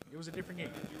game. It was a different game.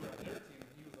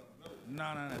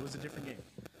 No, it was a different game.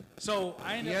 So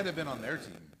I He ended had up. to have been on their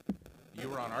team. You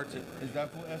were on our team. Is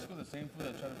that fool Esco the same fool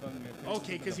that tried to fucking get pictures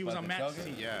Okay, with because the he was on fucking Matt's tailgate?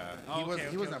 team. Yeah. Oh, He was. okay,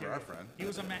 He was okay, never okay. our friend. He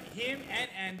was on Matt. Him and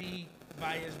Andy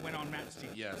Baez went on Matt's team.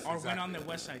 Yes, Or went on exactly. the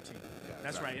West Side team. Yeah,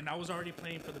 That's exactly. right. And I was already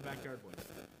playing for the Backyard Boys.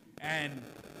 And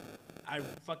I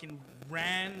fucking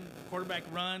ran, quarterback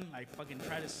run, I fucking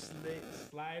tried to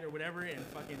slide or whatever, and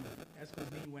fucking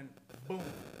Esco's knee went boom.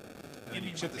 And in he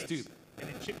my chipped his face. tooth. And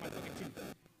it chipped my fucking tooth.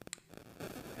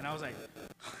 And I was like,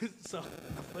 so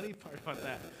the funny part about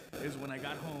that is when I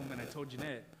got home and I told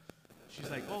Jeanette, she's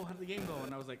like, oh, how did the game go?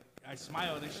 And I was like, I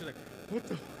smiled, and she's like, what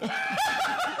the?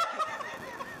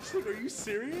 She's like, are you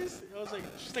serious? I was like,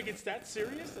 she's like, it's that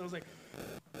serious? I was like,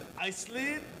 I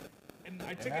slid, and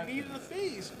I took a knee to the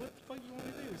face. What the fuck you want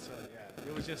to do? So yeah,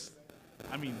 it was just,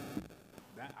 I mean,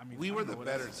 We I were don't the know what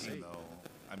better else to team, say. though.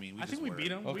 I mean, we I just think we were. beat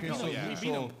them. Okay, we so beat them. yeah. We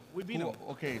beat them. We beat them.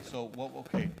 Okay, so what?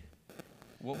 Okay,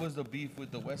 what was the beef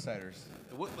with the West Siders?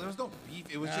 There was no beef.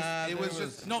 It was Nah, just. It there was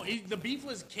just. No, the beef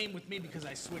came with me because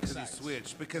I switched Because he sides.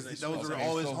 switched. Because I those switched. are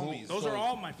all his So who- homies. Those are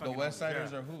all my fucking The West homies,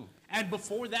 Siders yeah. are who? And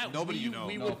before that, Nobody we, you know.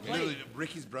 we No, would play. literally,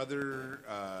 Ricky's brother,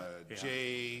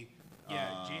 Jay.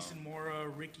 Yeah, Jason Mora,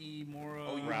 Ricky Mora,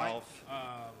 Ralph.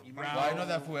 Ralph. Well, I know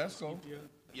that for Esco.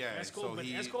 Yeah, Esco, so but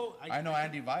he. Esco, I know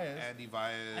Andy Baez. Andy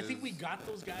Baez. I think we got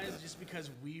those guys just because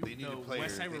They needed the players.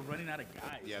 West Side They- were running out of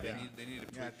guys. Yeah, they needed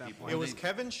to play at that people. point. It was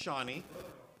Kevin Shawnee,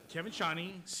 Kevin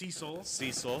Shawnee, Cecil,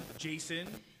 Cecil. Jason,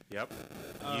 Yep.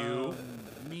 You,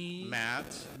 me, Matt,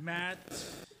 Matt,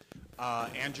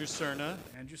 Andrew Cerna,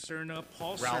 Andrew Cerna,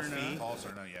 Paul Ralphie. Cerna, Paul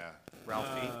Cerna, yeah.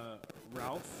 Ralphie.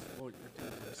 Ralph. Oh,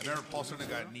 I remember Paul Serna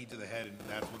got knee to the head, and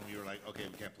that's when we were like, okay,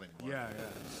 we can't play anymore.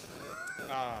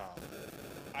 Yeah.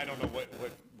 I don't know what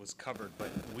was covered, but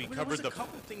we There covered was the. a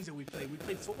couple things that we played. We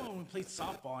played football and we played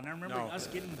softball, and I remember No. us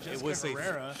getting It Jessica was a-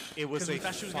 Herrera. it was 'cause we a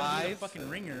thought she was gonna be a 5 fucking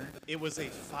ringer. It was a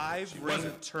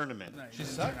 5-ring tournament. No, she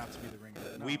turned out to be the ringer.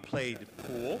 No. We played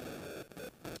pool,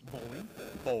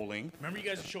 bowling. Remember you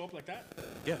guys would show up like that?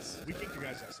 Yes. We kicked you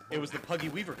guys ass. It was the Puggy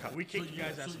Weaver Cup. We kicked you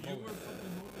guys ass.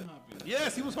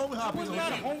 Yes, he was homie I hopping. was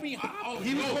not homie.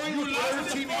 He was going with our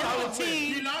team.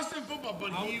 team. He lost in football,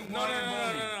 but he No.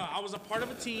 I was a part of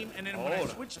a team, and then when I Hold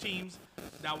on. switched teams,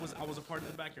 I was a part of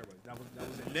the backyard. That was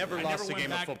it. Never I lost a went game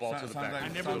back- of football to the back. I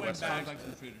never went back. like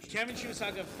some traitorship. Kevin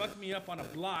Chusaga fucked me up on a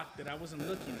block that I wasn't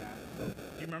looking at. Do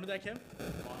you remember that, Kev?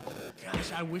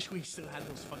 Gosh, I wish we still had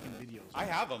those fucking videos. I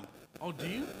have them. Oh, do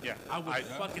you? Yeah. I would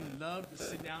fucking love to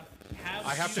sit down.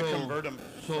 I have to convert them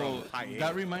So from high eight.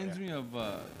 that reminds me of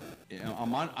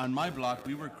on my block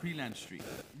we were Creeland Street,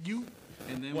 You.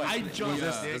 and then I we- jumped.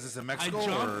 Is this in I Mexico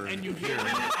jumped or and you hit here? me.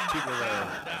 And People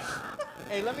there.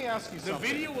 Hey, let me ask you the something.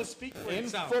 video will speak for In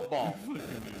itself. football,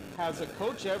 has a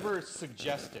coach ever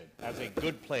suggested as a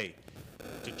good play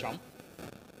to jump?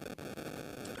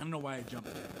 I don't know why I jumped.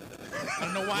 I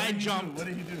don't know why I jumped. What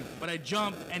did he do? But I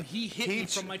jumped and he hit me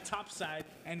Teach- from my top side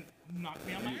and knocked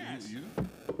me on my ass.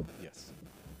 Yes.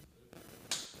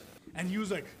 And he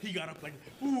was like, he got up like,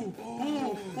 ooh,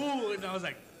 ooh, ooh, and I was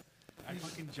like, I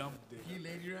fucking jumped, dude. He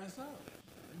laid your ass out.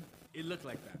 It looked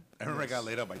like that. I remember I got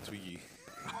laid out by Twiggy.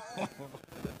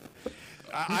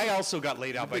 I also got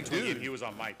laid out by big Twiggy, dude. and he was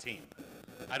on my team.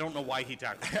 I don't know why he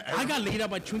tackled me. I got laid out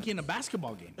by Twinkie in a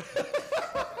basketball game.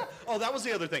 Oh, that was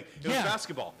the other thing. It was Yeah.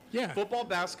 basketball. Yeah. Football,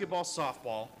 basketball,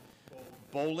 softball,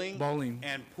 bowling,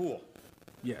 and pool.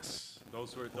 Yes.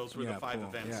 Those were Yeah, the 5 pool,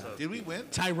 events. yeah. Of Did we win?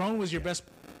 Tyrone was your best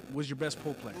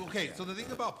pool player. Okay, so the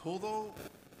thing about pool though,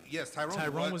 yes,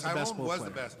 Tyrone Was the best pool was the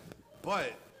player. best,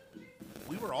 but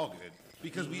we were all good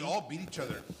because we all beat each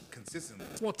other consistently.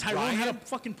 Well, Tyrone had a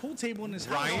fucking pool table in his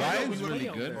house. Ryan's We would really play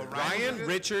out good. there. But Ryan, was good.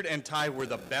 Richard, and Ty were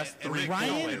the best and three. Rick,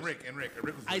 Ryan- and Rick was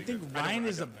really I think good. Ryan never-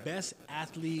 is the I best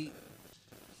athlete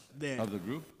that, of the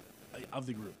group. of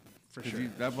the group, for 'Cause sure.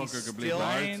 that fucker could play still-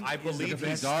 darts. Ryan I is believe the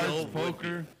he best. darts, still would be.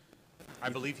 poker. I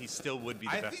believe he still would be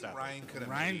the I best think athlete. Ryan could have.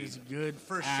 Ryan made, is good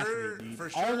for athlete, sure. dude.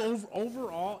 For All sure.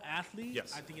 overall athlete.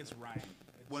 Yes. I think it's Ryan.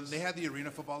 When they had the Arena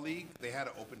Football League, they had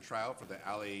an open tryout for the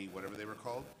LA, whatever they were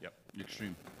called. Yep.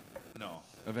 Extreme No,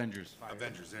 Avengers.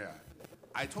 Avengers. Yeah,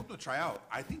 I told him to try out.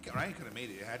 I think Ryan could have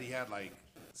made it had he had like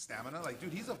stamina. Like,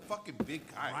 dude, he's a fucking big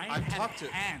guy. Ryan I've had talked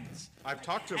to- hands. I've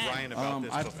talked to Ryan about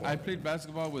this before. I played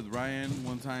basketball with Ryan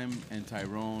one time and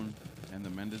Tyrone and the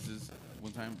Mendezes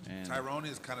one time. And Tyrone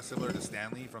is kind of similar to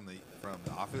Stanley from the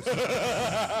Office.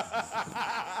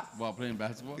 while playing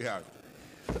basketball. yeah,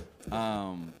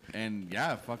 And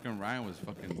yeah, fucking Ryan was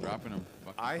fucking dropping him.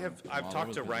 I've all talked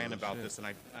over to the Ryan place. about Shit. this, and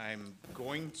I'm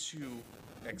going to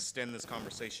extend this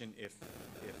conversation. If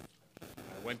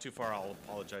I went too far, I'll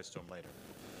apologize to him later.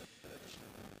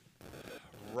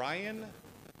 Ryan,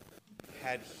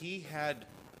 had he had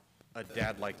a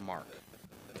dad like Mark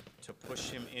to push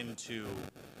him into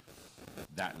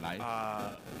That life.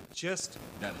 just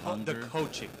That the hunger.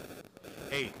 coaching.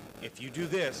 Hey, if you do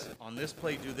this on this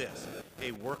play, do this.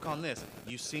 Hey, work on this.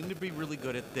 You seem to be really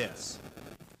good at this.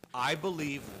 I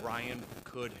believe Ryan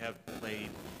could have played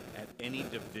at any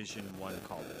Division I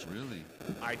college. Really?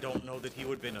 I don't know that he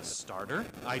would have been a starter.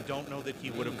 I don't know that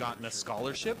he would have gotten a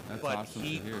scholarship, That's but awesome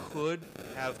he to hear. could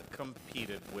have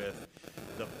competed with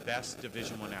the best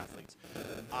Division I athletes.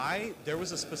 There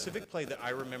was a specific play that I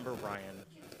remember, Ryan.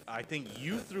 I think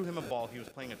you threw him a ball. He was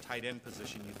playing a tight end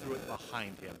position. You threw it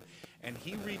behind him, and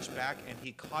he reached back and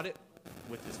he caught it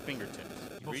with his fingertips.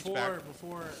 He reached back.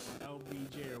 Before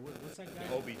LBJ or what's that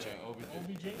guy? OBJ.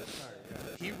 OBJ. Sorry. Yeah.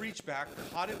 He reached back,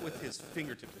 caught it with his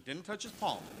fingertips. It didn't touch his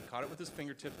palm. He caught it with his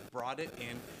fingertips, brought it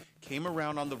in, came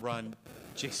around on the run.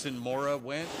 Jason Mora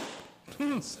went,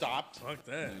 stopped. Fuck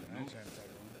that. I ain't trying to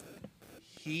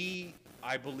talk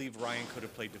I believe Ryan could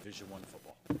have played Division I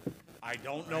football. I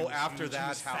don't know after He that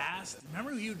was how fast.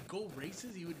 Remember, he would go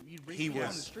races. He'd race He you down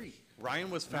was- the street. Ryan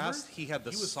was fast. He had the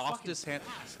He was softest fucking hand.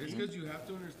 fast. It's because you have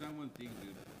to understand one thing,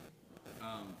 dude.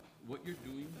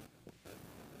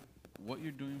 What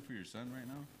you're doing for your son right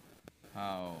now,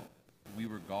 how we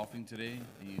were golfing today,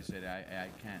 and you said I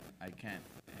can't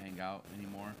hang out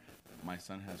anymore. My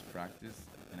son has practice,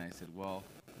 and I said, well,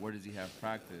 where does he have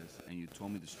practice? And you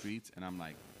told me the streets, and I'm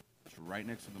like, it's right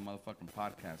next to the motherfucking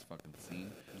podcast fucking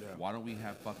scene. Yeah. Why don't we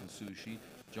have fucking sushi?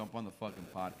 Jump on the fucking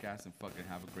podcast and fucking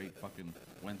have a great fucking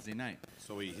Wednesday night.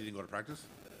 So he didn't go to practice?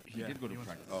 he did go to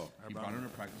practice. Oh. He brought him to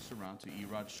practice around to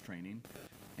E-Rod's training,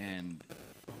 and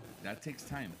that takes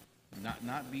time.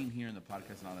 Not being here in the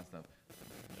podcast and all that stuff.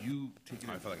 You take it.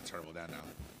 I feel like a terrible dad now.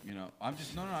 You know, I'm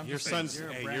just no. I'm Your just saying.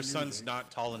 son's your son's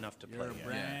not tall enough to play You're a yet.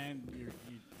 brand.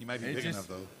 He might be It's big just,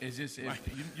 enough though. It's just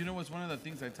you know what's one of the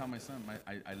things I tell my son.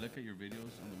 I look at your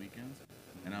videos on the weekends,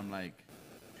 and I'm like,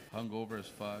 hungover as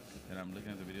fuck, and I'm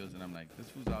looking at the videos, and I'm like, this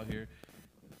fool's out here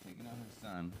taking out his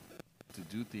son to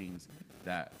do things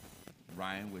that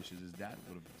Ryan wishes his dad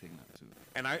would have taken up to.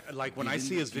 And I like when I Giving-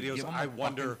 see his give videos, him I a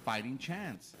wonder fucking fighting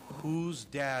chance. whose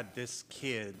dad this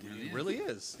kid really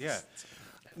is. Yeah.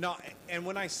 No, and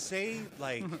when I say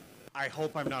like, I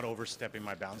hope I'm not overstepping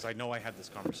my bounds. I know I had this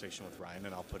conversation with Ryan,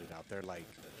 and I'll put it out there. Like,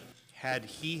 had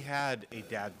he had a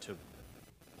dad to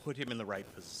put him in the right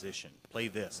position, play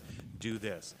this, do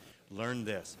this, learn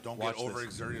this, Don't watch get this.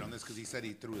 overexerted on this because he said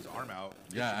he threw his arm out.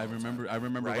 Yeah, I remember.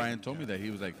 Right? Ryan told me that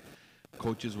he was like,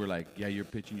 coaches were like, yeah, you're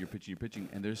pitching,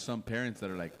 and there's some parents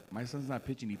that are like, my son's not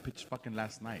pitching. He pitched fucking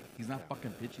last night. He's not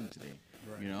fucking pitching today.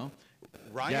 You know.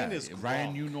 Ryan Yeah, is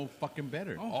Ryan. Gronk. You know fucking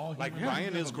better. All Like he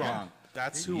Ryan knows is Gronk.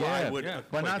 That's who yeah, I would. but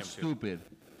equate not him to. stupid.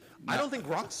 I don't think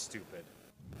Gronk's stupid.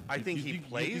 I think You he you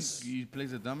plays. think he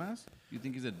plays a dumbass. You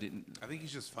think he's a didn't? I think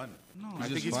he's just fun. No, He's I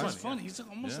just think he's fun. just fun. He's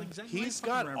almost Yeah. like Zach He's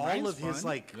Ryan got fucking all Ryan's of his fun.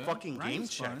 like fucking game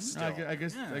Ryan's fun. checks still. I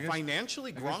guess. Yeah. I guess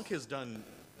Financially, Gronk has done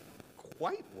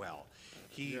quite well.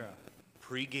 He Yeah.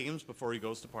 pre-games before he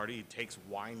goes to party, he takes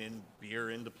wine and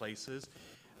beer into places.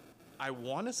 I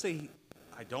want to say,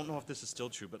 I don't know if this is still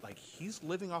true, but like he's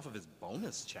living off of his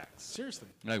bonus checks. Seriously.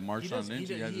 like He Marshawn does- Lynch.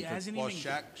 he hasn't touched- hasn't Well, even.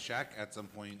 Shaq at some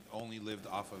point only lived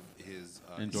off of his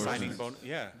Endorsement. Signing bonus,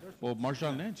 yeah. Well,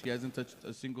 Marshawn Lynch, he hasn't touched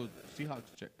a single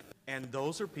Seahawks check. And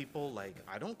those are people like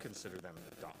I don't consider them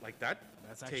like that.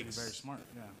 That's actually takes very smart.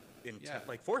 Yeah.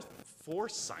 like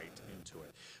foresight into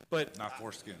it, but Not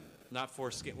foreskin. not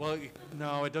foreskin. Well,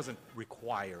 no, it doesn't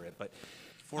require it, but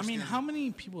I mean, how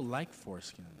many people like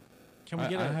foreskin? Can we I,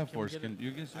 get I a? have can we get a- foreskin.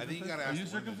 You get I think you circumcised? gotta Are ask you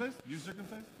the women. circumcised? You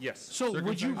circumcised? yes. So would you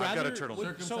Circumcised? rather? I've got a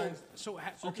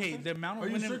turtle. Okay, the amount of Are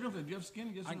you women. circumcised? Do you have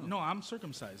skin? Yes or no? No, I'm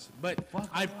circumcised. But Fuck,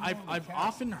 I've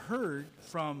often heard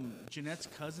from Jeanette's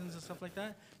cousins and stuff like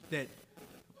that that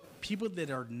people that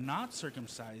are not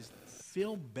circumcised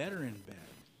feel better in bed.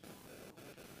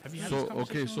 Have you had this So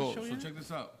conversation okay, on the show so yet? check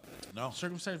this out.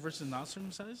 Circumcised versus not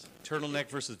circumcised? Turtleneck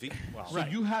versus V. Wow. So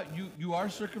you are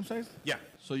circumcised? Yeah.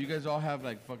 So you guys all have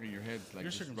like fucking your heads like You're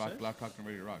just rock, circumcised? block, cock, and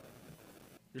ready to rock,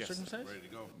 You're Yes. circumcised? Ready to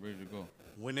go. ready to go.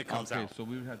 When it comes Okay, out. so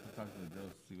we would have to talk to the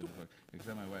girls to see what the fuck.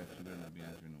 Except my wife, she better not be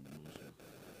answering no bullshit.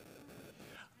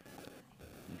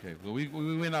 Okay, well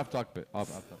we went off topic.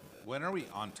 Off topic. When are we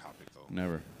on topic though?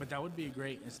 Never. But that would be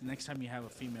great. It's next time you have a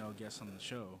female guest on the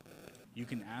show, you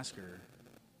can ask her,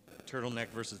 Turtleneck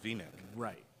versus V-neck.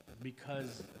 right,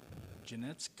 because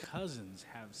Jeanette's cousins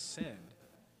have said,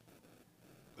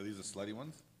 Are these the slutty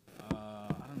ones? I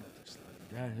don't know if they're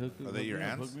slutty. Yeah, Are they your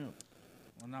aunts?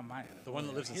 Well, not my. The one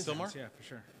that lives in his Stillmore? aunts, yeah, for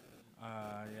sure.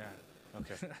 Yeah.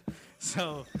 Okay.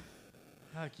 So,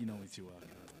 fuck, you know me too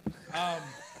well.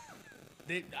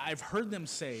 I've heard them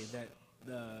say that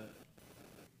the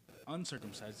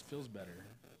uncircumcised feels better.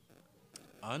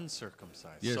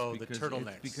 Uncircumcised. Yes, so the because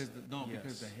turtlenecks. it's because because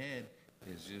Yes. the head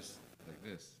is just like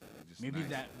this. It's just Maybe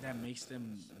nice. that makes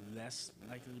them less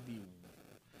likely to be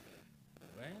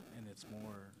wet, and it's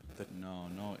more.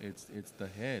 No, it's the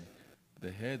head.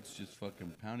 The head's just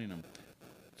fucking pounding them.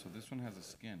 So this one has a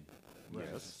skin. Right.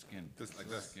 It's a skin. Just like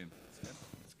It's a this. Skin.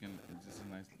 Skin. It's just a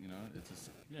nice, it's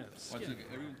a. Yeah. Watch skin. it.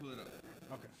 Everyone pull it up.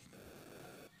 Okay.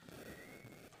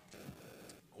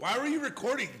 Why were you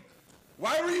recording?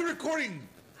 Why were you recording?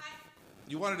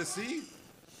 You wanted to see?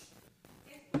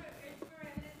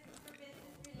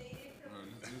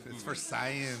 It's for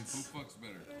science. Who fucks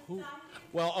better?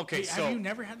 well, okay, Hey, so have you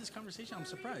never had this conversation? I'm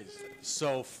surprised.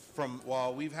 so from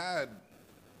Well, we've had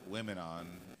women on,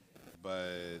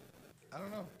 but I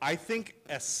don't know. I think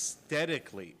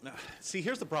aesthetically. See,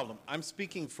 here's the problem. I'm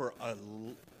speaking for a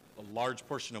large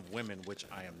portion of women, which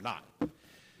I am not.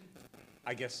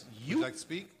 I guess Would you you like to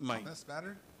speak might. on this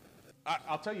matter?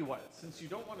 I'll tell you what, since you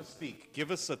don't want to speak,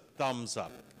 give us a thumbs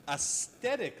up.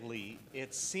 Aesthetically,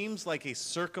 it seems like a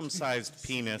circumcised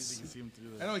penis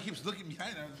I know he keeps looking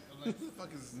behind him. I'm like, who the fuck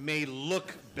is? may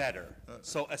look better.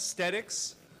 So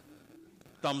aesthetics,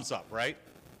 thumbs up, right?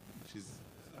 She's.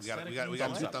 We got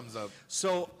Thumbs two up. thumbs up.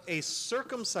 So a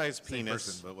circumcised Same penis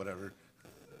person, but whatever.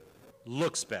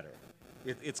 looks better.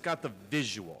 It's got the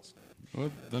visuals. Well,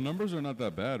 the numbers are not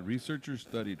that bad. Researchers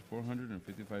studied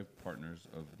 455 partners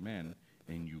of men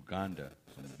in Uganda.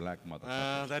 Some black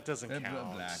motherfuckers. That doesn't They're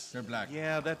count. black. They're black.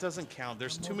 Yeah, that doesn't count.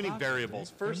 There's too many black, variables.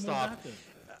 Dave. They're First more off, black.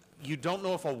 you don't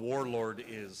know if a warlord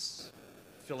is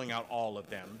filling out all of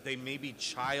them. They may be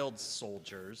child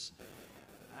soldiers.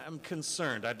 I'm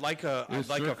concerned.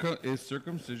 Is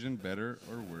circumcision better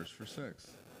or worse for sex?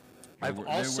 There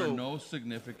were no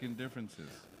significant differences.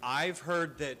 I've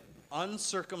heard that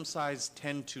uncircumcised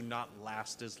tend to not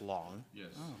last as long. Yes.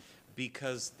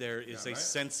 Because there is a right?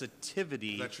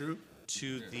 sensitivity Is that true?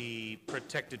 to the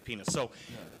protected penis. So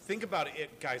think about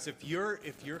it, guys. If you're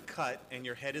cut and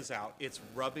your head is out, it's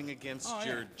rubbing against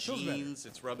your Feels better. jeans,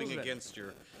 it's rubbing Feels better. against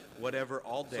your whatever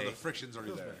all So day. the friction's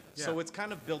already there. So it's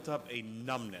kind of built up a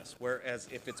numbness. Whereas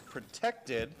if it's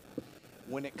protected,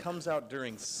 when it comes out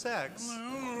during sex,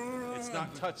 it's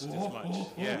not touched as much.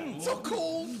 Yeah. So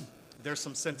cold. There's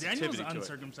some Daniel's sensitivity to it.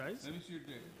 uncircumcised. Let me see your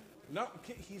dick. No,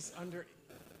 he's under.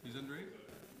 He's underage?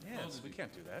 Yes, we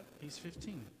can't do that. He's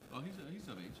 15. Oh, he's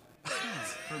of age.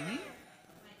 For me?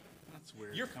 That's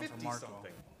weird. You're Come from 50 Marco.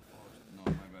 something. No,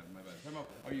 my bad. Time out.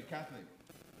 Are you Catholic?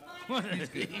 He's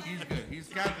good. He's good. He's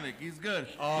Catholic. He's good.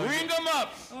 Ring him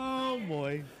up. Oh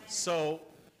boy. So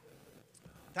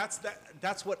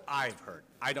that's what I've heard.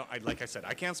 Like I said,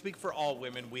 I can't speak for all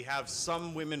women. We have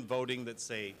some women voting that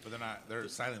say But they're not. They're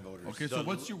silent voters. Okay, so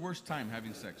what's your worst time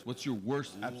having sex? What's your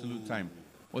worst absolute time?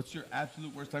 What's your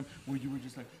absolute worst time where you were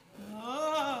just like,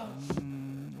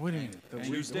 Wait a minute.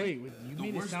 Tuesday? Wait, you The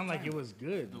made it worst sound like time. it was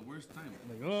good. the worst time?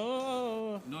 Like,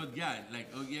 oh. No, yeah,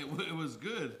 it was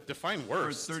good define for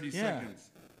worst. 30 Yeah. seconds.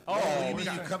 Oh,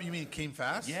 you mean came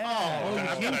fast? Yeah. Oh,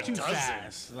 I've you got came a too dozen.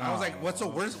 fast. I was like, what's so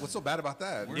worse? What's so bad about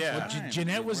that? Worst Yeah. time.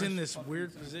 Jeanette was in Worst this fucking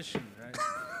weird time. position, right?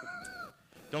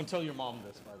 Don't tell your mom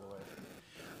this, by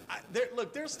the way.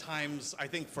 Look, there's times I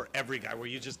think for every guy where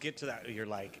you just get to that, you're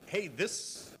like, hey,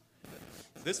 this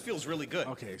feels really good.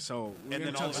 Okay, so we're And gonna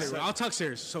then all talk of a serious. sudden- I'll talk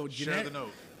serious. So Share the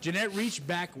note. Jeanette reached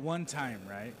back one time,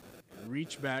 right?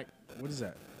 Reach back. What is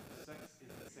that? Sex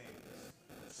is the same.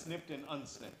 Snipped and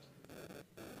unsnipped.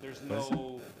 There's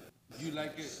no You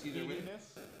like it either way? steaminess.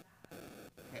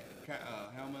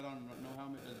 Helmet on, no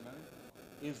helmet, doesn't matter?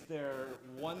 Is there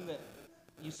one that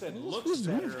you said Who's looks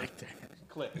doing better like that?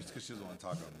 clipped? It's because she doesn't want to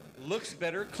talk on them. Looks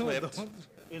better clipped. ones-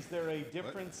 Is there a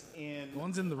difference in The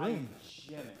ones in the room.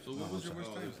 hygienic? So what was your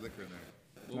worst time? There's liquor in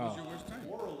there. What was your worst time?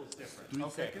 Oral is different. 3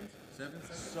 okay. seconds? 7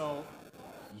 seconds? So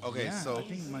Okay, Yeah, so I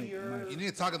think my you need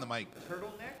to talk on the mic.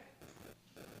 turtleneck,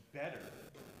 better.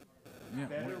 yeah.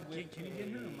 Better What- with can you get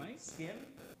her a mic? skin,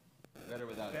 Better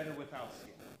without better without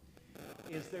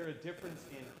skin. Is there a difference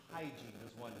in hygiene?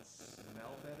 Does one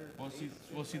smell better?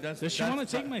 Well, see, that's. Does she want to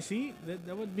take my seat?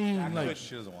 That would be like.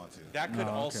 She doesn't want to. That could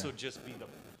Oh, okay. also just be the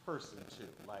person too.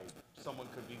 Like someone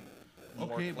could be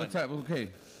more Okay, what's cleanly. that? Okay.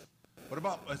 What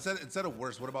about instead of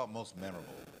worst? What about most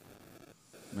memorable?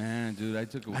 Man, dude, I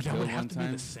took a That pill would have one to be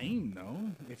time. the same,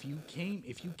 though. If you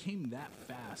came that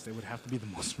fast, it would have to be the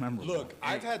most memorable. Look,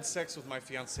 I've had sex with my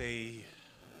fiance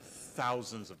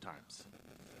thousands of times.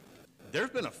 There's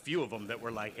been a few of them that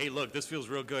were like, "Hey, look, this feels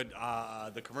real good.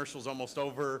 The commercial's almost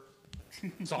over.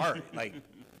 Sorry, like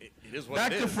it is what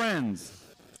Back it to is." friends.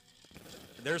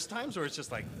 There's times where it's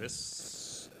just like,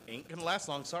 this ain't gonna last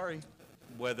long. Sorry.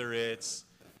 Whether it's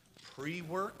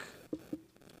pre-work,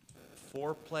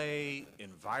 foreplay,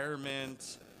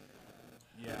 environment,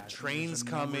 yeah, I think trains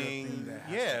there's a number of coming. things that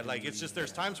have Yeah, to like be- it's just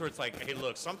there's times where it's like, hey,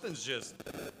 look, something's just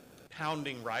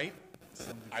pounding right.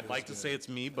 something I'd feels like to good. say it's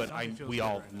me, but Something feels we good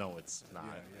all right now. know it's not.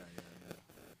 Yeah.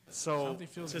 So Something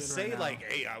feels to good say right now.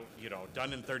 like, hey,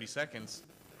 done in 30 seconds.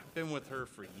 I've been with her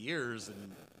for years,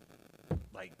 and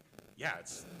like, yeah,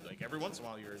 it's like every once in a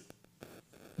while you're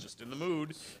just in the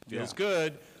mood, feels Yeah.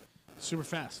 good. Super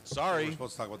fast. We're Sorry,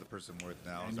 supposed to talk about the person we're with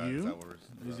now. And Is that you? what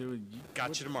we're? Is it-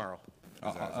 got you tomorrow. Is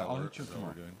that I'll what hit you is that what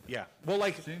tomorrow. we're doing? Yeah. Well,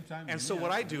 like, Same time, and so yeah,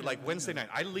 what I yeah, do, yeah, like yeah. Wednesday night,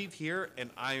 I leave here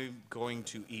and I'm going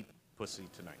to eat pussy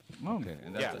tonight. Oh, Okay,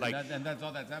 and Yeah, that's, like- and that's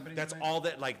all that's happening. That's tonight? all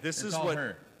that. Like, this It's is all what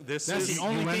her. this That's is. the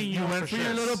only thing you You know went for for your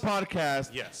sure. little podcast.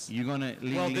 Yes. You're gonna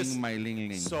ling Well, ling this- my ling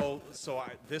ling. So this Why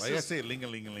you gotta is. say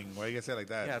ling-a-ling-a-ling? Why you gotta say it like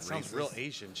that? Yeah, it sounds Racist. real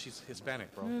Asian. She's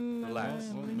Hispanic, bro. Relax.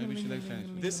 Well, maybe she likes Chinese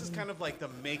food. This is kind of like the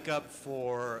makeup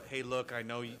for, hey, look, I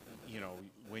know you know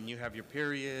when you have your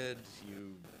period,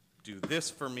 you do this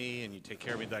for me and you take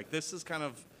care of me. Like, this is kind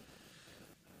of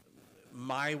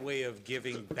my way of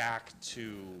giving back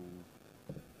to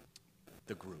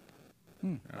the group.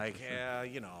 Like,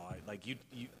 like you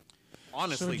So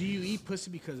honestly. do you eat pussy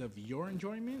because of your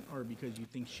enjoyment or because you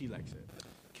think she likes it?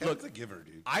 Kevin's a giver,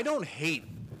 dude. I don't hate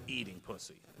eating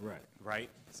pussy, Right. right?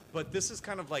 But this is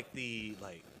kind of like the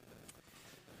like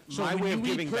So my when way you of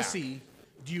giving eat back. pussy,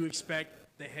 do you expect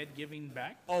the head giving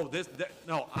back? Oh,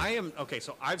 no, I am okay.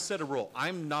 So I've set a rule.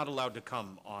 I'm not allowed to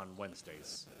come on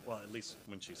Wednesdays. Well, at least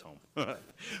when she's home.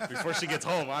 Before she gets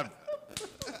home,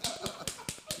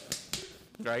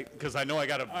 right? Because I know I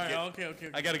gotta. right, okay.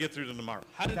 I gotta get through to tomorrow.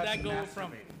 How did that go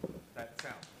from? That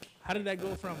sound. How did that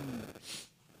go from?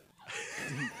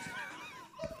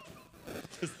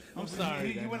 I'm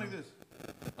sorry. You went like this.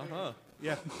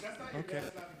 Yeah. Okay.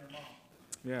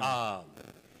 Yeah.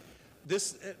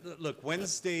 This look,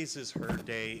 Wednesdays is her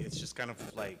day. It's just kind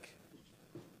of like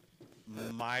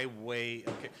my way.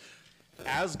 Okay,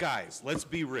 as guys, let's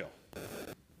be real.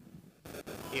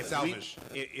 If Selfish.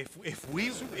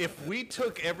 if we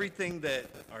took everything that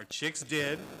our chicks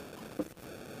did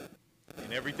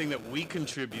and everything that we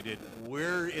contributed,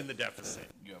 we're in the deficit.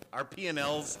 Yep. Our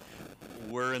P&Ls,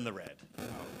 we're in the red.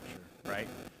 Right?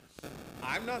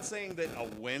 I'm not saying that a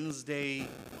Wednesday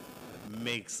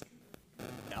makes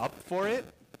up for it,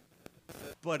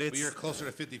 but it's. But you're closer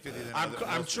to 50-50 than I'm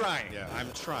most. trying. Yeah. I'm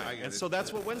trying. I get And it. so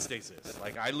that's what Wednesdays is.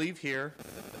 Like, I leave here,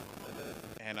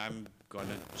 and I'm going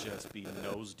to just be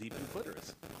nose deep in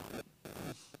clitoris.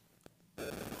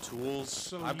 Tools.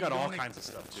 So I've you got all don't kinds of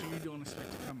stuff, So too. you don't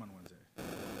expect to come on Wednesday?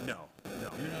 No.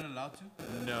 You're not allowed to?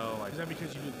 No. Is that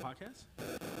because you do the podcast?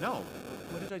 No.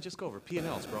 What did I just go over?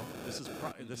 P&Ls, bro.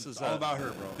 This is all about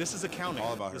her, bro. This is accounting.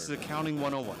 All about This her. is accounting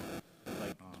 101.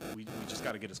 Like, we just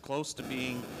got to get as close to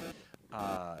being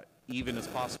even as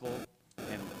possible.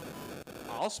 And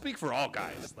I'll speak for all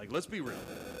guys. Like, let's be real.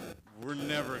 We're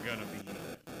never going to be even.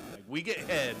 Like, we get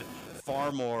head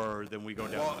far more than we go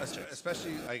down. Well, on chicks.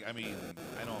 especially, like, I mean,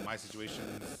 I know in my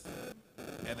situations,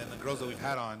 and then the girls that we've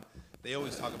had on, they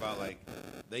always talk about, like,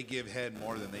 they give head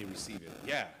more than they receive it.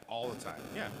 Yeah. All the time.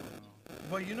 Yeah.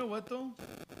 But you know what though?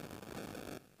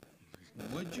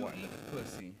 Would you eat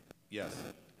pussy Yes.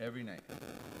 every night?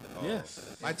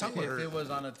 Yes. My tongue would If it hurt. was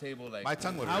on a table like My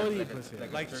tongue would I hurt. would eat like a- pussy. like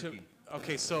a Like, turkey.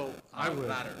 okay, so I would.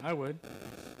 platter. I would.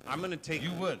 I'm going to take.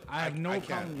 You would. I have no I can't.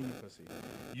 problem eating pussy.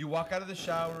 You walk out of the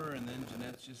shower and then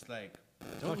Jeanette's just like,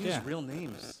 Don't Fuck use yeah. real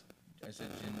names. I said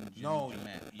No,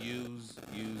 Jeanette. use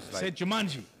Say like.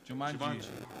 Jumanji. Jumanji.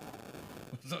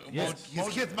 So, Yes. His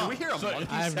kid's Do mom. we hear a monkey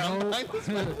I have sound no. behind this?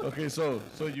 okay, so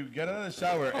you get out of the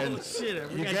shower and Oh shit! I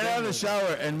you forgot get out of the that.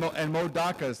 shower and Mo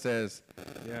Daka says,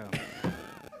 Yeah.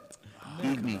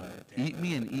 "Eat me, eat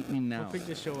me, and eat me now." We'll pick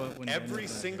this show up when Every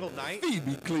single night? Feed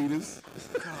me, Cletus.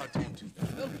 God, don't do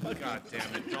that. God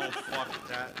damn it. Don't fuck with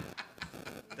that.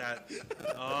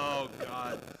 Oh,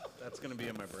 God. That's going to be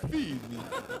in my brain. Feed me.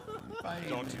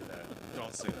 Don't do that.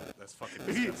 Don't say that. That's fucking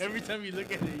disgusting. Every time you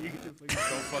look at it, you get to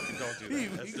Don't do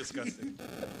that. That's disgusting.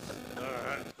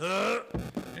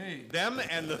 Hey, Them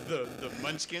and the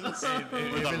munchkins with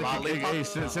hey, a lollipop. hey,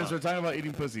 since we're talking about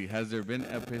eating pussy, has there been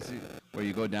a pussy where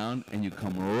you go down and you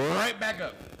come right back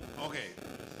up? Okay.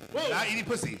 Not eating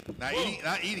pussy. Not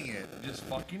eating it. Just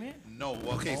fucking it? No.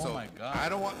 Okay. Oh so my God. I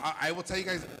don't want. I will tell you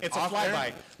guys. It's a off air.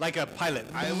 flyby, like a pilot.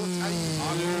 I will tell you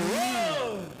off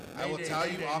air. I will Mayday, tell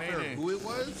you mayday, off air mayday. who it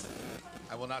was.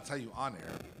 I will not tell you on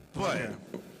air. But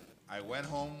I went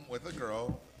home with a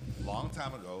girl long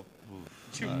time ago.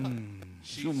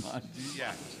 She,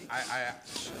 yeah,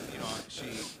 she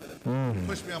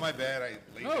pushed me on my bed. I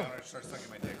laid down and started sucking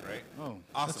my dick, right? Oh,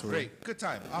 Awesome, great, good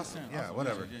time, awesome, yeah,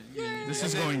 whatever. This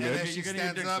is And going then, good. And then she You're getting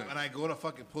your stands dick up, sucked. and I go to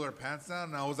fucking pull her pants down,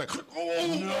 and I was like, oh, Are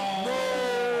you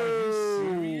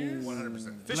serious?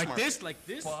 100%. Like this, like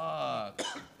this. Fuck.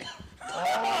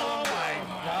 Oh my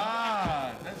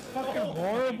God. That's fucking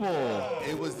horrible.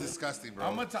 It was disgusting, bro.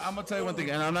 I'm gonna tell you one thing,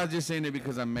 and I'm not just saying it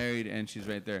because I'm married and she's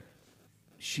right there.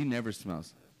 She never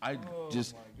smells. I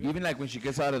just even like when she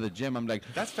gets out of the gym, I'm like,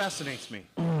 That fascinates me.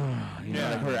 you know,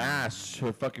 like her ass,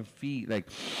 her fucking feet, like,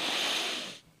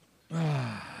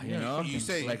 you know. You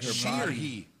say like her she or body.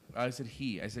 he? I said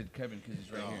he. I said Kevin because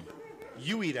he's right here.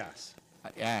 You eat ass.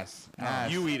 Ass.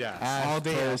 You eat ass. All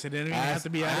day toes, ass. It didn't even have to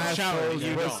be out of the ass, shower. toes,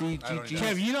 You pussy, don't. I don't cheeks,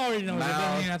 Kev, you already know that it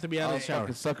doesn't even have to be out I'll of the shower.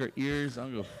 fucking suck her ears. I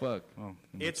don't give a fuck. Oh,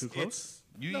 It's too close. it's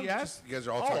You eat ass? You guys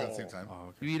are all talking at the same time.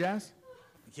 You eat ass?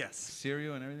 yes.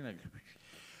 Cereal and everything? Like,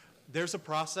 There's a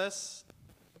process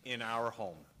in our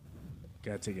home.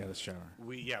 Gotta take it out of the shower.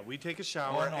 We take a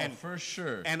shower and for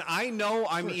sure. and I know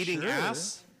I'm For eating sure.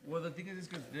 ass. Well, the thing is,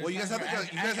 because Well, you guys have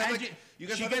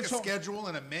like a schedule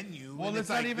and a menu. Well, and it's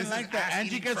not even this is like that. ass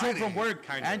Angie eating gets home from Friday. work.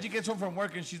 kind of. Angie gets home from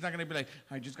work, and she's not gonna be like,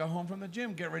 "I just got home from the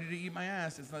gym. Get ready to eat my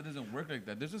ass." It's not. It doesn't work like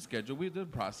that. There's a schedule. We did a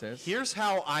process. Here's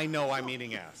how I know I'm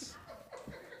eating ass.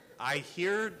 I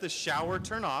hear the shower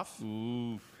turn off.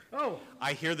 Oh,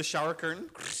 I hear the shower curtain.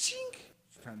 it's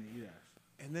time to eat ass.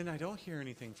 And then I don't hear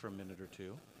anything for a minute or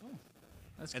two.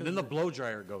 That's And then the blow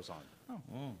dryer goes on.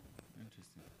 Oh,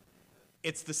 interesting.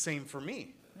 It's the same for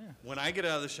me. Yeah. When I get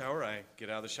out of the shower, I get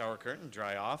out of the shower curtain,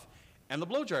 dry off, and the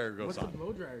blow dryer goes What's the on.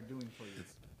 blow dryer doing for you?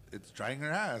 It's drying her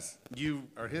ass You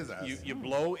or his ass. you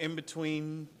blow in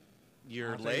between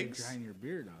your I thought you were legs. drying your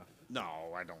beard off. No,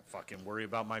 I don't fucking worry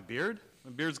about my beard.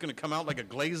 My beard's gonna come out like a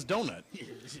glazed donut.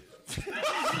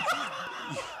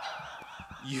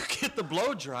 You get the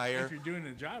blow dryer. If you're doing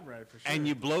the job right, for sure. And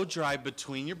you blow dry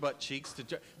between your butt cheeks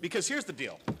because here's the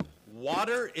deal.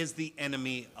 Water is the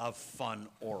enemy of fun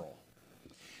oral.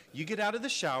 You get out of the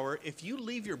shower, if you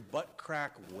leave your butt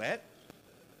crack wet,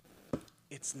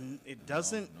 it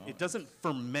doesn't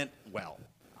ferment well.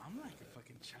 I'm like a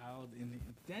fucking child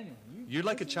Daniel. You're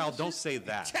like a child, don't say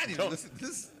that. Don't-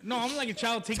 No, I'm like a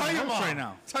child taking Tell your notes mom. right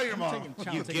now. Tell your I'm mom. taking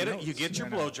child You taking get it. notes You get your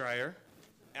right blow now. dryer.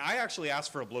 I actually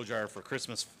asked for a blow dryer for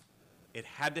Christmas. It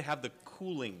had to have the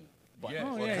cooling button. Yeah.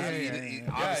 Oh, Well, yeah, because yeah, Obviously, yeah,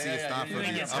 yeah. obviously it's not you for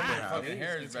think the it's upper hot. half. Fucking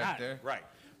hair is It's back hot. there. Right.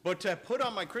 But to put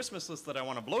on my Christmas list that I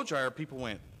want a blow dryer, people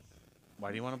went, "Why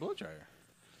do you want a blow dryer?"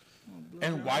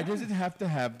 And why does it have to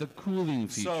have the cooling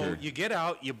feature? So you get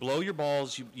out, you blow your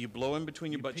balls, you blow in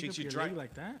between your You butt pick cheeks, up you your dry. leg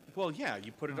like that? Well, yeah,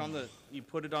 you put it on the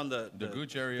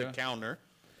gooch area. the counter.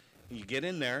 You get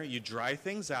in there, you dry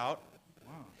things out.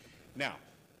 Wow. Now,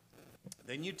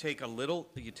 then you take a little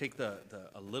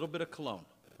bit of cologne,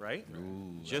 right?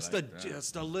 Ooh, just I like that.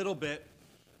 just a little bit.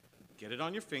 Get it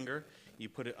on your finger. You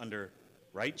put it under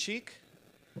right cheek,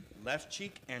 left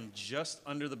cheek, and just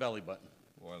under the belly button.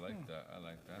 Oh, I like that. I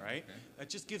like that. Right? Okay. That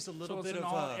just gives a little So it's bit in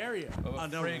of all area. Of a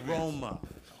an fragrance. aroma.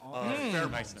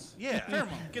 Niceness. Yeah,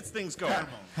 gets things going.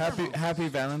 Happy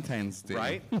Valentine's Day.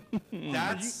 Right?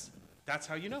 That's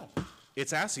how you know.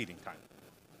 It's ass eating time.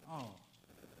 Oh.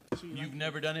 So you, You've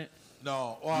never done it?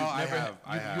 No, well, You've I never- have.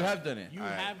 I You have. have done it. you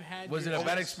have had. Was it your a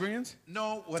bad own- experience?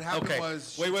 No, what happened Okay.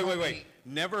 was. she Wait. told me-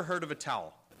 Never heard of a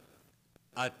towel.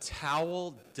 A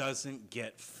towel doesn't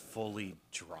get fully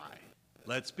dry.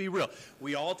 Let's be real.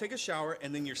 We all take a shower,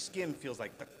 and then your skin feels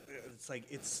like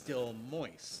it's still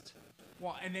moist.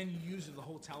 Well, and then you use the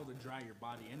whole towel to dry your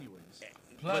body, anyways.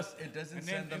 Plus, it doesn't and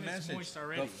then- send the and it's message. moist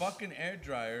already. The fucking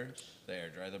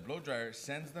the blow dryer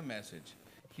sends the message.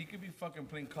 He could be fucking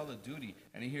playing Call of Duty,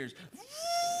 and he hears,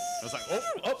 I was like,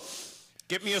 oh,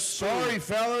 get me a spoon. "Sorry,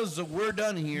 fellas, we're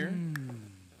done here."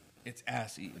 It's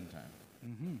ass eating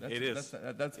time. That's, It is.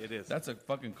 That's It is. That's a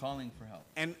fucking calling for help.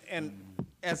 And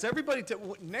as everybody,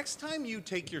 next time you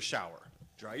take your shower,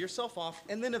 dry yourself off,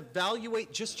 and then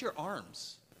evaluate just your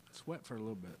arms. Sweat for a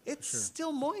little bit. It's sure.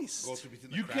 still moist. Go through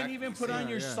between the You crack, can't even put see. on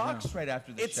your yeah, socks right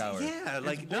after the It's shower.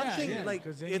 like bad, nothing. yeah, Like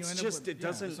 'cause then you it's end up just with- it yeah,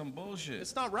 doesn't. Some bullshit.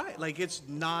 It's not right. Like it's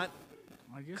not.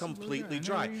 I guess completely it's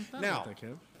dry. I never even thought Now- about that,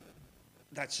 Kev.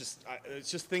 That's just. It's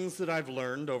just things that I've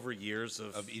learned over years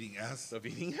Of eating ass. of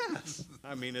eating ass.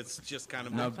 I mean, it's just kind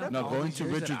of. Now, my- now All going these to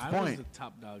years that Richard's I was point, the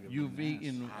top dog of you've eating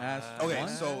eaten ass. Okay,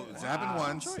 once? so it's happened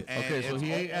once. And Okay, so it's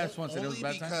he ate ass once and it was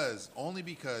only bad time? only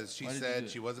because she Why did you do said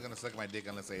it? she wasn't gonna suck my dick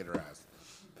unless I ate her ass.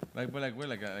 like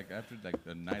after like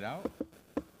the night out.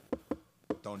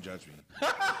 Don't judge me.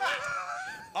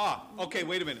 Okay,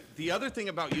 wait a minute. The other thing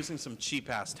about using some cheap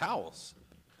ass towels,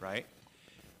 right?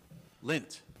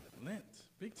 Lint. Lint,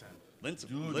 big time. Lint's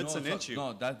no, an issue.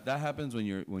 No, that happens when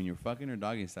you're fucking her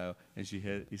doggy style and she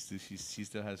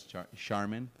still has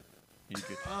Charmin. And you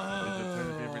could, with the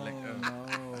toilet paper,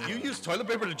 like, You use toilet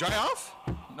paper to dry off?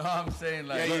 No, I'm saying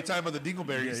like. Yeah, you're talking about the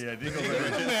dingleberries. Yeah,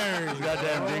 dingleberries.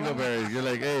 Goddamn dingleberries. You're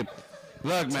like, hey,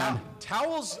 look, man.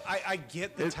 Towels, I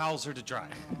get the towels are to dry,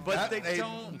 but they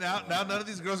don't. Now none of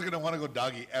these girls are gonna want to go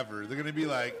doggy ever. They're gonna be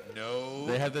like, no.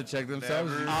 They have to check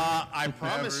themselves. Never. I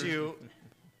promise Never. you,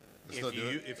 Still do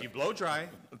it. if you blow dry,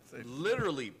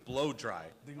 literally blow dry,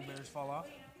 Dingleberries fall off.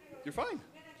 you're fine.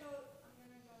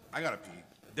 I gotta pee.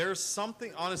 There's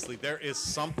something, honestly, there is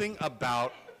something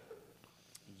about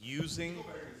using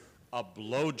a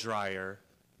blow dryer.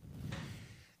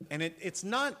 And it's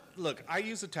not. Look, I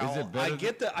use a towel. it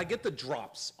better I get the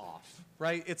drops off,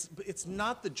 right? It's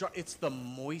not the drop. It's the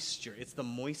moisture. It's the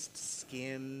moist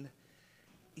skin.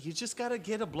 You just gotta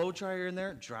get a blow dryer in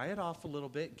there, dry it off a little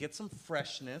bit, get some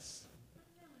freshness.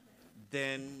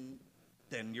 Then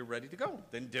you're ready to go.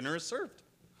 Then dinner is served.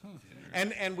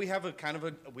 And we have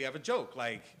a joke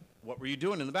like, what were you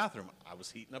doing in the bathroom? I was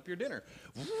heating up your dinner.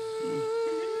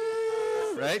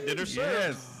 Right? Dinner served.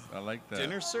 Yes, I like that.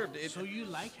 Dinner served. So you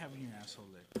like having your asshole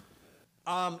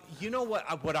licked? You know what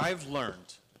I've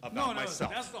learned about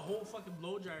myself. That's the whole fucking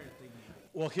blow dryer thing.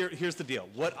 Well, here's the deal.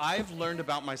 What I've learned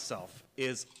about myself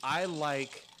is I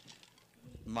like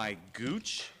my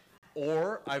gooch,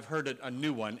 or I've heard a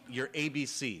new one, your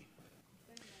ABC.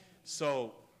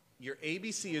 So your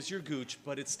ABC is your gooch,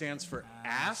 but it stands for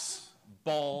ass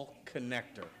ball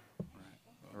connector.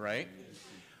 Right?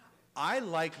 I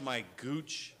like my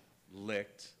gooch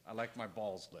licked. I like my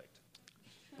balls licked.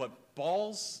 But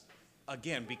balls,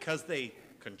 again, because they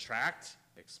contract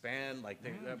expand. Like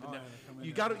they, they come in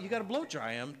you got to blow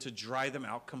dry them to dry them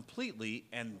out completely,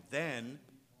 and then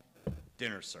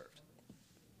dinner served.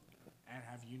 And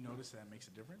have you noticed that makes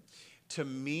a difference? To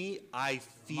me, I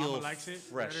feel Mama likes it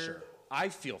fresher. better? I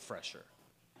feel fresher.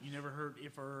 You never heard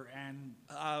if or and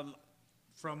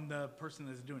from the person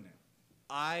that's doing it.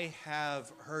 I have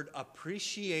heard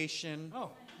appreciation Oh,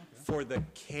 okay. for the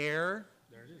care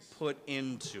There it is. put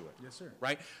into it. Yes, sir.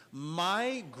 Right?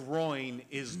 My groin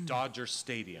is Dodger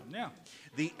Stadium. Yeah.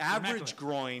 The average Immaculate.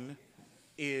 groin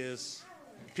is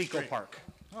Pico Park.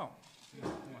 Oh,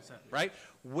 what's that? Right?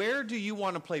 Where do you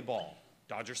want to play ball?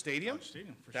 Dodger Stadium? Dodger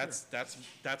Stadium, for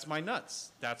That's my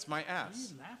nuts. That's my What are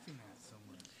ass. you laughing at so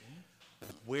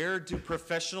much? Where do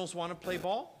professionals want to play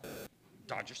ball?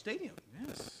 Dodger Stadium.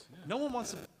 Yes. Yeah. No one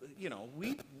wants to,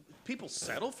 people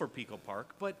settle for Pico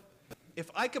Park, but if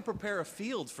I could prepare a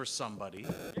field for somebody,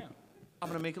 Yeah. I'm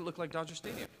going to make it look like Dodger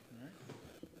Stadium.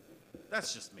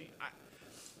 That's just me.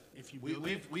 If you build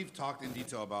it, We've talked in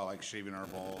detail about like shaving our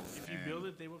balls. if you build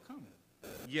it, they will come.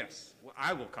 Yes, well,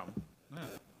 I will come. Yeah.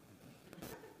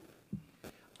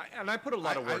 And I put a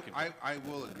lot of work into it. I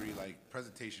will agree. Like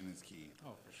presentation is key.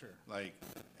 Oh, for sure. Like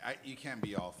you can't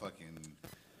be all fucking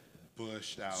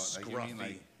bushed out. Like, you Scruffy.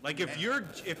 mean, Like if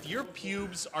your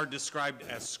pubes are described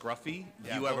as scruffy,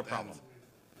 Yeah, you have a both problem. ends.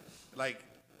 Like,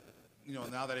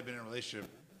 now that I've been in a relationship,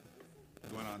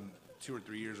 going on 2 or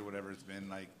 3 years or whatever it's been,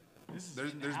 like, This is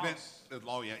there's in-house. been,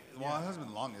 well, it hasn't been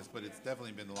the longest, but it's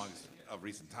definitely been the longest of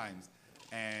recent times.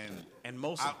 And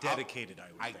most dedicated,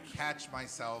 I would I think. catch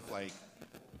myself like,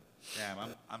 damn,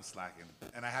 I'm slacking,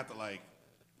 and I have to like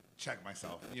check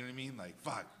myself. You know what I mean? Like,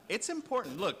 fuck. It's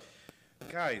important. Look,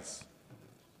 guys,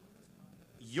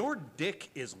 your dick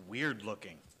is weird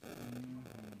looking.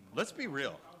 Let's be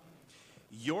real.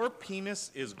 Your penis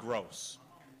is gross,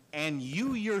 and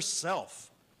you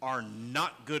yourself are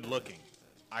not good looking.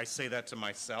 I say that to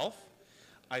myself.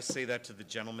 I say that to the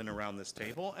gentlemen around this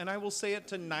table, and I will say it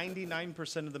to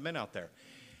 99% of the men out there.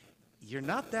 You're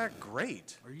not that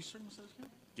great. Are you circumcised?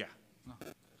 Yeah.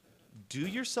 Do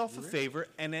yourself a favor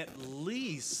and at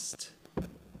least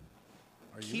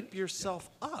keep yourself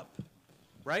up,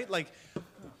 right? Like,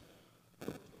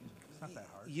 It's not that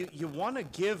hard. you want to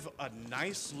give a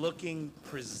nice looking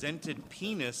presented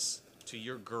penis to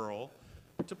your girl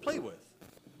to play with.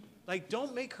 Like,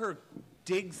 don't make her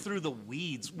dig through the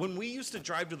weeds. When we used to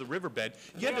drive to the riverbed,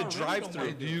 you had to already drive don't through.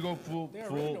 wanna Do you go full They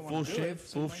already don't wanna do it, so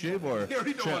full why shave, not? or They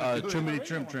already don't wanna do it. trimmity They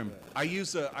trim already trim? don't I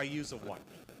use a one.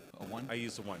 A one? I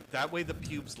use a one. That way the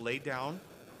pubes lay down.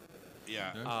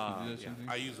 Yeah. Yeah, you do that same thing?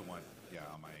 I use a one. Yeah,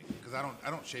 on my, because I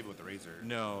don't shave it with the razor.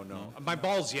 No. My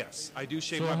balls, yes. I do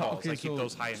shave my balls. I keep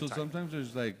those high and so tight. sometimes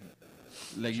there's like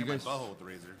I you shave my guys butthole with the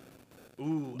razor.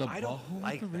 Ooh, the I don't butthole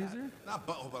like with the that. razor. Not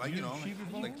butthole, but like, You like, shave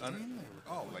your like balls?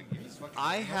 like you just fucking.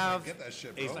 I have get that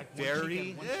shit, a bro. like one very cheek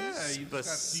and one cheek? Yeah, you just got- Do you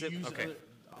specific. use Okay.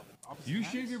 opposite You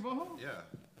hands? shave your butthole? Yeah.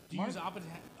 Do you use opposite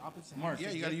hands? Mark,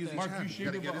 Yeah, you gotta use each Mark, hand. you You shave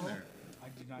gotta your get in butthole? there. I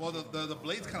do not. Well, shave the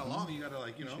blade's kind of long. You gotta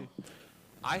like,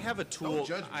 I have a tool. Don't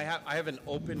judge me. I have an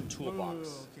open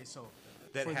toolbox Okay, so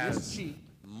that for has this cheek,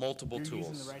 multiple you're tools.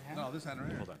 using the right hand. No, this hand right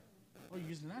here. Hold on, Oh, you're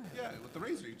using that hand. Yeah, with the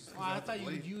razor. You just. Oh, I thought you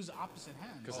would use opposite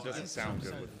hands. because it Oh, doesn't that's sound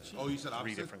good opposite with of the cheek. Oh, you said opposite.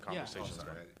 three different Yeah. conversations. Oh,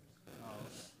 sorry.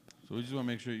 So we just want to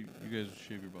make sure you guys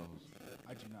shave your buttholes.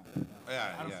 I do not. No.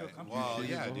 Yeah, I don't yeah. feel comfortable. Well, shave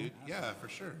your yeah, butthole? dude. Yeah, for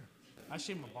sure. I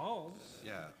shave my balls.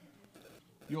 Yeah.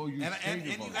 Yo, you And shave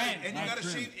your you buttholes. gotta, and you Not gotta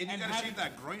trim. shave And have- shave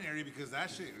that groin area because that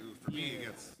shit for me Yeah.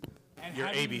 gets. And Your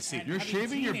having- ABC. and You're having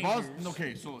shaving your balls. teenagers-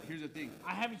 Okay, so here's the thing.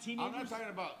 I have a I'm teenager. not talking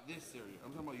about this area.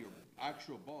 I'm talking about your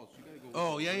actual balls. You gotta go. with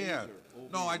Oh the yeah, yeah. razor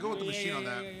over No, I go with the Yeah, machine yeah, on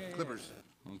that yeah, yeah. clippers.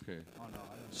 Okay. Oh no,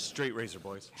 I don't. Straight razor,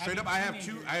 boys. Straight up, I have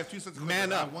two. I have two sets of clippers.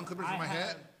 Man I have up. one clippers I for my head,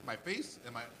 have- my face,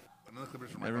 and another clippers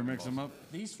for my. Ever fucking mix them balls.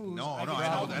 up? These fools. No, I no, can I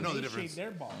tell know when the they difference. Shave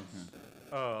their balls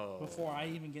Oh, before I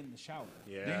even get in the shower.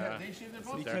 yeah. They shave their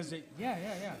balls. Because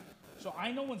yeah. So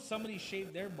I know when somebody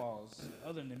shaved their balls,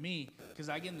 other than me, because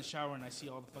I get in the shower and I see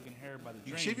all the fucking hair by the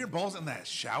drain. You shave your balls in that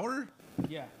shower?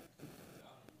 Yeah.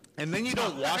 And then you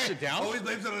don't wash it down. Always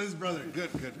blames it on his brother.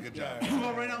 Good job.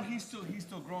 Well, right now he's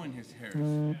still growing his hairs.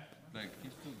 Like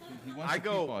he wants I to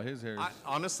go. keep all his hairs.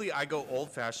 Honestly, I go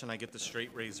old fashioned. I get the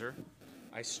straight razor.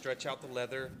 I stretch out the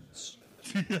leather,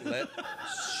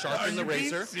 sharpen the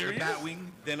razor. The bat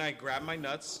wing. Then I grab my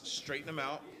nuts, straighten them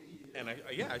out, and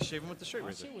I shave them with the straight I,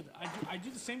 razor. shave with, I do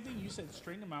the same thing you said,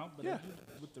 straighten them out, but Yeah. I do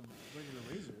it with the regular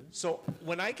razor. So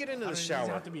when I get into I the mean, it doesn't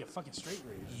shower, have to be a fucking straight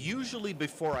razor. usually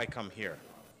before I come here,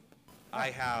 I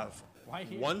have Why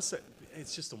here? one set.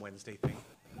 It's just a Wednesday thing.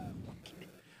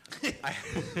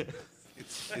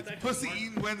 It's pussy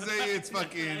eating Wednesday. It's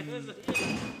fucking.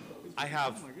 I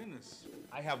have Oh my goodness.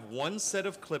 I have one set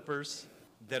of clippers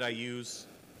that I use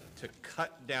to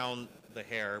cut down the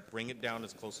hair, bring it down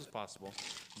as close as possible.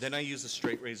 Then I use a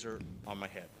straight razor on my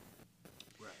head.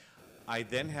 I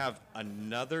then have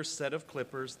another set of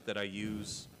clippers that I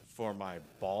use for my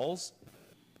balls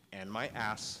and my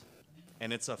ass,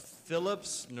 and it's a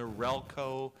Philips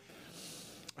Norelco.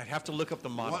 I'd have to look up the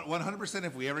model. 100%.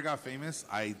 If we ever got famous,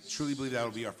 I truly believe that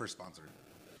would be our first sponsor.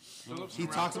 He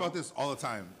talks about this all the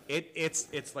time.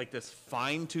 It's like this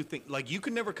fine tooth thing. Like you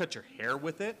can never cut your hair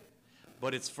with it,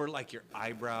 but it's for like your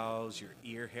eyebrows, your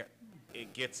ear hair.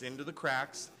 It gets into the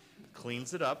cracks,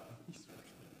 cleans it up.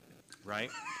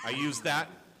 Right? I use that.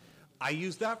 I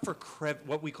use that for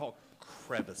what we call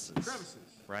crevices.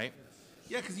 Right?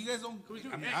 Yeah, because you guys don't.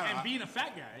 And being a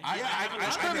fat guy.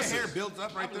 I the hair builds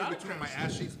up right there between my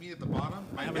ass cheeks, me at the bottom.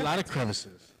 I have a lot of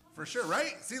crevices. For sure,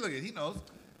 right? See, look, he knows.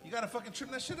 You gotta fucking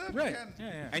trim that shit up. Right.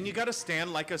 Yeah. And you gotta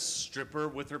stand like a stripper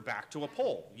with her back to a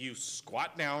pole. You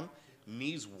squat down,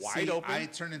 knees wide open. I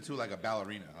turn into like a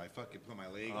ballerina. I fucking put my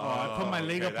leg. I put my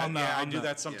leg up on the. I on do the-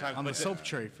 that sometimes. on the but soap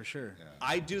tray for sure.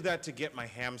 I do that to get my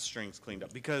hamstrings cleaned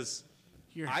up because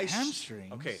Your I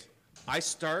hamstrings. Okay,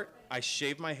 I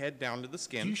shave my head down to the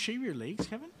skin. Do you shave your legs,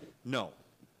 Kevin? No,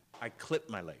 I clip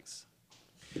my legs.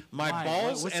 My Why?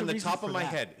 balls What's and the the top reason of for my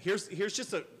that? head. Here's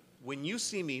just a. When you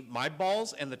see me, my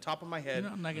balls and the top of my head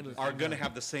I'm not gonna are say going to that.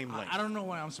 have the same length. I don't know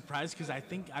why I'm surprised because I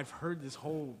think I've heard this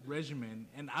whole regimen,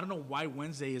 and I don't know why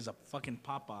Wednesday is a fucking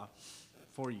pop off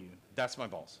for you. That's my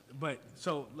balls. But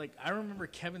so, like, I remember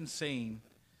Kevin saying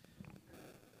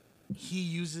he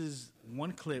uses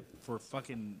one clip for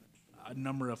fucking a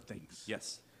number of things.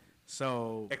 Yes.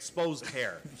 So Exposed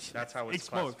hair. That's how it's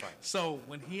exposed. classified. So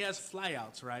when he has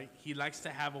flyouts, right, he likes to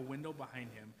have a window behind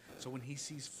him. So when he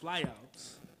sees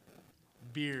flyouts,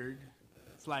 beard,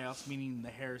 flyouts meaning the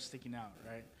hair is sticking out,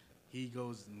 right? He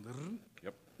goes,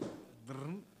 Yep.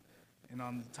 and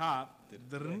on the top,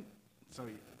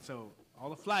 so all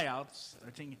the flyouts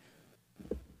are taking.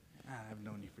 I've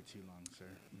known you for too long, sir.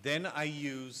 Then I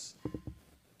use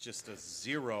just a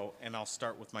 0, and I'll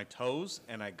start with my toes,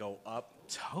 and I go up.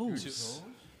 Toes.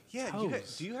 Yeah.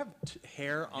 Toes. Do you have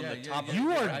hair on Yeah, the yeah, top? yeah. of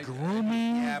You I- are I-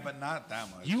 grooming. Yeah, but not that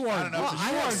much. You are. I don't know. Well, I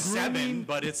you have are 7, grooming.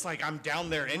 but it's like I'm down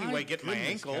there anyway, My getting my goodness,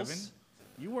 ankles. Kevin.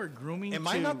 You are grooming. Am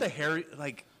I to- not the hairy?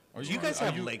 Like, do you guys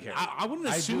have leg hair? I wouldn't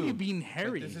I assume do, you being but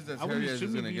hairy. this is as I wouldn't hairy as assume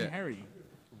it's you gonna being get. hairy.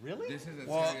 Really? This is as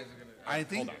Well, serious as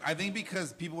it's gonna. I think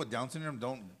because people with Down syndrome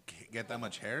don't get that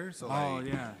much hair, so Oh like.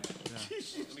 yeah.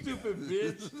 Stupid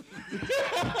bitch.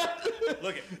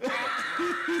 Look at.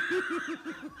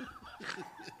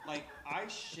 Like I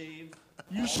shave.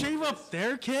 You shave up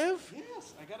there, Kev?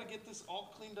 Yes, I gotta get this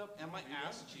all cleaned up and my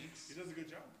ass cheeks. He does a good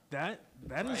job. That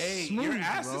is Hey, smooth, your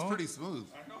ass bro. is pretty smooth.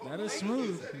 That is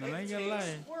smooth. I ain't gonna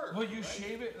lie. Well, you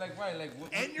shave it like why? Like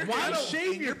what? And you're Why kinda- shave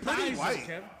and your you're pretty thighs, white.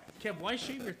 though, Kev? Kev, why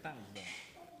shave your thighs, though?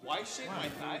 Why shave my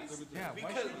thighs? Yeah, why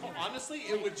Because honestly,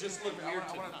 it would just look weird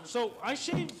to not. So I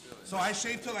shave. So I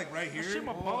shaved to like right here. Shave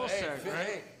my ball sack,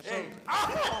 right? Hey,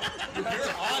 You're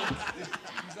on.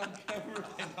 He's on camera,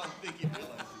 and I don't think you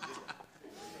realize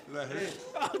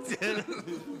it.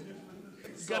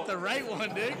 You got the right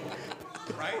one, Dick.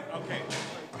 Right? Okay.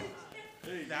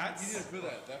 you That's. didn't feel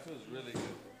that. That feels really good.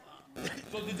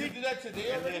 So did you do that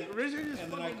today And already? then, Richard just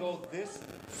and then I go this.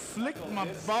 flick my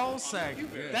ball sack.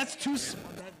 That's too.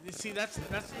 You see, that's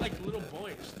like little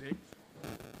boyish, Dick.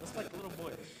 That's like little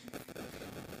boyish.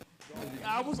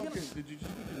 I was gonna. Did you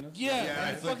just put your nuts? Yeah, Yeah, I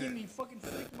and flicked fucking, it. you fucking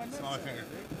flicked my nuts. On my out, finger.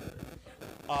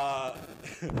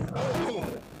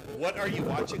 Dick. What are you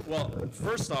watching? Well,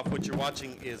 first off, what you're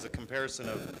watching is a comparison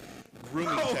of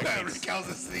grooming Oh, that techniques. Raquel's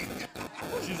asleep.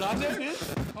 She's on there,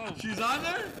 bitch. She's on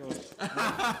there.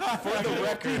 For the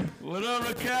record, What up,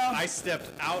 Raquel? I stepped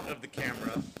out of the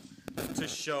camera to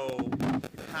show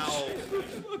how.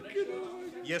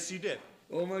 Yes, you did.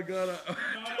 Oh my god.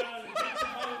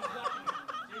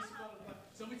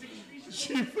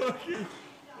 She fucking.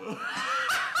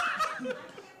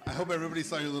 I hope everybody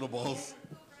saw your little balls.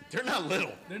 They're not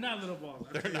little. They're not little balls.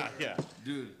 They're not. Yeah.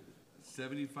 Dude,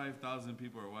 75,000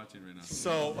 people are watching right now.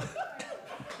 So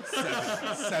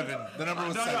 7. The number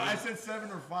was 7. I said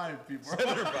 7 or 5 people.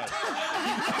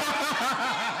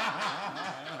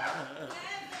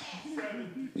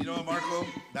 You know what, Marco?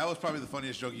 That was probably the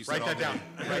funniest joke you said write all that day. down.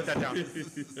 Write that down.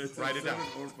 Write it down.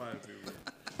 7 or 5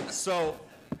 people. So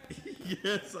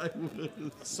Yes, I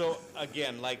would. So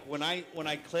again, like when I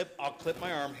clip, I'll clip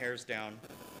my arm hairs down.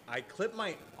 I clip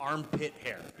my armpit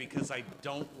hair because I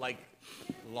don't like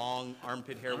long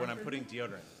armpit hair when I'm putting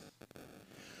deodorant.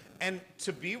 And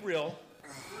to be real,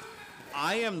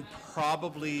 I am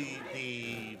probably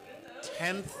the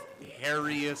 10th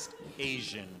hairiest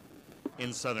Asian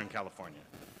in Southern California.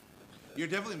 You're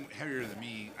definitely heavier than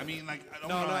me. I mean, like, I don't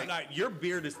No, know, no, like, no. Your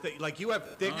beard is thick. Like you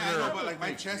have thicker. Yeah, I know, but like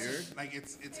my chest is like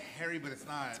it's hairy, but it's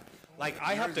not. Like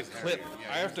I have Yours to is clip. hairy.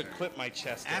 Yeah, I have to yours is clip my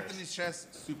chest. hairs. Anthony's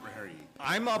chest super hairy.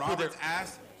 I'm up with Robert's it.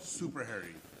 ass super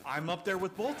hairy. I'm up there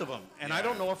with both of them, and I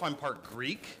don't know if I'm part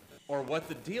Greek or what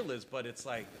the deal is, but it's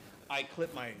like I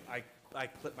clip my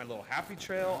little happy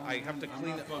trail. I have to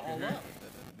clean it all up.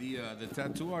 The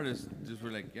tattoo artists just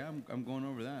were like, yeah, I'm going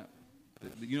over that.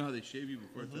 You know how they shave you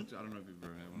before a tattoo? I don't know if you've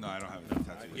ever had one. No, I don't have a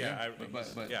tattoo. Yeah,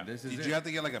 But yeah. this is Did it. you have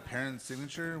to get like a parent's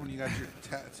signature when you got your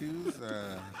tattoos?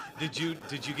 Did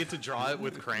you get to draw it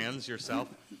with crayons yourself?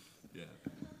 Yeah.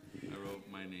 I wrote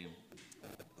my name.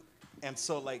 And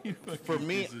so like for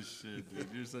me, Piece of shit, dude.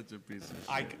 You're such a piece of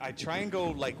shit. I try and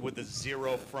go like with a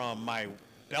zero from my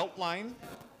belt line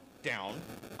down.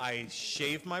 I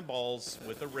shave my balls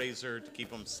with a razor to keep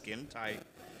them skin tight.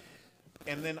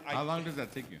 And then How long does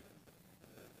that take you?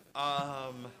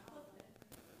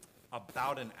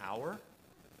 About an hour.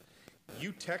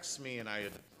 You text me and I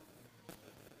had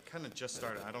kind of just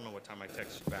started. I don't know what time I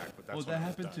texted you back, but that's Oh, when that I was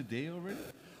happened done. today already?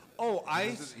 Oh, he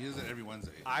does it every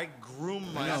Wednesday. I groom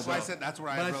That's myself. why I said that's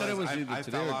where But I I thought it realized was either I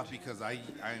today fell or- off because I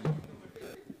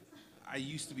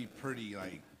used to be pretty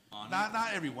like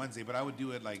not every Wednesday, but I would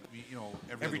do it like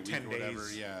every Every other 10 week or whatever.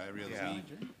 days. Yeah, every other Yeah. week.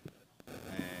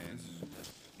 And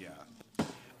yeah,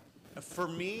 For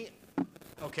me,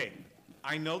 okay,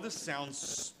 I know this sounds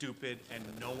stupid and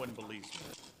no one believes me,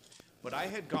 but I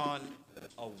had gone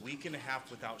a week and a half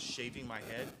without shaving my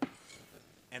head,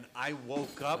 and I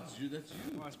woke up. That's you.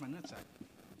 Oh, that's my nutsack.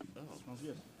 Oh, smells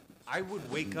good. I would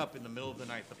wake up in the middle of the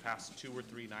night the past 2 or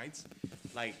 3 nights,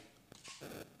 like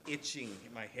itching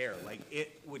in my hair. Like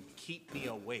it would keep me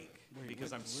awake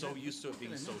because I'm so used to it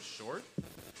being so short.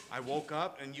 I woke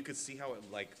up and you could see how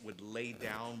it like would lay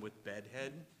down with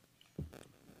bedhead.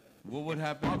 What would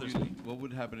happen bothers if you, me. What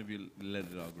would happen if you let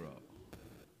it all grow out?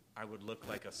 I would look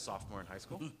like a sophomore in high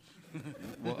school.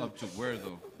 Well, up to where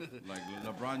though? Like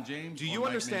LeBron James? Do or you Mike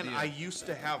understand? Mendia? I used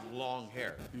to have long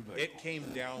hair. It came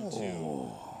down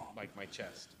to like my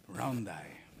chest. Round eye.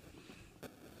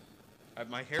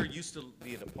 My hair used to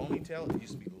be in a ponytail. It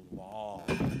used to be long.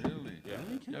 Really? Yeah.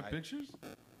 You have pictures? I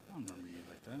don't remember you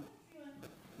like that.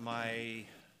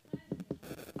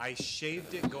 I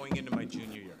shaved it going into my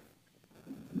junior year.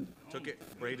 Took it,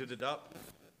 braided it up,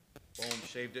 boom,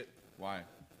 shaved it. Why?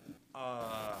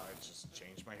 I just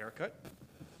changed my haircut,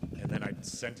 and then I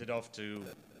sent it off to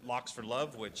Locks for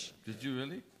Love, which Did you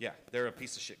really? yeah, they're a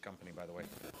piece of shit company, by the way.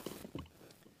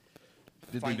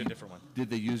 Did Find they, a different one. Did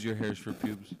they use your hairs for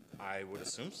pubes? I would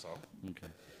assume so. Okay.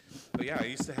 But yeah, I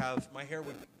used to have my hair.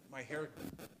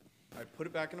 I put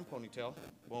it back in a ponytail,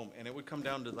 boom, and it would come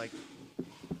down to like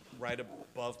right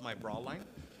above my bra line.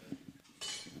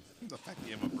 the fact that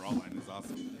you have a bra line is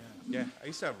awesome. Yeah, I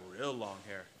used to have real long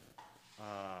hair.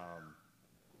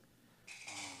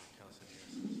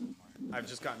 I've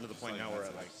just gotten to the point now where I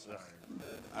like, ugh,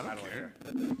 I don't don't care.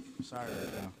 Sorry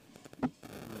right now.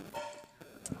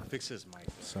 fix his mic.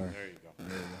 Sorry. There you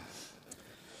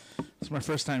go. It's my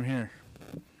first time here.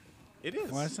 It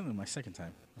is. Well, it's only my second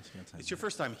time. It's your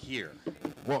first time here.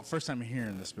 Well, first time here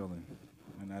in this building,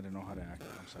 and I didn't know how to act.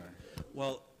 I'm sorry.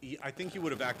 Well, I think you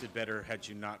would have acted better had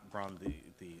you not brought the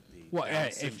Well, Down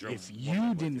if syndrome you woman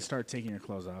with didn't start taking your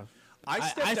clothes off, I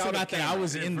stepped out of forgot that I camera.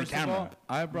 was in the First of camera. all,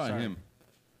 I brought sorry. him.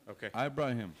 Okay. I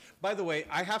brought him. By the way,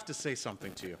 I have to say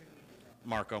something to you,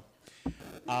 Marco.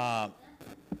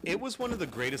 It was one of the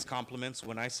greatest compliments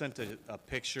when I sent a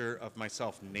picture of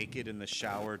myself naked in the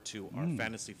shower to our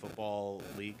fantasy football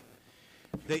league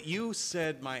that you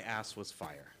said my ass was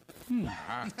fire.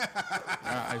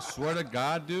 I swear to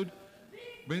God, dude.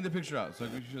 Bring the picture out so I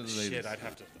can show the ladies. Shit, I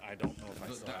don't know if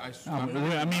I saw I it.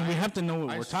 swear- I mean, we have to know what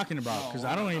I we're s- talking about because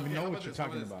I don't even Okay, know how what about you're this? How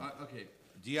talking about about. this? Okay.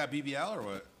 Do you have BBL or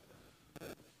what?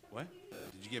 What?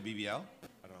 Did you get BBL?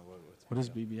 I don't know what's What is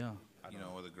BBL? You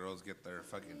know, where the girls get their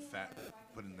fucking fat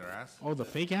put in their ass? Oh, the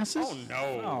fake asses? Oh no,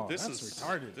 Oh, this that's is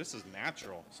retarded. This is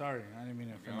natural. Sorry, I didn't mean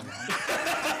to offend you.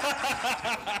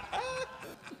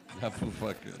 That fool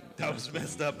fucking. That was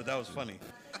messed up, but that was funny.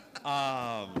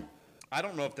 I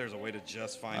don't know if there's a way to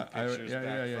just find pictures back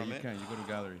from you it. can. You go to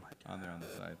gallery on there on the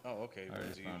side. Oh, okay. I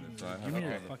already Do you- found it. So I have Give me all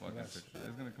your the fucking fucking list. pictures.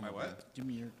 It's gonna come My up. what? Give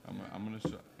me your. I'm gonna show.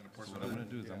 So what I'm gonna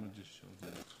do is I'm gonna just show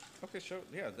him. Okay, sure.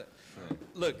 Yeah.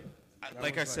 Look,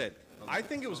 like I said, I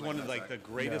think it was one of like the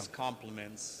greatest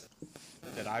compliments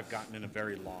that I've gotten in a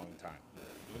very long time.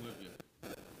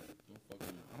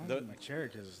 I don't The- need my chair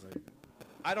because it's like.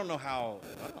 I don't know how.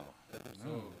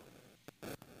 Oh.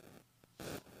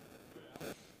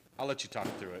 I'll let you talk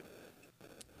through it.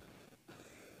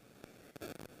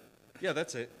 Yeah,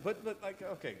 that's it. But like,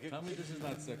 okay. Tell me this is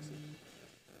not sexy.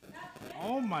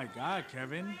 Oh my God,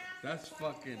 Kevin. That's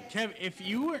fucking. Kev, if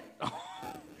you were.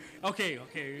 Okay.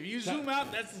 If you zoom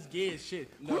out, that's as gay as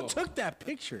shit. No. Who took that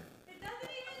picture? It doesn't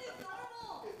even look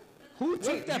normal. Who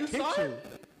took that you saw picture?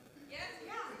 Yes,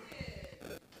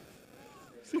 yeah.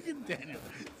 Look at Daniel.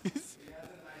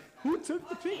 Who took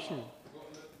the picture?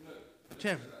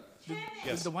 Kev, did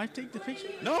Yes. the wife take the picture?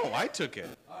 No, I took it.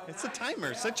 It's a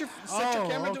timer. Set your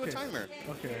camera to a okay. timer.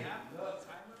 Okay.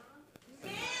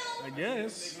 I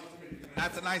guess.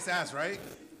 That's a nice ass, right?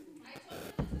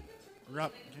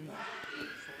 Rob,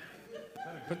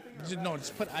 no,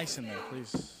 just put ice in there,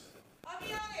 please. I'll be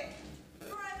honest. For a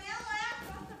nail art,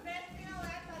 that's the best nail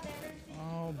art I've ever seen.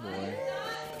 Oh boy.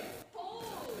 It's cold.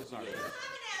 You don't have an ass.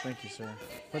 Thank you, sir.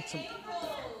 Put some. It's the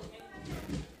ankle.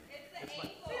 Sit down,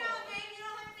 babe. You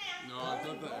don't have an ass.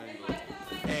 No, it's not the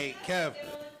angle. Hey, Kev,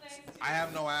 I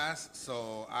have no ass,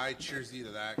 so I cheers you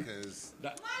to that because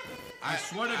I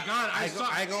swear to God, I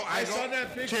saw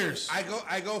that picture. Cheers.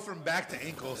 I go from back to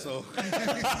ankle, so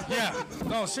Yeah.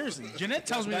 No, seriously. Jeanette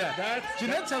tells me that.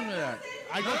 Jeanette tells me that.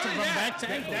 I go from back to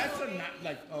ankle. That's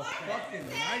a fucking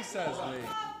nice ass leg.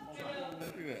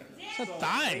 Look at that. It's a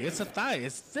thigh. It's a thigh.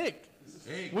 It's thick.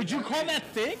 Hey, Would you call that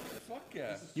thick? fuck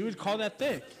yeah. You would call that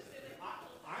thick.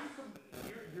 I'm from.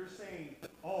 You're saying,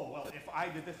 oh well, if I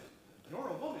did this, you're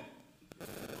a woman.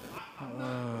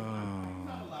 I'm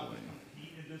not allowed to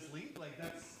compete in this league. Like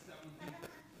that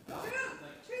would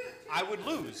be. I would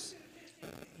lose.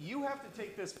 You have to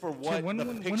take this for what when- the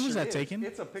when picture was that is. taken?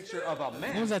 It's a picture of a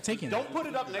man. When was that taken? Don't put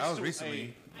it up next was to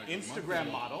recently. a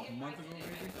Instagram model. A month ago,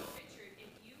 maybe?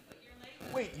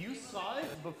 Wait, you saw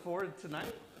it before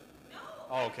tonight? No.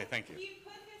 Oh, okay, thank you. He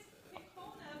put his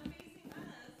Kona facing us.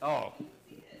 Oh,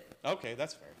 okay,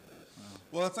 that's fair.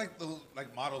 well, it's like the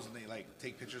models and they like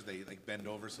take pictures. They like bend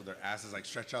over so their asses like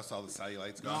stretch out so all the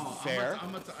cellulite's gone. Fair.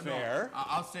 Fair.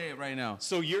 I'll say it right now.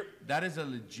 So you're That is a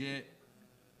legit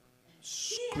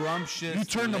scrumptious. You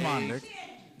turn them on, leg,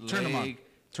 Nick. Turn them on. leg,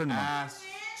 Turn them on. ass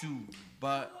to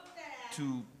butt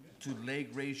to leg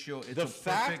ratio. It's the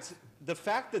a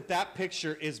fact that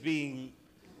picture is being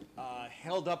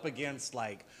held up against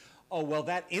like, oh well,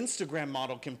 that Instagram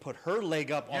model can put her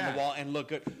leg up on Yeah. the wall and look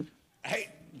good. Hey,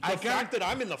 the I fact that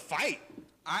I'm in the fight.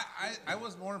 I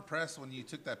was more impressed when you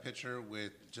took that picture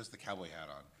with just the cowboy hat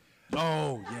on.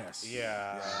 Oh, yes.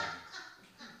 Yeah.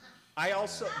 I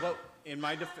also well in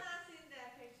my defense, I've not seen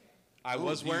that picture. I Ooh,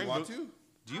 was do you wearing. want boot- to?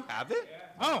 Do you have it?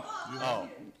 Oh, Oh.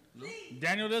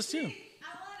 Daniel does too. I want to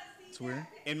see It's weird.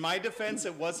 In my defense,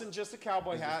 it wasn't just a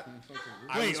cowboy hat.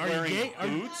 I Wait, was are you wearing gay? Are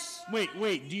you- boots,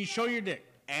 Wait. Do you show your dick?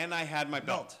 and I had my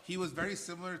belt. He was very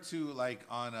similar to like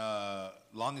on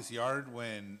Longest Yard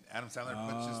when Adam Sandler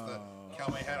puts just the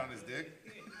cowboy hat on his dick.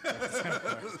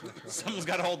 Someone's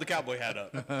got to hold the cowboy hat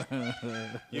up.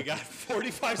 You got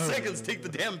 45 seconds to take the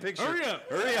damn picture. Hurry up.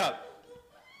 Hurry up.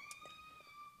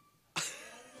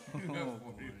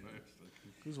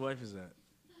 Whose wife is that?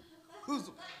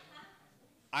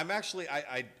 I'm actually,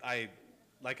 I,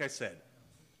 like I said,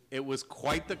 it was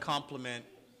quite the compliment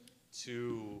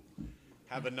to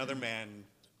have another man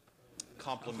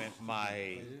compliment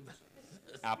my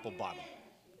apple bottom.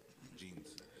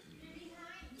 Jeans.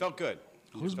 Felt good.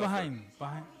 Who's Felt behind?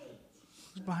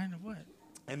 Who's behind the what? good.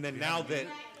 And then now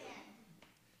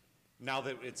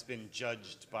that it's been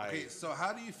judged by, Okay, so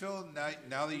how do you feel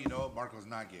now that you know Marco's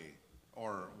not gay?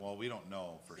 Or, well, we don't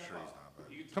know for sure he's not. But.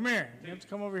 Come here. You have to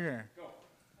come over here.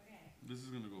 This is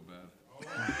gonna go bad. It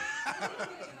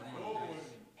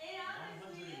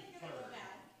honestly is gonna go bad.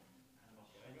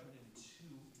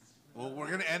 Well,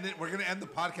 we're gonna end it. We're gonna end the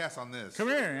podcast on this. Come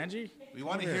here, Angie. We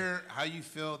want to Come here. hear how you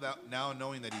feel that now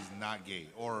knowing that he's not gay,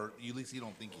 or at least you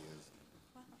don't think he is.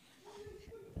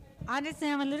 Honestly,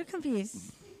 I'm a little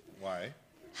confused. Why?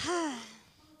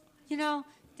 You know,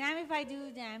 damn if I do,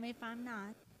 damn if I'm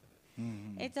not.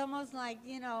 It's almost like,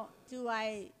 you know,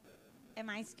 am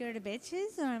I scared of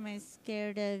bitches or am I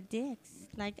scared of dicks?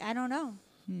 Like, I don't know.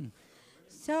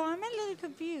 So I'm a little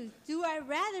confused. Do I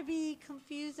rather be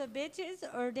confused of bitches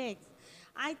or dicks?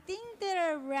 I think that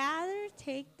I'd rather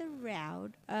take the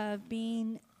route of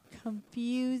being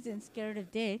confused and scared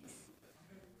of dicks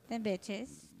than bitches.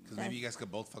 Because maybe you guys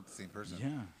could both fuck the same person.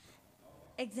 Yeah.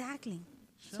 Exactly.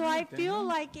 Shut So I up, feel Daniel.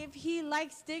 like if he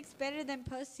likes dicks better than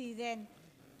pussy, then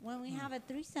when we have a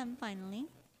threesome finally,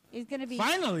 it's gonna be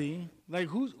Finally, like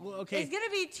who's well, okay? It's gonna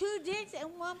be 2 dicks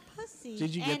and 1 pussy.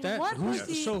 Did you get and that? One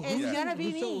pussy is gonna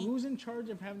be so me. who's in charge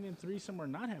of having a threesome or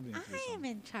not having a I threesome? am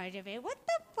in charge of it. What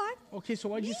the fuck? Okay, so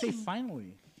why'd you say Me.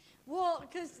 finally? Well,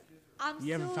 because I'm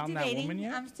You haven't still found that debating. woman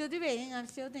yet? I'm still debating. I'm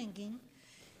still thinking.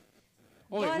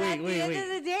 Oh, but wait, at wait, the wait.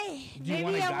 end of the day, Do you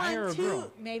want a guy or a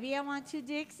girl? Maybe I want 2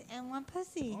 dicks and 1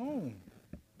 pussy. Oh.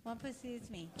 1 pussy is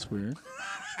me. It's weird.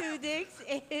 2 dicks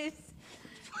is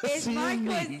Pussy Marco is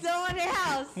me. and someone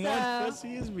else. So. One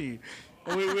pussy is me.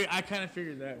 Oh, wait. I kind of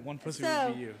figured that. 1 pussy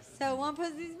would be you. So 1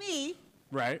 pussy is me.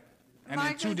 Right. And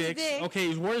Marco's then 2 dicks. dick.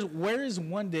 Okay, where is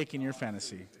 1 dick in your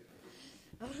fantasy?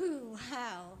 Oh,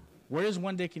 wow. Where is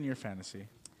 1 dick in your fantasy?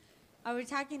 Are we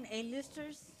talking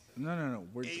A-listers? No.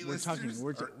 We're talking. A-listers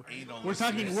We're or anal we're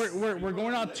talking. listers? We're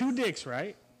going out 2 dicks,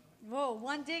 right? Whoa,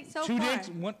 1 dick so 2 far.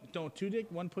 dicks. 2 dick,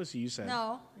 1 pussy. You said.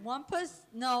 No, 1 pussy.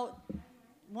 No,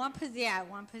 1 pussy. Yeah,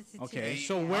 1 pussy. 2 Okay, dicks.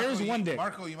 so where is 1 dick?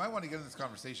 Marco, you might want to get in this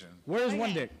conversation. Where is 1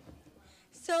 Okay. dick?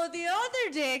 So the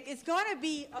other dick is gonna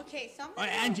be okay. So I'm gonna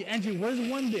Angie, where's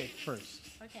 1 dick first?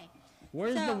 Okay.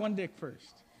 Where's the So- 1 dick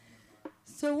first?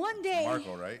 So one day.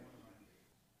 Marco, right?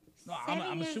 No, 7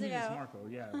 I'm years assuming it's ago- Marco.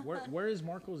 Yeah. Where is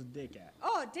Marco's dick at?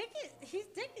 Oh, his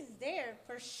dick is there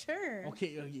for sure. Okay.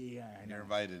 Yeah. I know. You're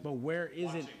invited. But where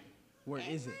is it? Where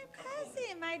is it? Pussy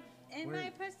in my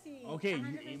Where- pussy. Okay,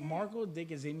 100%. Marco's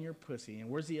dick is in your pussy, and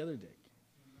where's the other dick?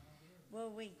 Well,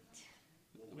 wait.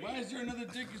 Why is there another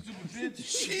dick, you stupid bitch?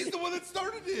 She's the one that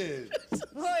started it.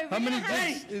 Well, if How we're many gonna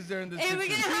have- dicks is there in this If we're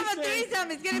picture? gonna have a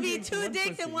threesome, it's gonna be 2 1 dicks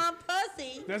pussy. and 1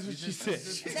 pussy. That's what she said.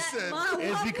 That- my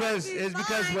It's 1 because pussy is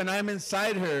mine. when I'm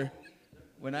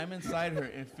inside her,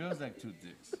 it feels like 2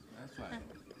 dicks. That's why.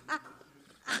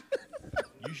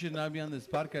 You should not be on this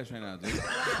podcast right now, dude.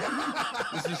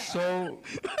 This is so.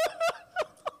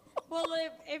 Well,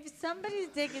 if somebody's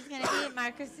dick is gonna be in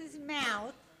Marcus's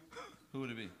mouth, Who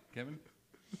would it be? Kevin?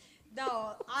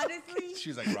 no, honestly,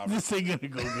 She's like Robert. This ain't gonna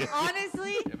go good.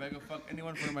 honestly, If I go fuck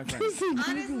anyone from my friends.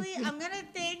 honestly, I'm gonna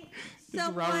thank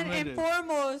Robert someone and Mendes.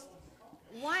 foremost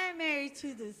why I'm married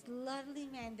to this lovely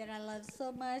man that I love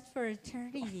so much for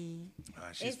eternity.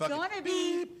 She's It's fucking gonna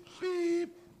be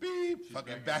beep.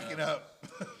 Fucking backing up.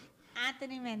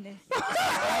 Anthony Mendez.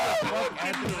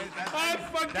 I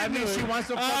fucking That means she wants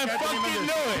to fuck I Anthony fucking Mendez.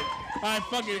 knew it. I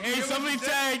fucking. Hey, somebody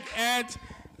tag Ant.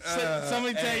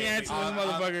 Somebody tag Ant to this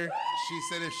motherfucker. She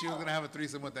said if she was gonna have a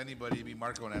threesome with anybody, it'd be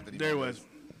Marco and Anthony. There Mendez. was.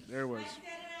 There was.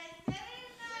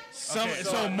 Okay,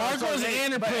 So Marco's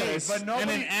in her puss, and then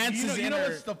Ant's you know, is you in know her,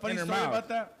 what's the funny in her story mouth. about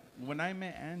that? When I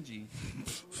met Angie,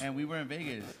 and we were in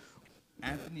Vegas,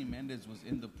 Anthony Mendez was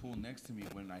in the pool next to me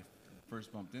when I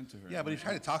first bumped into her. Yeah, but he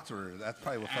tried to talk to her. That's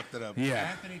probably what fucked it up. Yeah.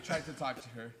 Anthony tried to talk to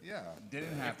her. Yeah.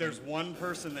 Didn't If happen. there's one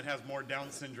person that has more Down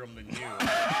syndrome than you,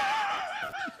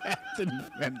 Anthony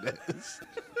Mendez.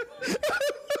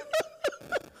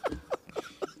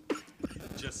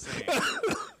 just saying.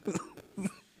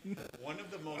 One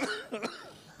of the most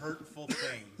hurtful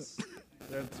things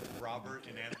Robert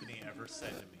and Anthony ever said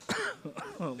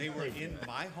to me. They were in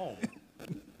my home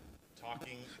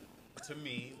talking to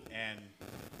me and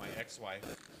my ex-wife,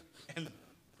 and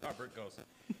Robert goes,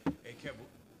 "Hey, Kev,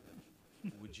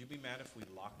 would you be mad if we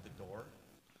locked the door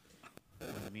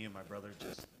when me and my brother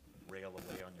just rail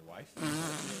away on your wife?"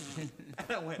 And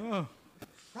I went,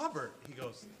 "Robert," he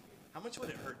goes, "how much would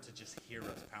it hurt to just hear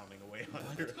us pounding away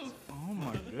on your?" Oh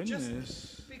my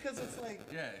goodness. Because it's like,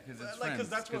 Yeah, because it's like, friends.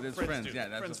 that's what it's friends do. Yeah,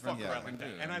 that's friends what fuck around fucking like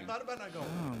that. do. And I I mean, thought about it, and I go,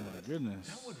 Oh my goodness.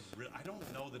 that would. I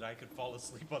don't know that I could fall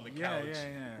asleep on the Yeah, couch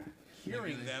yeah.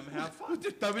 hearing them have fun.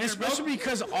 Especially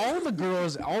because all the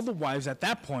girls, all the wives at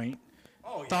that point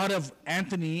Oh, yeah. thought of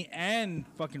Anthony and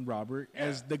fucking Robert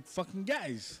as the fucking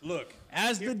guys. Look,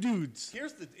 As the dudes.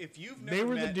 here's the. If you've They never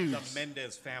were the met dudes.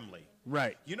 Mendez family,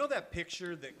 Right. you know that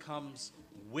picture that comes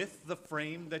with the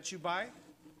frame that you buy?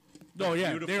 Oh yeah,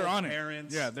 beautiful they're on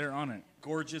parents. it. Yeah, they're on it.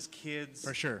 Gorgeous kids.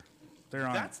 For sure. They're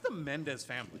on That's the Mendez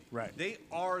family. Right. They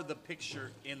are the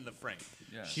picture in the frame.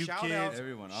 Yeah. Cute Shout kids, out,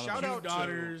 everyone, all of shout them. out Cute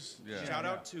daughters. To, Yeah. Shout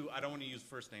Yeah. out to, I don't want to use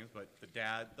first names, but the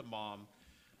dad, the mom,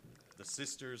 the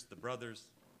sisters, the brothers.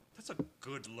 That's a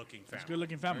good-looking family. It's a good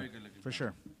looking family. Very good-looking For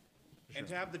sure. And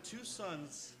to have the two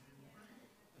sons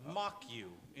mock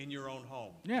you in your own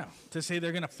home. Yeah. To say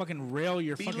they're gonna fucking rail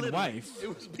your fucking Belittling. wife.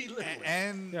 It was belittling.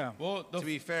 And Yeah. Well, to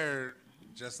be fair,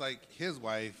 just like his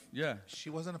wife, yeah. she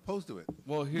wasn't opposed to it.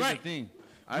 Well, here's Right. the thing.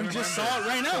 We just saw it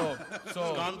right now.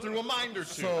 So, Gone through a mind or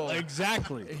two. so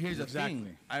Exactly. here's the exactly.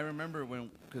 thing. I remember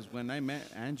when I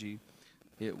met Angie,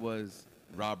 it was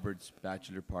Robert's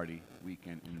bachelor party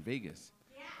weekend in Vegas.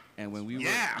 And when we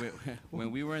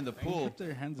when we were in the pool, put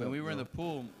their hands when up, we were in bro. the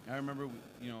pool, I remember,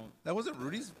 That wasn't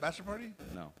Rudy's bachelor party?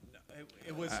 no.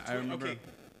 It was. I remember- Okay,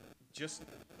 just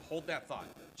hold that thought.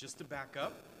 Just to back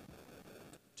up,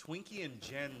 Twinkie and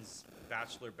Jen's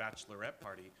bachelorette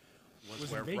party was Was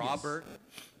in where Vegas. Robert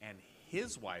and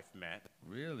his wife met.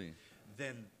 Really?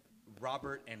 Then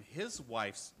Robert and his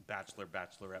wife's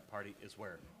bachelorette party is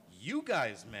where you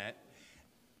guys met,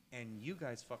 and you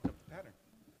guys fucked up the pattern.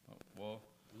 Oh, well,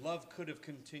 love could have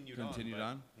continued on. Continued but,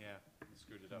 on? Yeah,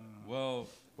 screwed it up. Well,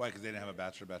 why? Because they didn't have a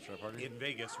bachelorette party in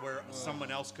Vegas, where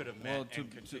someone else could have met well,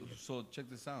 and continued. so check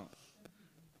this out.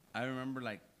 I remember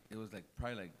like it was like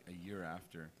probably like a year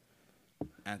after.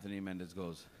 Anthony Mendez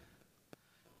goes,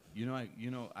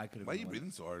 I could have. Why are you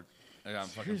breathing so hard? I'm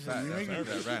fucking fat. You make me-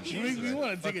 That's why I ran. you make me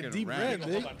wanna take a Fucking deep ran.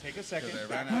 breath, Hold on, take a second.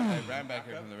 'Cause I ran back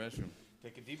here from the restroom.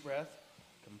 Take a deep breath.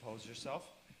 Compose yourself.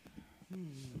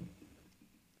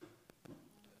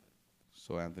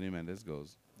 So Anthony Mendez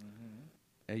goes,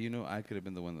 hey, I could have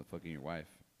been the one that fucking your wife.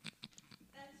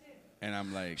 And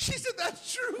I'm like, She said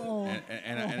that's true. well,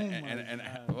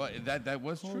 that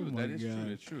was true. Oh my That is God.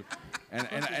 true. It's true.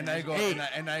 And I go,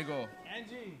 and I go.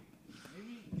 Angie.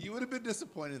 You would have been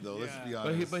disappointed though. Let's be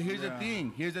honest. But here's the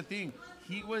thing. Here's the thing.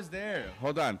 He was there.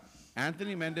 Hold on.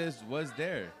 Anthony Mendez was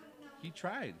there. He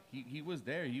tried. He was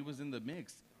there. He was in the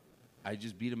mix. I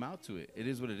just beat him out to it. It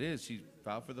is what it is. She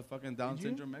filed for the fucking Down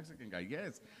syndrome Mexican guy.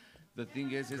 Yes. The thing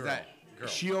is Girl. that Girl.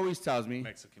 she always tells me.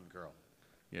 Mexican girl.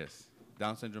 Yes.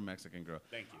 Down syndrome Mexican girl.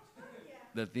 Thank you.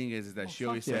 The thing is that she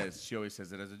always fuck yeah.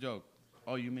 says it as a joke.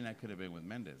 Oh, you mean I could have been with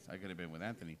Mendez? I could have been with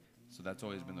Anthony. So that's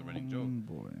always been the running joke.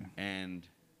 Boy. And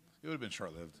It would have been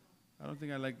short-lived. I don't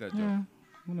think I like that Yeah. joke.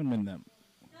 Would have been that.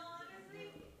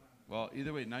 Well,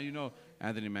 either way, now you know,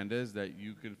 Anthony Mendez, that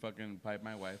you could fucking pipe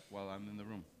my wife while I'm in the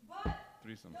room.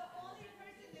 Threesome.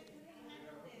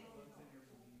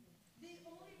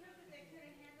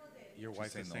 Your She's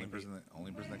wife saying is the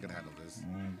only saying person that can handle this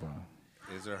Oh,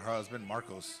 boy. is her husband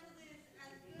Marcos.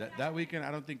 That weekend,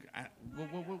 I don't think.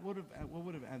 What would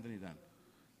have Anthony done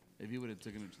if he would have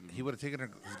taken her to the room? He would have taken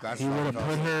his glasses He would off. have and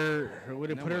put fell her would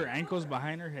have And put then her what? ankles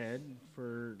behind her head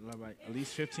for like at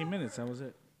least 15 minutes. That was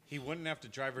it. he wouldn't have to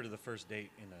drive her to the first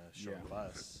date in a short Yeah.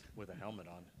 bus with a helmet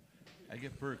on. I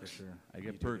get perks. sure. I You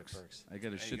get do get perks. perks. I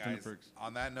get a Hey, shit ton of guys, perks.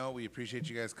 on that note, we appreciate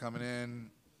you guys coming in.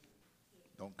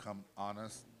 Don't come on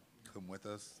us. Come with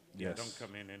us. Yeah, don't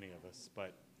come in any of us.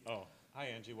 But hi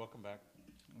Angie, welcome back.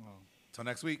 Till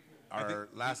next week, our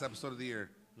last episode of the year.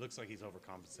 Looks like he's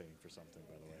overcompensating for something,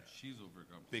 by the way. She's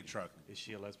overcome. Big truck. Is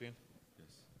she a lesbian?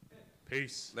 Yes.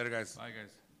 Peace. Later, guys. Bye,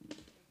 guys.